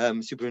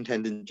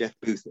Superintendent Jeff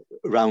Booth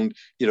around,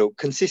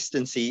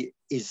 consistency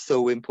is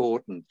so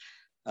important.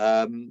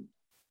 In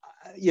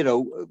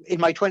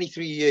my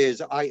 23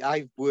 years,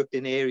 I've worked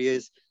in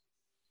areas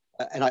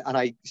and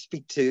I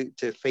speak to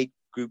faith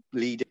group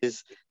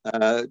leaders,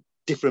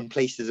 different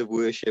places of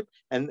worship.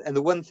 And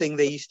the one thing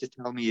they used to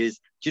tell me is,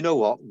 do you know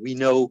what? We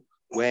know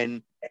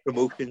when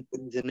promotion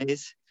season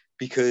is,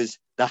 because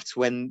that's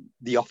when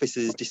the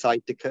officers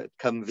decide to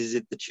come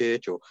visit the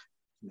church, or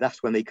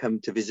that's when they come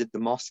to visit the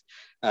mosque.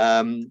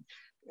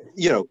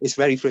 It's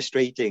very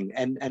frustrating.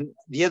 And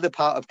the other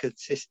part of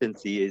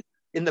consistency is,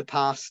 in the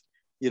past,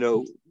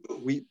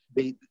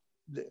 the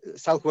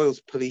South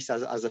Wales Police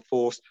as a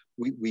force,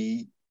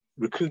 we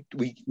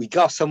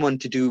got someone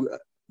to do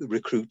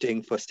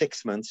recruiting for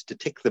 6 months to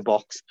tick the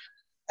box,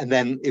 and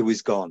then it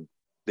was gone.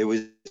 There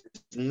was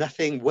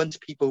nothing. Once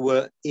people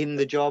were in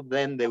the job,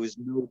 then there was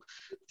no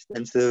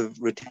sense of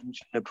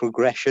retention or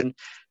progression.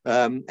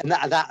 And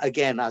that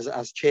again,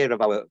 as chair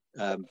of our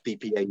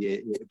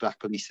BPA, Black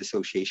Police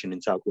Association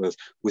in South Wales,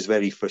 was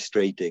very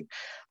frustrating.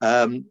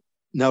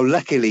 Now,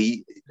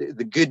 luckily,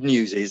 the good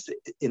news is,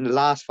 in the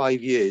last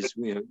 5 years,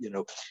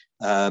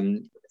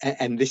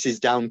 and this is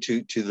down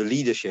to the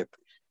leadership,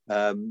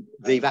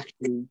 they've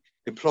actually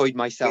employed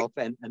myself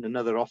and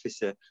another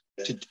officer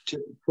to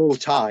full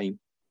time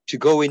to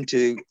go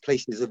into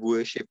places of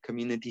worship,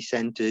 community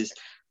centres,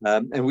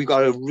 and we've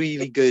got a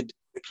really good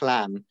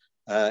plan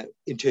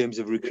in terms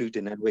of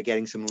recruiting, and we're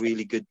getting some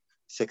really good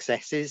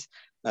successes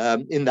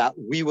in that.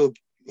 We will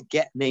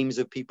get names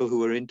of people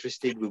who are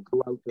interested. We'll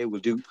go out there, we'll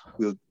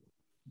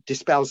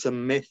dispel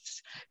some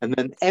myths, and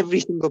then every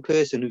single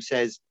person who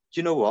says, do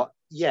you know what?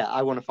 Yeah,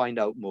 I want to find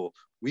out more,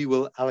 we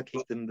will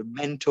allocate them the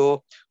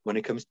mentor. When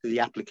it comes to the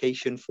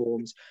application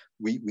forms,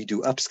 we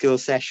do upskill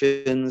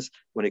sessions.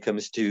 When it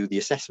comes to the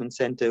assessment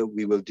centre,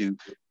 we will do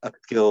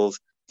upskills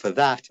for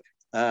that.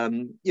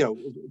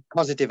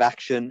 Positive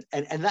action,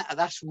 and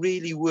that's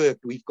really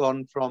worked. We've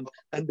gone from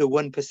under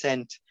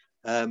 1%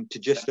 to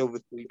just over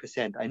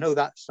 3%. I know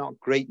that's not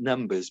great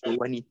numbers, but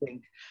when you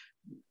think,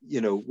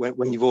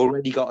 when you've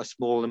already got a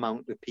small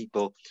amount of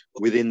people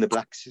within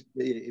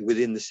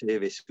the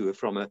service who are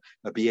from a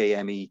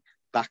BAME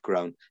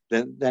background,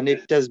 then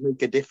it does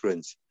make a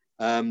difference.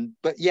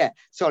 But yeah,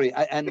 sorry,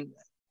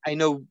 I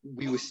know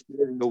we were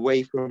steering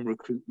away from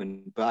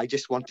recruitment, but I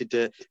just wanted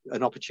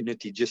an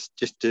opportunity just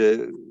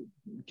to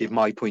give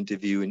my point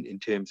of view in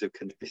terms of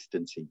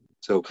consistency.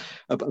 So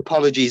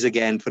apologies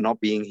again for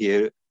not being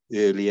here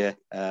earlier.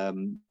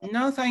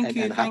 No, thank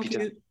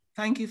you.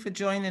 Thank you for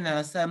joining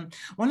us.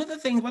 One of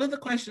the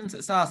questions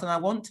that's asked, and I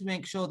want to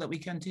make sure that we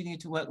continue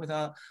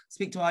to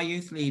speak to our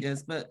youth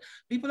leaders, but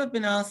people have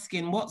been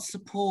asking, what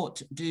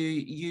support do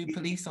you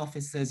police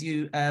officers,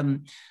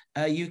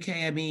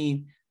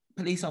 UKME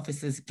police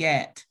officers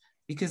get?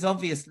 Because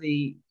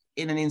obviously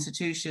in an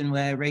institution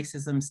where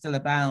racism still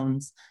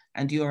abounds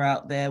and you're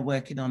out there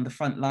working on the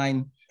front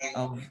line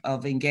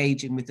of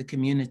engaging with the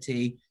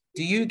community,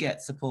 do you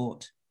get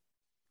support?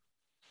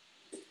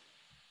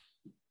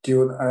 Do you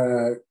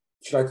want,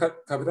 should I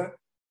cover that?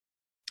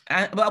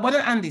 But why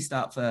don't Andy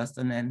start first,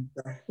 and then?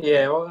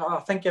 Yeah, well,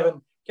 I think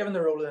given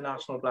the role of the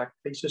National Black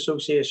Police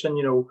Association,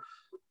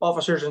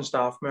 officers and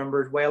staff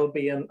members'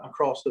 well-being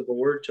across the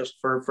board, just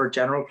for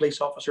general police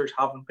officers,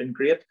 haven't been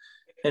great.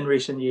 In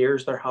recent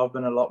years, there have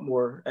been a lot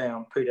more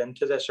put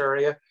into this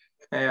area.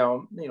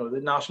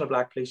 The National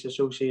Black Police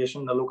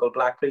Association, the local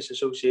Black Police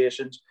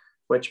Associations,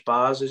 which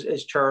Baz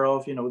is chair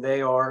of,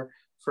 they are,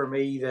 for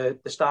me, the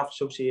staff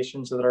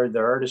associations that are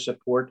there to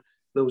support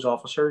those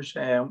officers.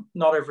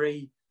 Not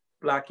every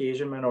Black,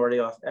 Asian, minority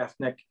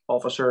ethnic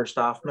officer or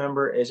staff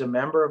member is a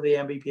member of the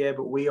NBPA,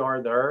 but we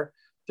are there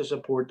to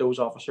support those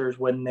officers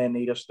when they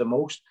need us the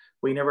most.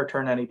 We never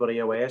turn anybody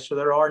away. So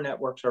there are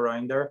networks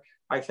around there.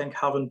 I think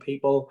having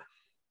people,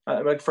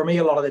 for me,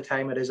 a lot of the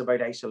time it is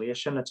about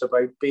isolation. It's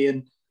about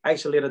being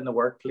isolated in the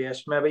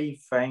workplace, maybe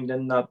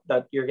finding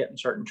that you're getting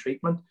certain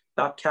treatment.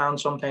 That can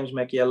sometimes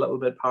make you a little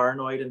bit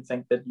paranoid and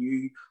think that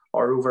you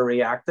are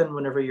overreacting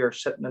whenever you're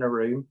sitting in a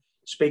room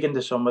speaking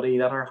to somebody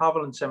that are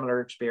having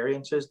similar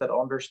experiences, that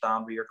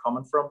understand where you're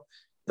coming from.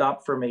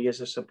 That for me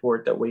is a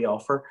support that we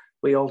offer.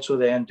 We also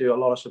then do a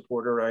lot of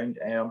support around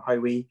how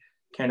we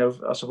kind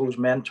of, I suppose,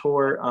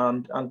 mentor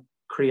and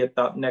create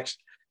that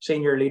next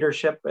senior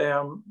leadership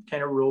kind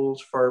of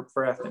roles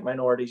for ethnic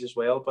minorities as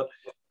well. But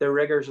the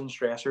rigors and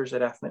stressors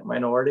that ethnic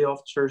minority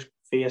officers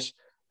face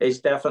is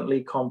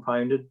definitely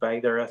compounded by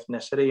their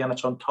ethnicity, and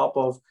it's on top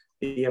of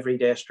the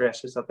everyday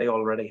stresses that they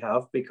already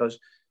have, because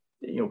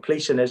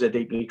policing is a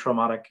deeply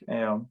traumatic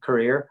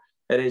career.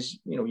 It is,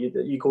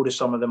 you go to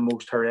some of the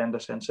most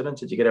horrendous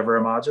incidents that you could ever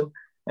imagine.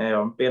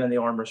 Being in the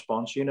armed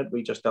response unit,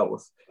 we just dealt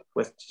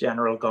with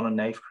general gun and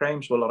knife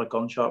crimes, with a lot of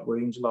gunshot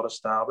wounds, a lot of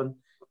stabbing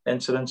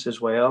incidents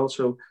as well.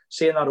 So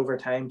seeing that over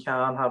time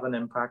can have an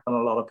impact on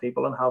a lot of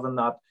people, and having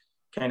that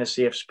kind of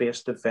safe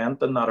space to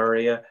vent in that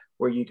area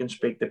where you can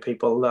speak to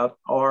people that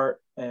are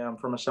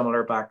from a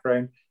similar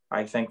background,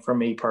 I think for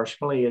me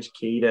personally is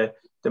key to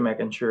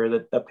making sure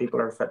that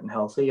people are fit and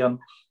healthy and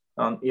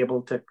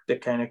able to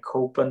kind of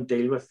cope and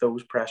deal with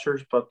those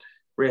pressures. But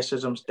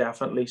racism's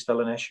definitely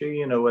still an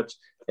issue. It's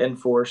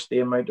enforced. The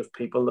amount of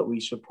people that we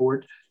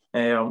support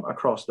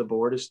across the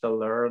board is still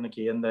there. And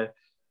again,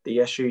 the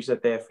issues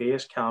that they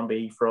face can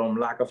be from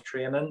lack of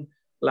training,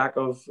 lack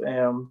of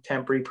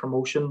temporary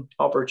promotion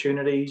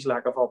opportunities,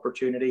 lack of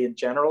opportunity in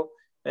general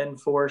in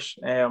force.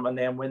 And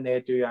then when they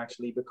do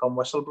actually become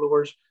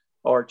whistleblowers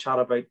or chat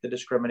about the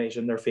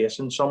discrimination they're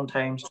facing,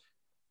 sometimes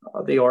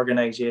the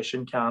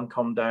organisation can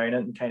come down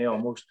and kind of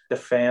almost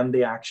defend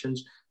the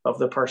actions of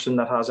the person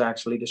that has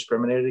actually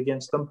discriminated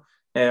against them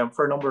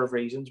for a number of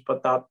reasons.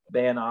 But that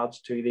then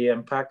adds to the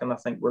impact. And I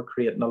think we're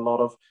creating a lot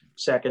of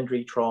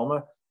secondary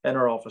trauma in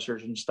our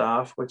officers and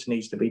staff, which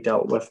needs to be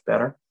dealt with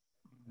better.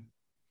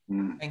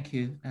 Thank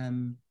you.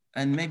 And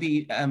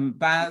maybe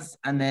Baz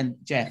and then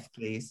Jeff,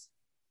 please.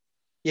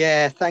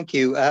 Yeah, thank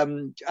you.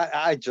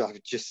 I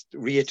just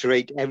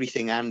reiterate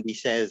everything Andy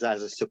says.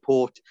 As a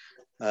support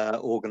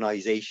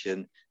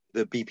organisation,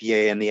 the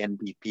BPA and the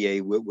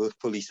NBPA will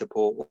fully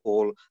support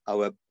all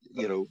our,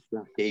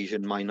 Black,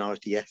 Asian,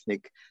 minority,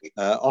 ethnic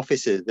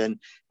officers. And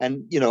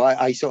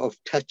I sort of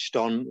touched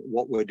on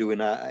what we're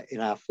doing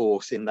in our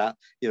force, in that,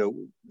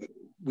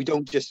 we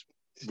don't just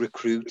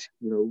recruit,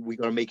 we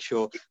got to make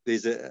sure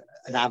there's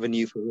an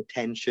avenue for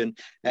retention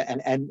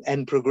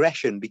and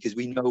progression, because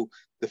we know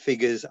the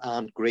figures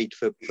aren't great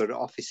for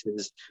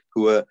officers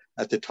who are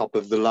at the top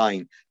of the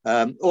line.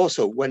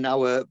 Also, when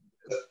our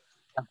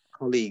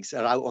colleagues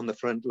are out on the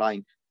front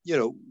line,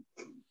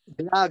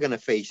 they are going to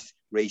face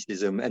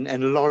racism, and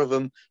a lot of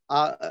them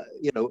are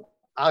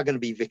going to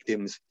be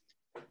victims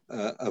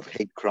of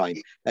hate crime.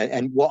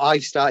 And what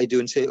I've started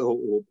doing,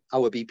 or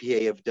our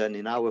BPA have done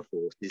in our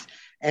force, is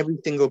every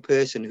single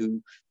person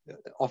who,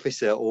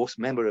 officer or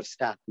member of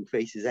staff, who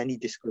faces any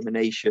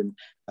discrimination,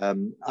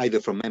 either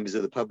from members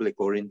of the public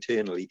or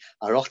internally,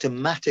 are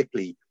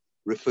automatically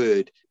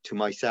referred to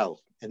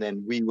myself, and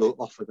then we will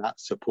offer that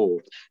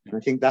support. And I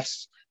think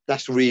that's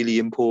really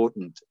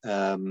important.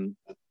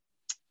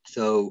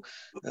 So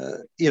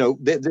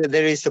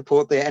there is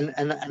support there,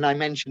 and I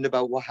mentioned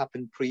about what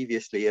happened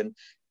previously, and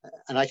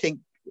I think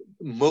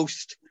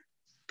most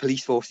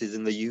police forces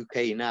in the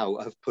UK now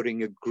are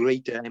putting a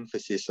greater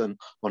emphasis on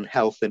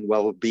health and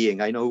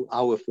well-being. I know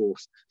our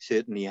force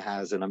certainly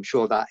has, and I'm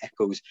sure that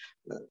echoes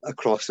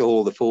across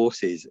all the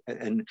forces,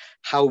 and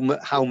how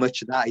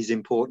much that is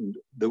important,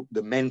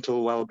 the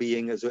mental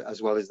well-being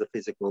as well as the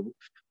physical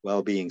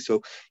well-being.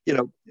 So,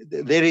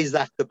 there is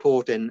that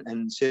support,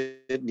 and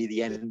certainly the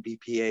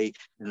NBPA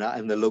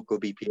and the local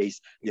BPAs,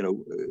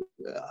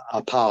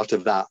 are part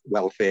of that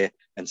welfare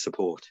and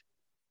support.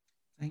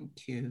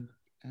 Thank you.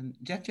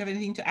 Jeff, do you have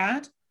anything to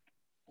add?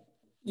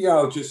 Yeah,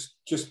 I'll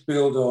just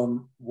build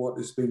on what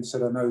has been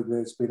said. I know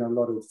there's been a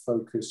lot of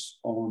focus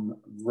on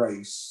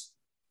race,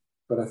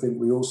 but I think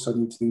we also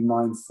need to be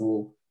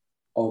mindful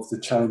of the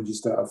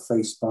challenges that are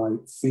faced by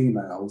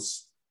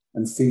females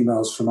and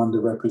females from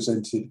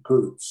underrepresented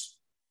groups.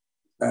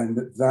 And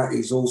that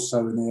is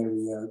also an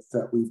area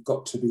that we've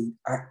got to be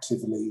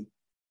actively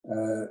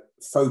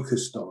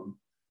focused on.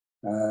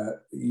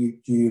 You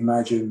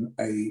imagine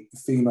a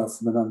female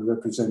from an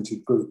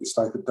underrepresented group, it's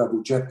like a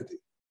double jeopardy.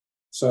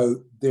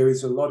 So there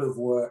is a lot of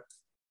work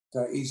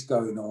that is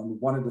going on.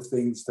 One of the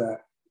things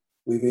that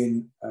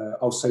within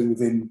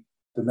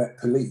the Met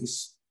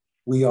Police,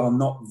 we are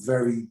not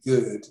very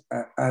good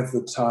at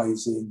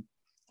advertising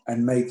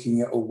and making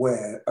it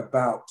aware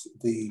about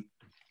the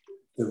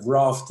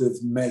raft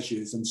of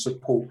measures and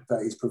support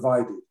that is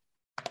provided.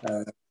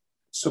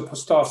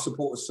 Staff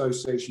support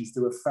associations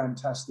do a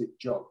fantastic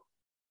job.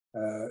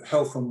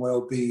 Health and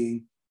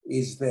well-being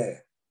is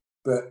there,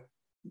 but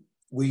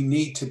we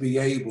need to be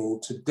able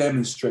to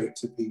demonstrate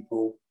to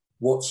people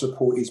what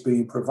support is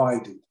being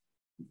provided.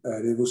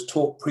 There was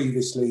talk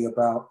previously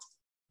about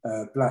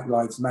Black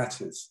Lives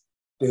Matters.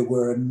 There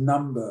were a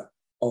number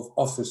of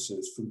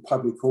officers from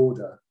public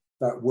order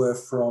that were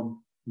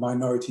from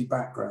minority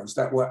backgrounds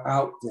that were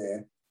out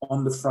there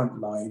on the front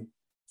line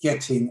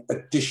getting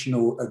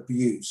additional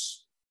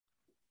abuse.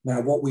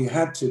 Now, what we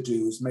had to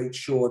do is make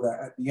sure that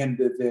at the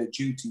end of their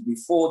duty,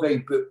 before they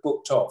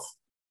booked off,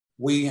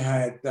 we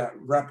had that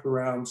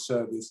wraparound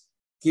service,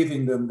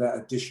 giving them that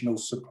additional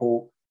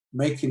support,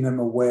 making them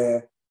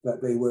aware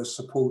that they were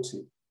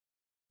supported.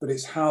 But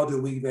it's how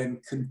do we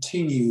then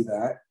continue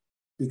that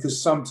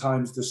because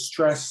sometimes the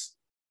stress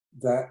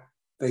that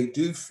they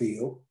do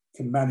feel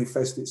can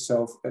manifest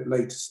itself at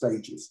later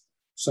stages.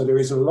 So there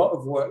is a lot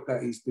of work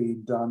that is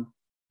being done.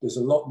 There's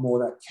a lot more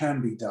that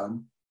can be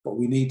done, but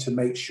we need to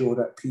make sure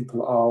that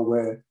people are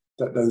aware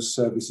that those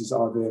services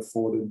are there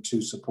for them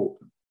to support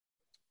them.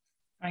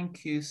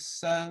 Thank you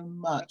so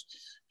much.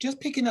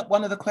 Just picking up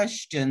one of the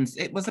questions,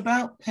 it was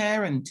about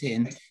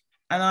parenting,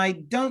 and I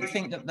don't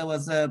think that there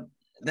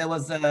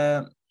was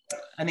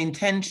an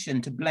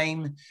intention to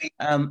blame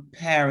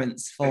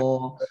parents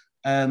for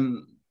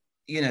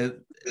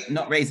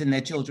not raising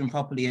their children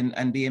properly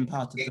and being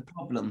part of the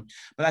problem.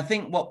 But I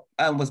think what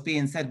was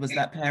being said was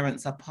that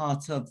parents are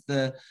part of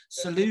the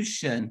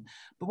solution.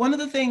 But one of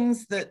the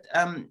things that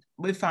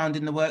we found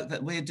in the work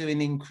that we're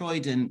doing in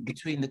Croydon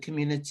between the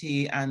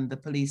community and the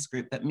police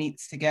group that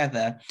meets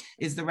together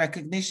is the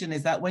recognition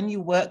is that when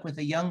you work with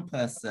a young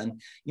person,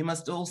 you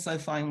must also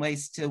find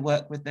ways to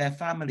work with their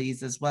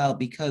families as well,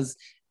 because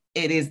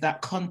it is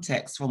that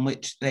context from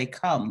which they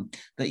come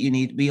that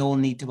we all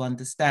need to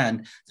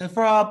understand. So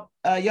for our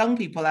young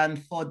people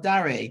and for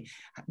Dare,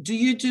 do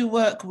you do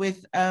work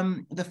with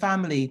the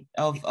family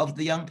of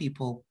the young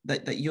people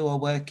that you are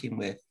working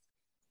with?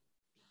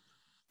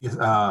 Yes,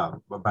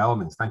 by all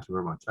means, thank you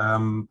very much.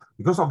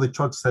 Because of the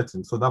church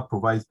setting, so that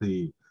provides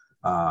the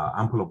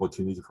ample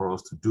opportunity for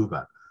us to do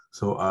that.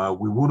 So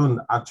we wouldn't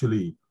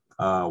actually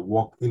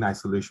work in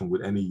isolation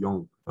with any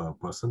young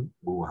person.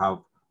 We will have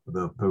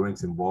the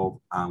parents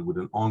involved and with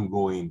an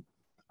ongoing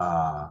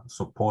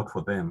support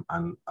for them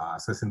and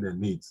assessing their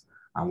needs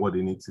and what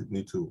they need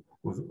to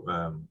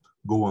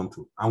go on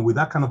to. And with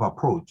that kind of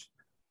approach,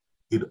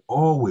 it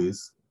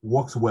always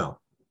works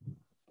well,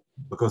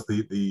 because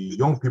the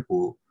young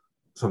people,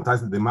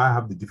 sometimes they might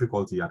have the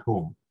difficulty at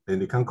home, then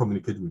they can't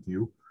communicate with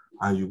you,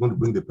 and you're going to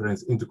bring the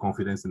parents into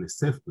confidence in a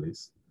safe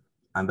place,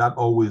 and that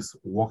always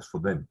works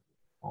for them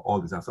all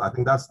the time. So I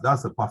think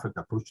that's a perfect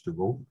approach to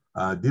go.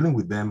 Dealing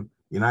with them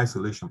in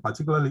isolation,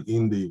 particularly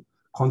in the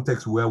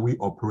context where we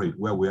operate,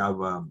 where we have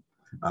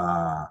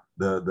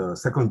the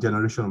second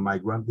generation of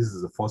migrant. This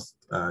is the first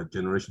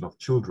generation of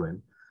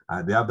children.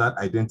 They have that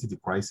identity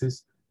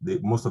crisis.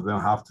 Most of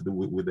them have to do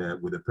with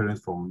the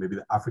parents from maybe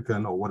the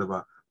African or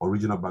whatever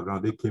original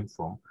background they came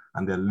from,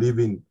 and they're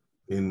living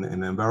in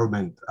an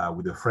environment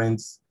with their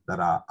friends that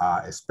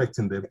are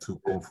expecting them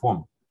to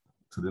conform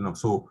to the norm.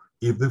 So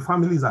if the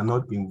families are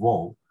not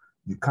involved,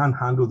 you can't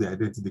handle the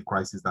identity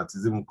crisis that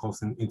is even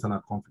causing internal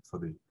conflict for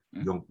the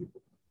young people.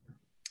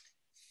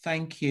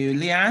 Thank you.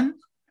 Leanne?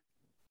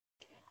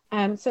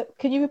 So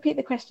could you repeat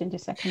the question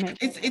just so I can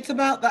make sure? It's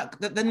about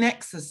the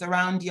nexus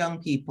around young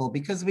people,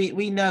 because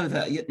we know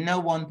that no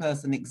one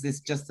person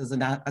exists just as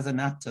an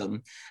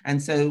atom.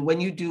 And so when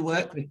you do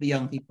work with the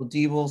young people, do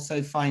you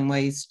also find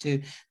ways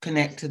to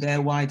connect to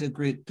their wider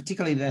group,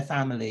 particularly their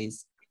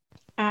families?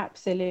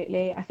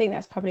 Absolutely. I think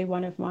that's probably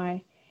one of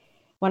my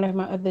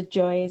other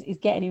joys is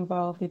getting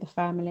involved with the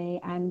family.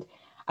 And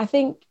I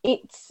think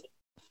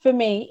for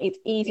me, it's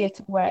easier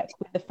to work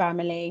with the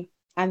family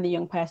and the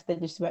young person than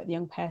just work with the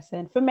young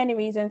person. For many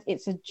reasons,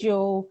 it's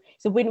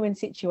a win-win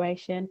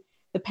situation.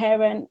 The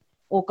parent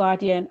or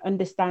guardian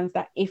understands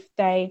that if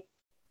they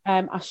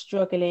are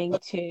struggling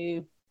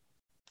to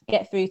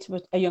get through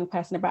to a young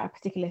person about a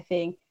particular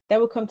thing, they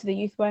will come to the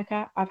youth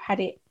worker. I've had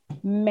it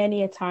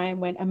many a time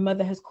when a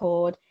mother has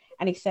called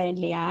and is saying,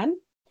 Leanne,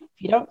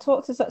 if you don't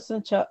talk to such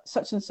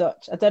and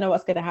such, I don't know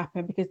what's going to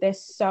happen, because they're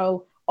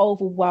so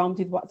overwhelmed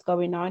with what's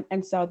going on.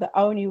 And so the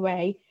only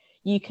way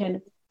you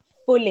can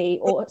fully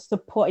or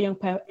support a young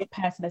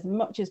person as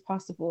much as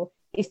possible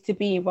is to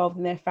be involved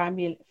in their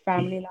family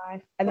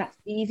life. And that's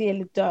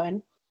easier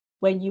done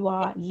when you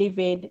are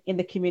living in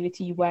the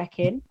community you work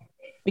in,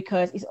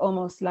 because it's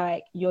almost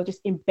like you're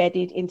just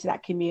embedded into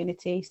that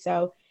community.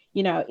 So,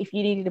 if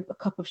you needed a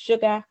cup of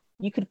sugar,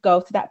 you could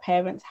go to that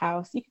parent's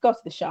house. You could go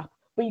to the shop,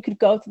 but you could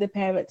go to the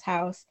parent's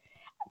house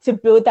to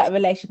build that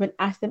relationship and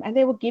ask them, and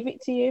they will give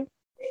it to you.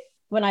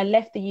 When I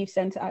left the youth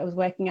centre I was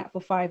working at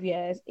for 5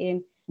 years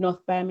in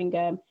North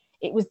Birmingham,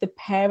 it was the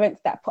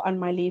parents that put on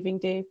my leaving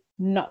due,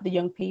 not the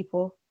young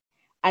people.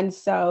 And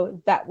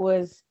so that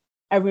was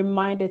a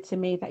reminder to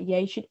me that,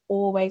 you should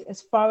always,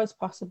 as far as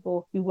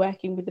possible, be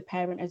working with the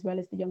parent as well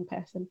as the young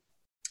person.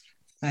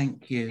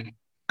 Thank you.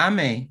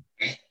 Amy?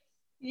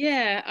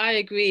 Yeah, I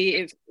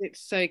agree.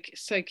 It's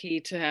so key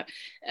to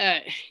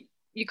have.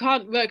 You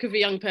can't work with a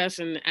young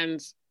person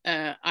and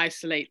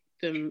isolate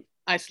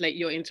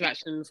your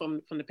interaction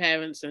from the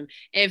parents and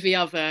every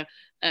other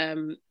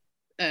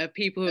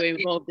people who are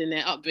involved in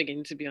their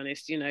upbringing, to be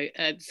honest.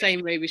 The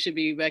same way we should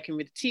be working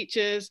with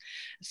teachers,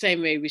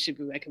 same way we should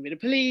be working with the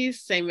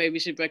police, same way we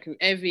should be working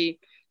with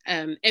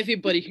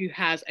everybody who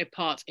has a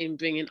part in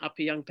bringing up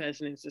a young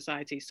person in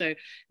society. So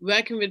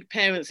working with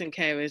parents and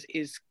carers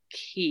is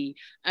key.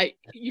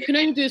 You can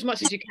only do as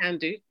much as you can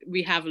do.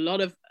 We have a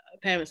lot of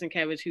parents and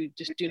carers who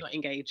just do not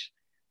engage.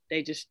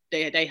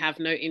 They have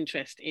no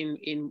interest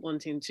in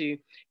wanting to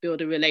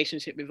build a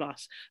relationship with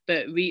us,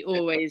 but we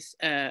always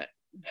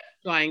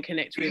try and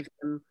connect with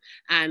them,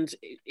 and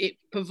it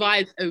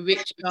provides a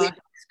richer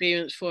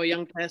experience for a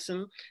young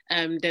person.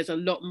 There's a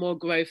lot more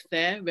growth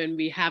there when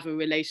we have a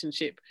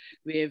relationship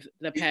with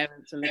the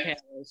parents and the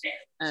carers.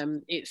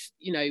 It's,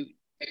 you know,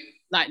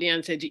 like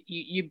Leanne said,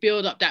 you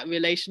build up that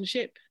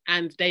relationship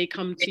and they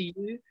come to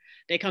you.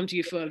 They come to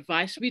you for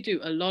advice. We do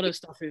a lot of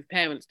stuff with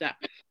parents that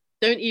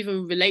don't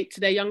even relate to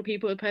their young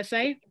people per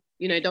se.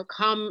 You know, they'll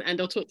come and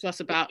they'll talk to us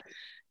about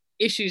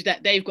issues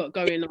that they've got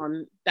going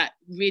on that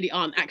really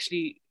aren't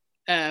actually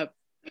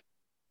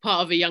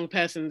part of a young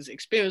person's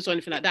experience or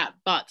anything like that,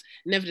 but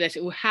nevertheless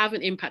it will have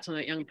an impact on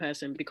that young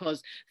person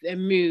because their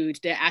mood,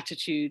 their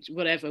attitude,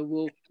 whatever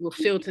will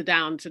filter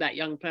down to that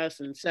young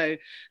person. So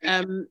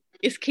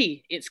it's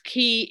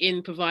key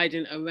in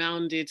providing a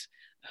rounded,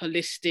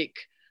 holistic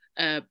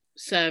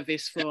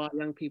service for our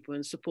young people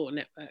and support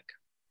network.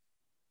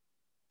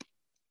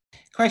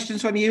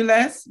 Questions from you,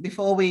 Les,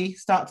 before we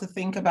start to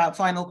think about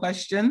final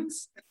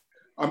questions?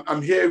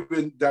 I'm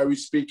hearing Dari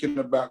speaking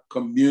about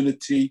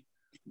community,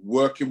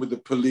 working with the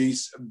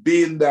police,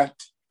 being that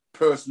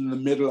person in the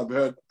middle. I've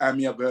heard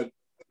Amy, I've heard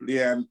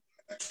Leanne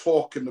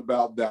talking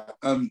about that.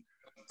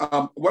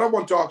 What I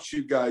want to ask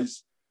you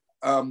guys,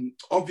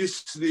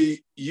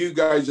 obviously you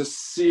guys are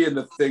seeing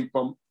the thing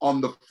from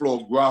on the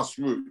floor,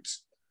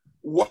 grassroots.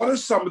 What are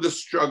some of the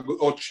struggles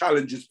or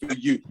challenges for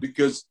you?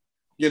 Because,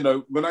 you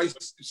know, when I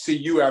see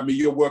you, Amy,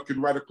 you're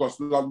working right across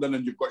London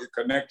and you've got your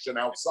connection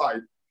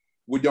outside.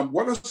 What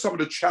are some of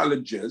the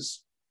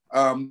challenges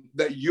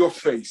that you're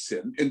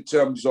facing in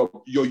terms of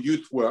your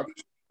youth work?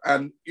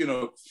 And, you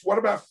know, what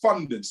about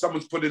funding?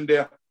 Someone's put in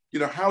there, you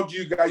know, how do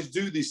you guys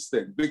do these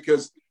things?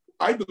 Because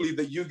I believe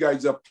that you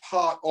guys are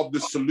part of the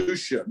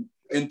solution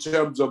in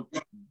terms of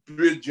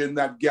bridging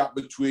that gap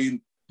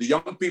between the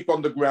young people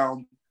on the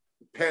ground,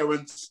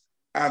 parents,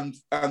 and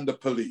the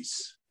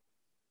police.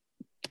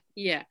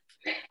 Yeah.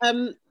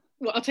 Well,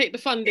 I'll take the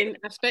funding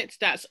aspect.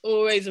 That's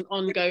always an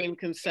ongoing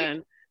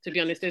concern. To be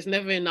honest, there's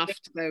never enough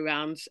to go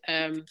around.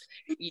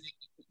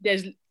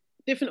 There's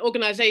different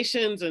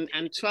organizations and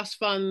trust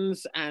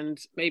funds and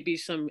maybe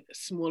some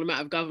small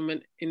amount of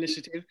government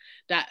initiative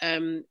that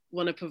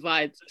want to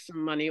provide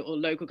some money, or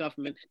local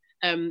government.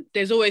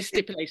 There's always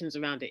stipulations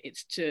around it.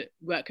 It's to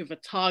work with a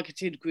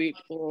targeted group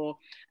or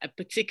a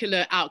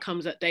particular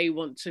outcomes that they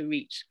want to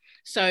reach.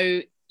 So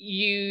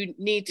you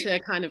need to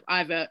kind of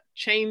either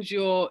change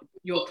your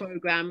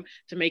program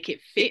to make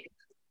it fit,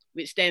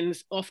 which then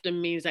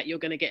often means that you're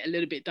going to get a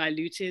little bit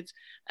diluted,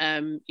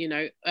 you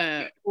know,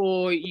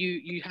 or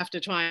you have to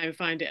try and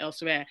find it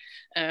elsewhere.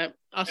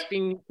 Us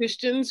being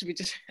Christians, we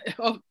just,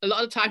 a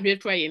lot of time you're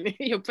praying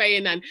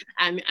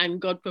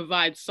and God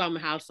provides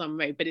somehow, some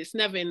way, but it's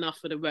never enough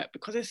for the work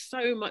because there's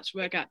so much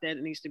work out there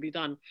that needs to be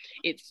done.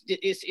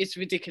 It's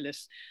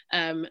ridiculous.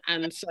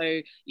 And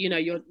so, you know,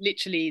 you're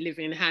literally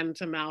living hand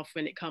to mouth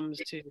when it comes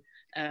to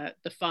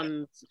the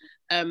funds.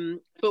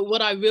 But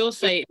what I will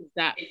say is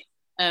that,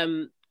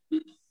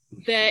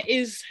 there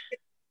is,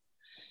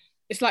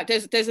 it's like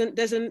there's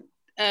an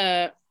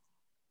trying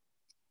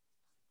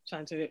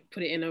to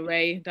put it in a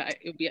way that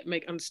it will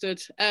make understood.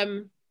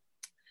 When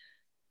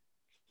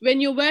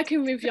you're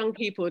working with young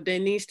people, there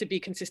needs to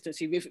be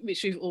consistency,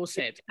 which we've all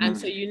said, and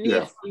so you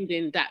need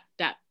funding that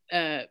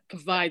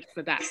provides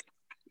for that.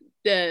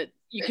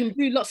 You can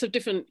do lots of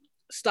different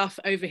stuff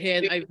over here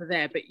and over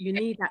there, but you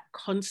need that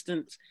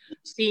constant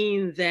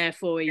being there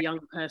for a young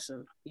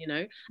person, you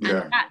know,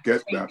 and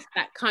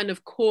that kind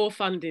of core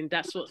funding.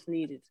 That's what's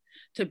needed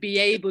to be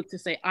able to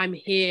say, I'm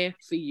here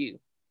for you,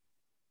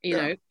 you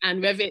know,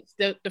 and whether it's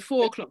the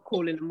 4 o'clock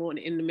call in the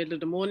morning, in the middle of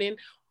the morning,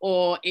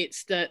 or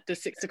it's the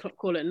 6 o'clock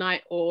call at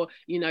night, or,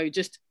 you know,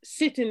 just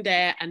sitting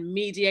there and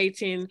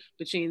mediating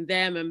between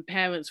them and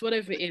parents,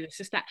 whatever it is. It's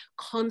just that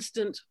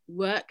constant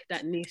work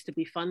that needs to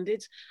be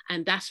funded.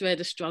 And that's where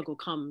the struggle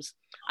comes.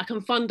 I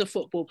can fund a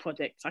football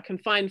project. I can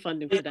find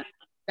funding for that.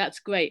 That's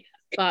great.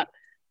 But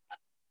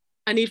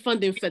I need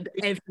funding for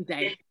every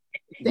day.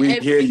 We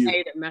hear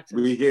you.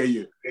 We hear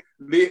you.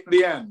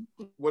 Leanne,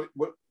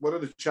 what are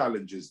the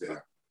challenges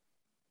there?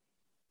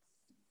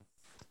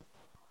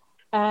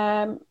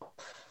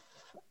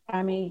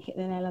 I mean, hit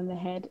the nail on the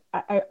head.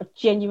 I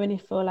genuinely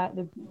feel like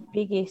the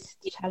biggest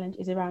challenge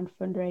is around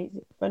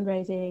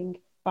fundraising,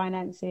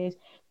 finances,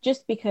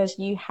 just because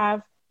you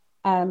have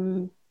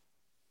a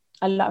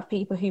lot of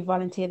people who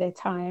volunteer their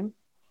time.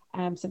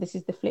 So this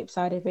is the flip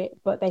side of it,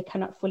 but they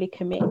cannot fully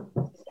commit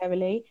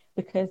necessarily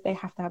because they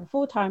have to have a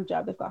full-time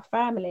job. They've got a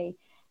family.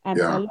 So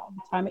a lot of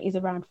the time it is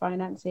around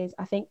finances.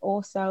 I think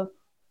also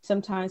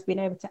sometimes being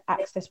able to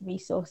access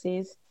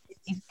resources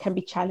can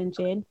be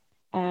challenging.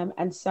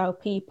 And so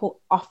people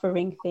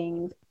offering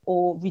things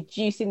or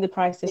reducing the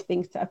price of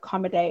things to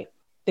accommodate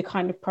the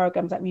kind of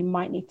programs that we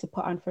might need to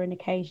put on for an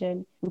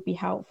occasion would be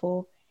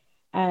helpful,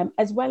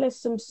 as well as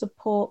some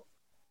support.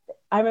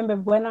 I remember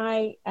when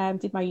I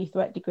did my youth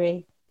work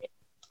degree,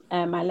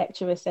 my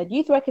lecturer said,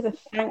 youth work is a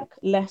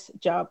thankless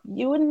job.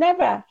 You will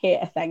never hear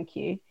a thank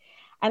you.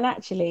 And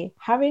actually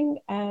having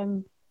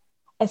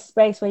a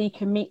space where you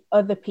can meet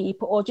other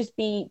people or just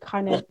be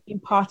kind of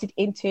imparted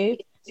into,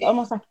 so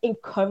almost like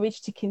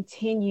encouraged to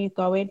continue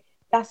going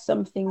that's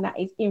something that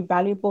is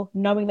invaluable.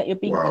 Knowing that you're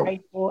being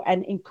prayed for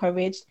and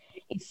encouraged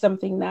is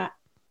something that,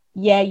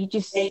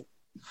 there's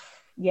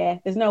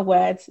no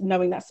words,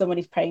 knowing that someone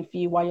is praying for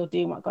you while you're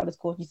doing what God has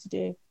called you to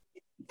do.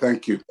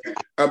 Thank you.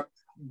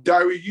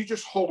 Diary, you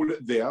just hold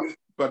it there,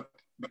 but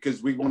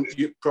because we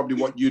probably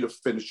want you to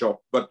finish off.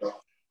 But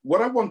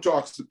what I want to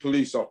ask the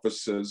police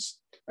officers,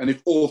 and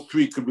if all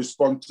three could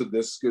respond to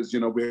this, because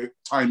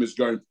time is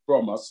going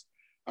from us,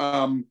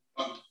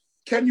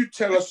 can you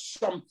tell us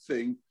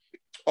something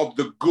of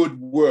the good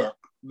work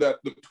that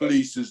the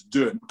police is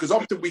doing? Because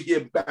often we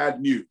hear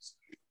bad news.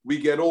 We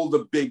get all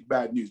the big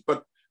bad news.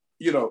 But,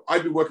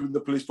 I've been working with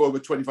the police for over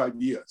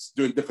 25 years,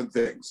 doing different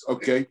things,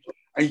 okay?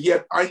 And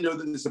yet I know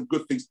that there's some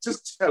good things.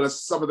 Just tell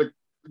us some of the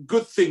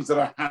good things that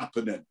are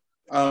happening.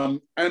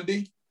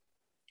 Andy?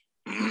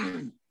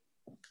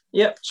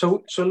 Yeah,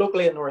 so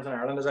locally in Northern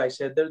Ireland, as I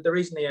said, the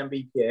reason the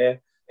NBPA,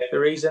 the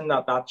reason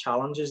that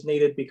challenge is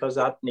needed, because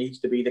that needs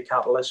to be the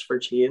catalyst for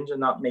change,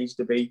 and that needs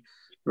to be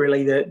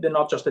really the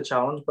not just the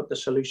challenge, but the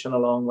solution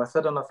along with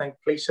it. And I think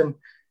policing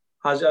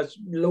has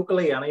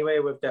locally anyway,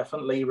 we've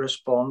definitely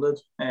responded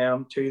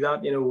to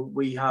that.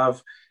 We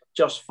have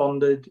just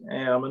funded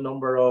a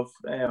number of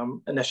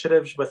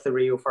initiatives with the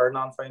Rio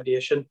Ferdinand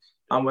Foundation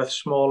and with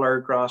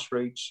smaller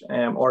grassroots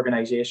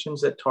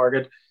organisations that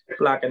target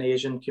Black and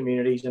Asian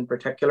communities in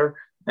particular.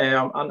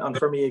 And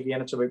for me,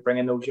 again, it's about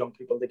bringing those young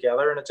people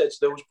together. And it's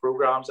those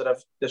programmes that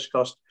I've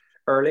discussed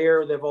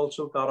earlier. They've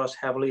also got us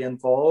heavily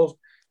involved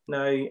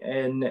now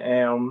in,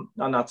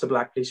 and that's the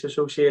Black Police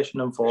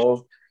Association,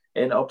 involved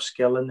in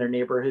upskilling their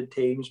neighbourhood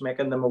teams,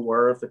 making them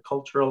aware of the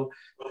cultural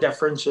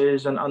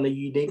differences and the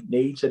unique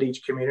needs of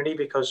each community,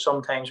 because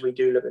sometimes we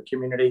do look at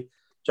community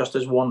just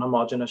as one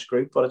homogenous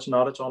group, but it's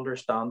not. It's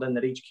understanding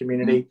that each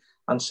community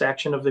and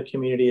section of the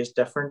community is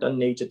different and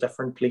needs a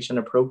different policing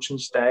approach and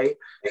stay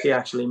to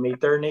actually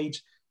meet their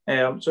needs.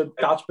 So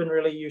that's been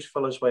really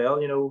useful as well.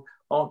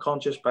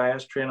 Unconscious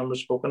bias training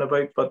was spoken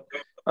about, but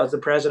as the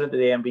president of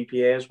the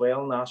NBPA as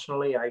well,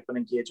 nationally, I've been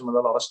engaging with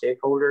a lot of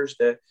stakeholders.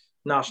 The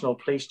National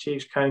Police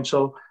Chiefs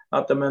Council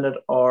at the minute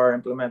are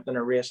implementing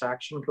a race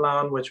action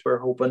plan, which we're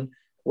hoping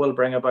will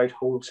bring about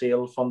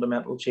wholesale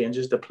fundamental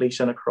changes to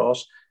policing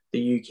across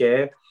the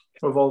UK.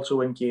 We've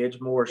also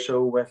engaged more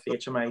so with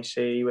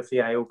HMIC, with the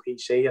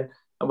IOPC,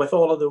 and with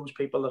all of those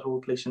people that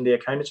hold policing to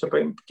account. It's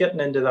about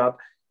getting into that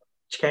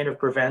kind of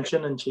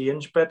prevention and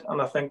change bit.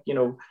 And I think,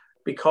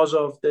 because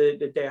of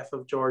the death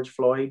of George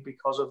Floyd,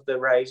 because of the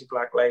rise of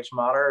Black Lives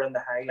Matter and the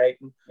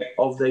highlighting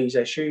of these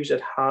issues,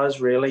 it has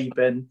really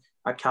been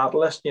a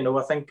catalyst.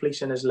 I think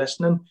policing is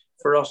listening.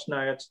 For us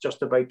now, it's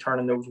just about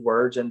turning those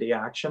words into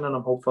action. And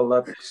I'm hopeful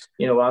that,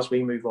 as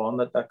we move on,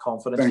 that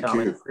confidence can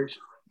increase.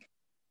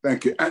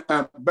 Thank you.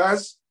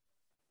 Baz?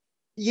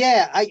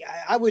 Yeah,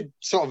 I would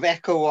sort of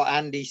echo what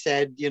Andy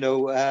said.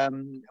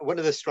 One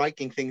of the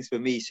striking things for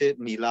me,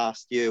 certainly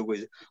last year,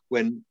 was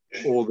when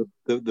all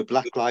the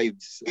Black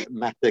Lives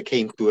Matter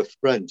came to a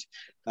front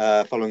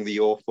following the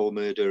awful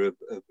murder of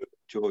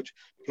George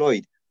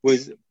Floyd,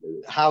 was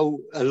how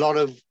a lot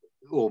of,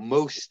 or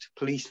most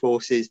police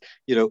forces,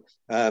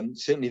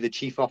 certainly the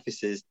chief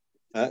officers,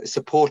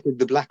 supported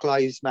the Black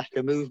Lives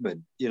Matter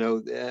movement.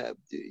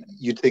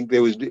 You'd think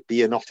there would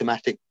be an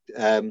automatic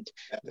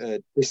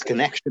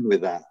disconnection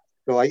with that.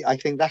 So I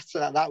think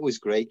that was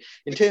great.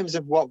 In terms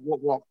of what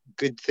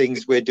good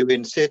things we're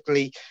doing,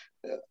 certainly,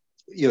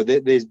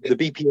 there's the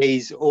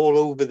BPAs all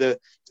over the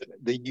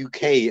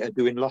UK are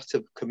doing lots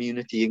of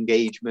community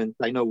engagement.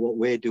 I know what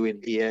we're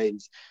doing here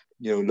is,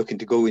 looking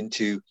to go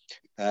into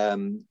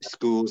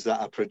schools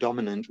that are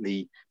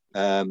predominantly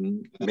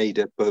made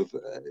up of,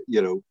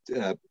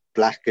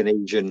 Black and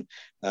Asian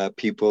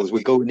pupils.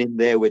 We're going in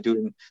there, we're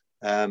doing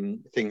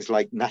things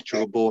like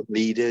natural born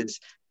leaders,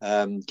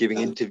 giving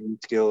interview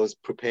skills,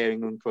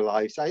 preparing them for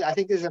life. So I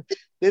think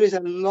there is a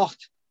lot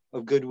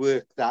of good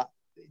work that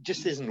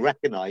just isn't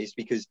recognised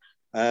because,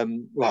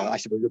 I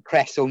suppose the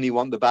press only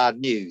want the bad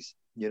news.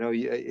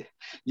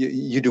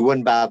 You do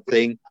one bad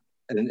thing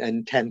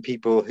and 10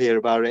 people hear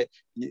about it.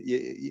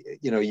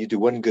 You do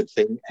one good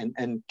thing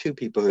and 2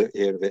 people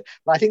hear of it.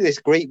 But I think there's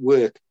great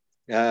work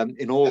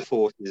in all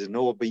forces and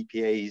all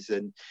BPAs,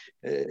 and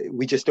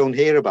we just don't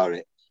hear about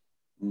it.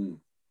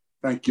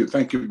 Thank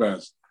you,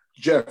 Baz.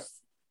 Jeff?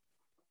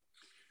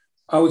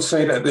 I would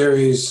say that there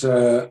is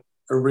a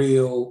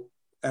real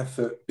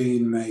effort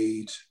being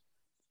made,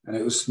 and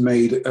it was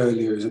made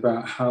earlier, is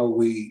about how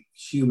we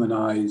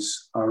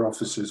humanize our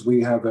officers.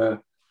 We have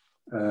a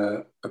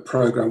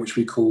program which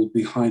we call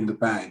Behind the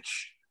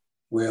Badge,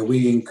 where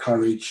we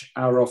encourage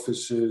our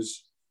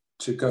officers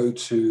to go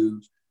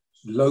to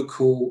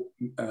local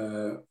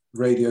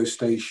radio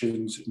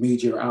stations,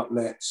 media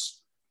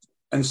outlets,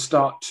 and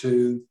start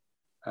to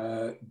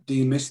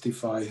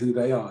demystify who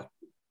they are,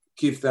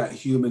 give that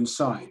human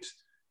side.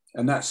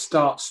 And that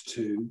starts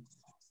to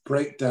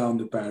break down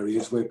the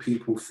barriers where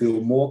people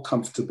feel more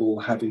comfortable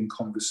having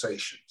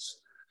conversations.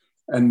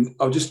 And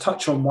I'll just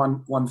touch on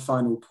one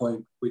final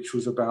point, which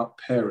was about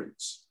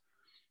parents.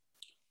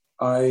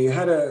 I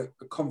had a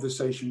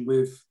conversation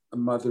with a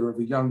mother of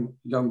a young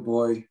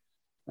boy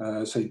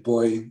say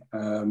boy, he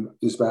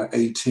was about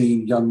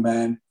 18, young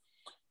man.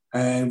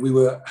 And we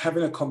were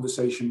having a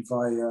conversation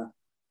via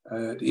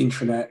the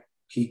intranet.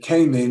 He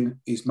came in,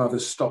 his mother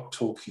stopped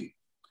talking.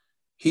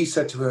 He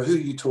said to her, "Who are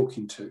you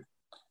talking to?"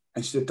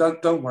 And she said,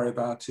 don't worry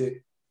about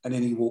it. And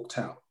then he walked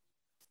out.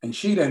 And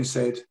she then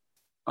said,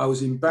 "I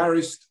was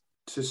embarrassed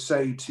to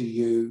say to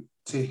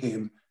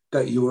him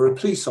that you were a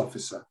police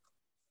officer."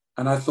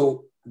 And I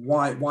thought,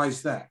 why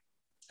is that?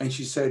 And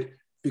she said,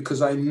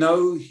 "Because I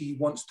know he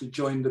wants to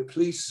join the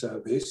police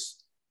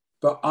service,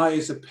 but I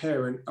as a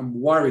parent am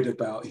worried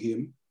about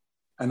him.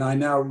 And I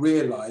now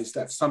realize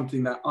that's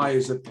something that I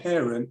as a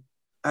parent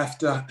have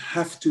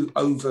to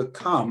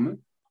overcome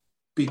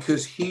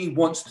because he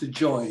wants to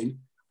join.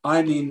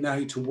 I need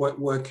now to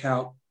work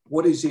out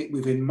what is it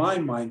within my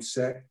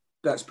mindset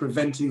that's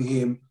preventing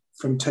him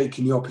from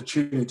taking the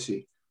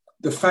opportunity."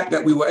 The fact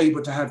that we were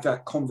able to have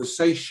that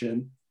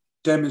conversation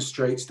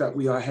demonstrates that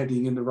we are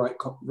heading in the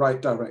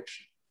right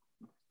direction.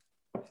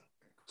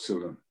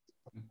 Excellent.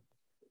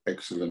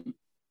 Excellent.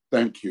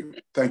 Thank you.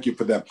 Thank you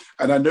for that.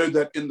 And I know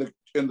that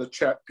in the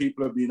chat,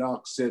 people have been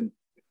asking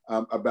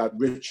about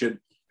Richard.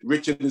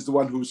 Richard is the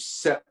one who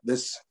set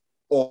this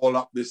all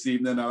up this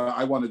evening. And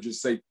I want to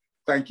just say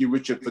thank you,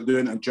 Richard, for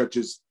doing it, and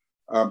Churches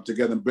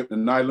Together in Britain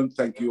and Ireland.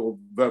 Thank you all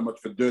very much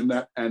for doing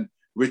that. And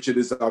Richard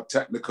is our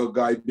technical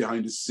guy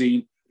behind the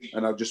scene.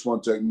 And I just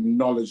want to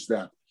acknowledge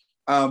that.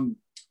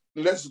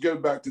 Let's go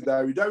back to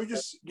Dari. Dari,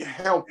 just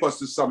help us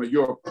to sum it.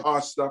 You're a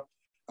pastor.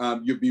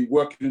 You've been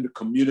working in the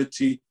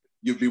community.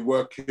 You've been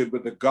working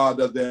with the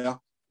Garda there.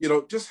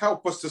 Just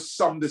help us to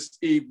sum this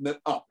evening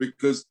up,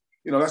 because,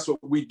 that's what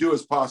we do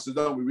as pastors,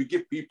 don't we? We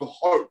give people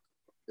hope.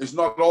 It's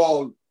not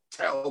all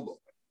terrible.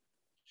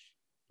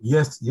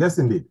 Yes,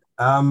 indeed.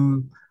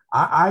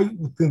 I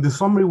think the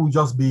summary will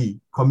just be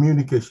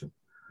communication,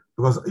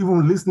 because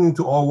even listening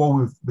to all what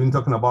we've been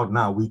talking about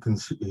now, we can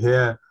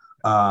hear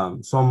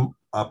some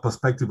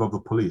perspective of the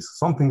police,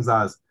 some things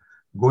that's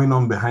going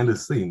on behind the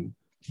scene.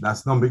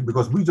 That's not big,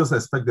 because we just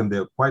expect them.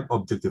 They're quite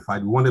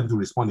objectified. We want them to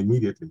respond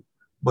immediately,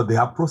 but they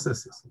have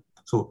processes.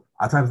 So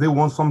at times they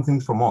want some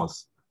things from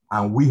us,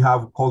 and we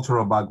have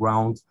cultural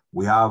backgrounds,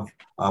 we have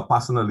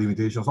personal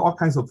limitations, all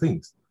kinds of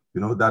things,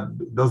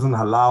 that doesn't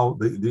allow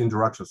the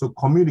interaction. So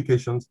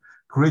communications,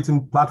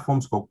 creating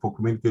platforms for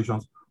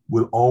communications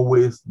will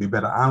always be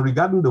better. And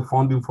regarding the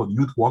funding for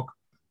youth work,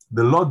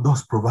 the Lord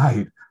does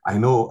provide. I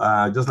know,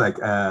 just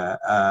like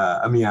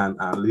Ami and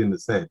Lynn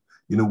said,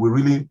 we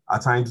really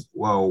at times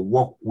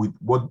work with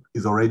what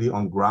is already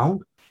on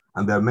ground.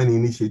 And there are many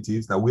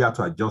initiatives that we have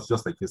to adjust,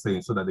 just like you're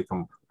saying, so that they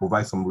can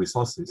provide some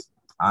resources.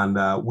 And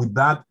with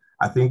that,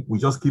 I think we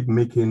just keep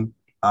making,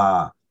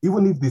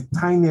 even if the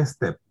tiniest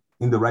step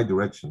in the right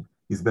direction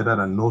is better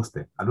than no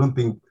step. I don't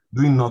think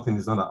doing nothing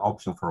is not an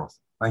option for us.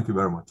 Thank you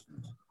very much.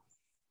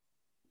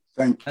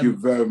 Thank you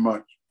very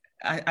much.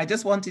 I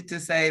just wanted to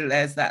say,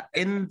 Les, that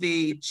in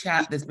the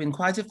chat, there's been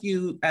quite a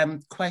few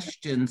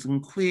questions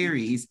and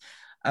queries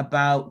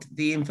about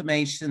the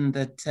information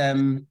that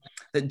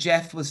that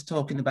Jeff was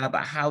talking about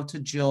how to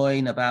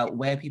join, about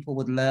where people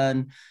would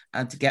learn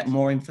and to get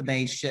more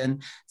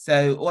information.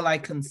 So all I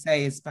can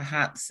say is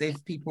perhaps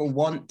if people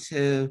want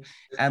to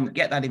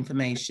get that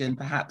information,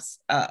 perhaps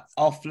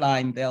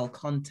offline, they'll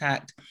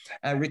contact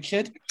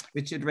Richard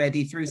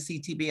Reddy through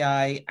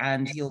CTBI,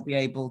 and he'll be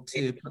able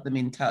to put them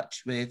in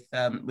touch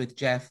with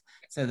Jeff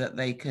so that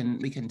we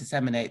can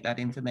disseminate that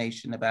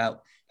information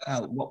about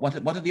what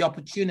are the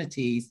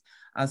opportunities.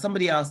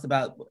 Somebody asked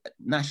about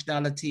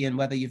nationality and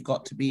whether you've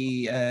got to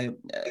be a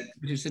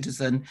British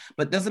citizen,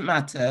 but it doesn't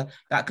matter.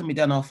 That can be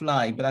done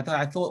offline. But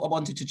I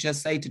wanted to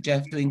just say to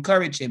Jeff, to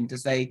encourage him to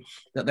say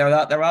that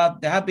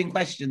there have been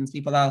questions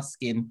people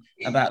asking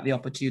about the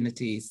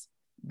opportunities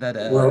that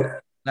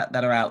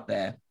are out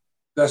there.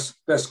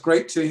 That's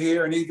great to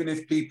hear. And even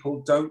if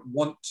people don't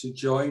want to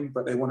join,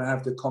 but they want to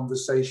have the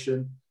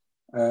conversation,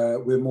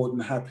 we're more than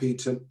happy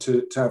to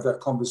have that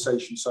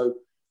conversation. So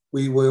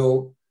we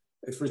will.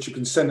 If Richard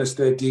can send us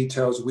their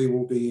details, we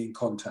will be in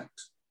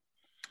contact.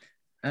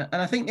 And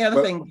I think the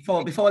other thing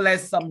before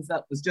Les sums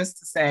up was just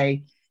to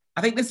say,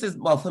 I think this is,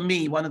 well, for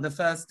me, one of the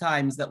first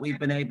times that we've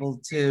been able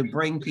to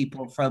bring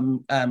people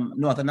from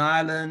Northern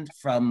Ireland,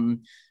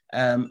 from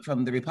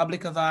the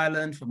Republic of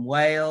Ireland, from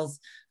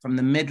Wales, from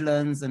the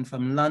Midlands, and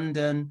from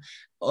London,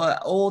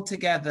 all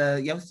together,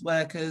 youth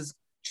workers,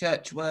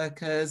 church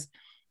workers,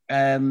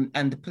 and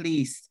the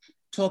police,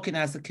 talking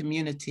as a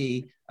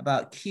community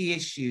about key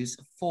issues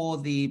for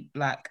the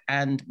Black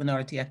and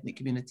minority ethnic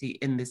community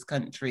in this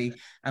country,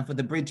 and for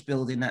the bridge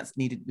building that's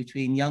needed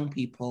between young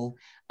people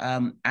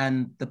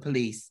and the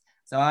police.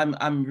 So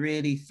I'm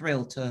really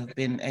thrilled to have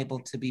been able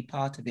to be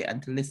part of it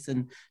and to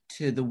listen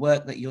to the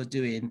work that you're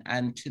doing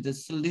and to the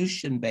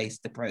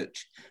solution-based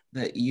approach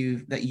that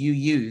you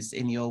use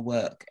in your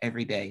work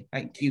every day.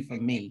 Thank you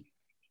from me.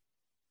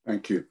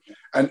 Thank you.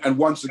 And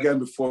once again,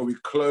 before we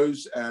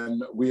close,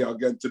 and we are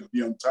going to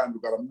be on time,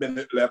 we've got a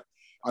minute left,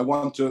 I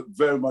want to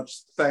very much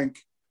thank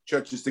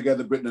Churches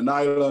Together Britain and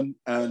Ireland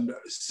and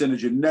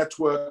Synergy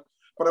Network,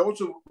 but I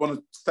also want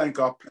to thank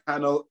our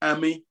panel,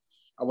 Ami,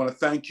 I want to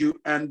thank you,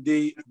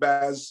 Andy,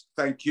 Baz,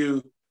 thank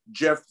you,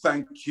 Jeff,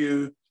 thank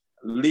you,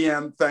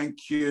 Leanne,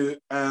 thank you,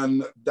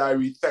 and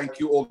Diary, thank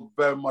you all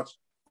very much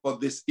for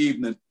this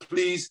evening.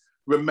 Please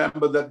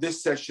remember that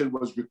this session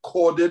was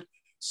recorded,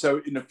 so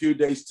in a few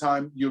days'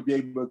 time, you'll be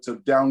able to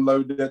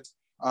download it.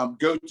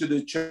 Go to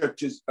the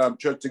Churches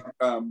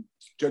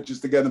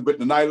Together in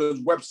Britain and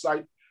Ireland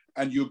website,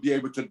 and you'll be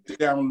able to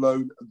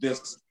download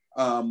this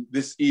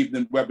this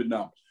evening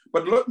webinar.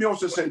 But let me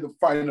also say the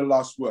final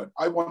last word.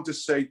 I want to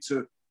say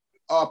to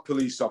our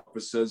police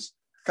officers,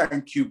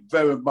 thank you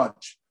very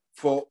much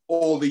for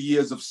all the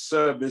years of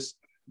service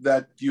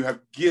that you have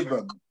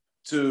given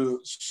to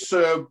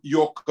serve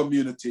your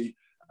community.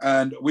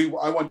 And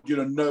I want you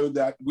to know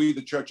that we,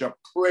 the church, are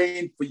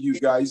praying for you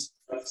guys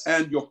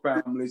and your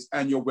families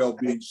and your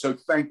well-being. So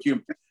thank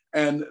you.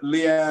 And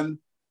Leanne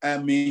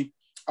and me,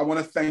 I want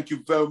to thank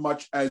you very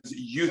much as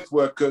youth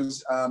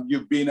workers.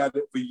 You've been at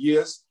it for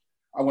years.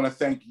 I want to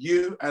thank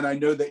you. And I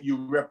know that you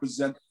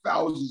represent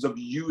thousands of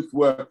youth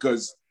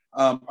workers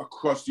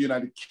across the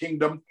United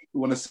Kingdom. We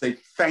want to say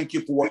thank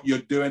you for what you're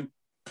doing.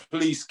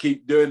 Please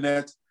keep doing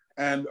that.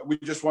 And we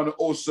just want to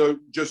also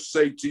just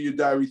say to you,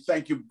 Diary,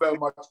 thank you very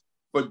much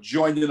for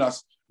joining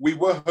us. We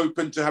were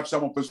hoping to have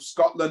someone from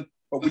Scotland,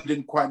 but we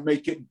didn't quite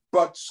make it.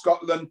 But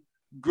Scotland,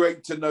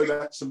 great to know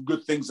that some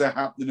good things are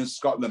happening in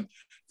Scotland.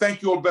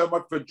 Thank you all very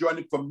much for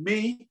joining from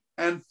me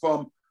and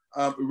from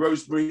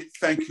Rosemary.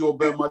 Thank you all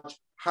very much.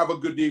 Have a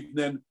good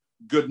evening.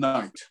 Good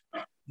night.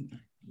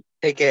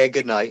 Take care.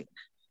 Good night.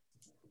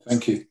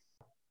 Thank you.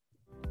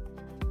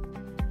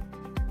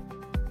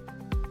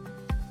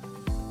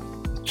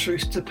 The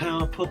Truth to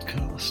Power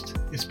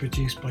podcast is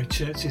produced by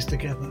Churches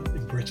Together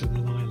in Britain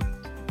and Ireland.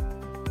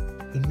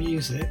 The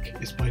music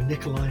is by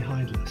Nikolai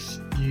Heidless,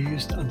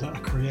 used under a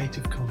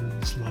Creative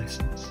Commons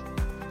license.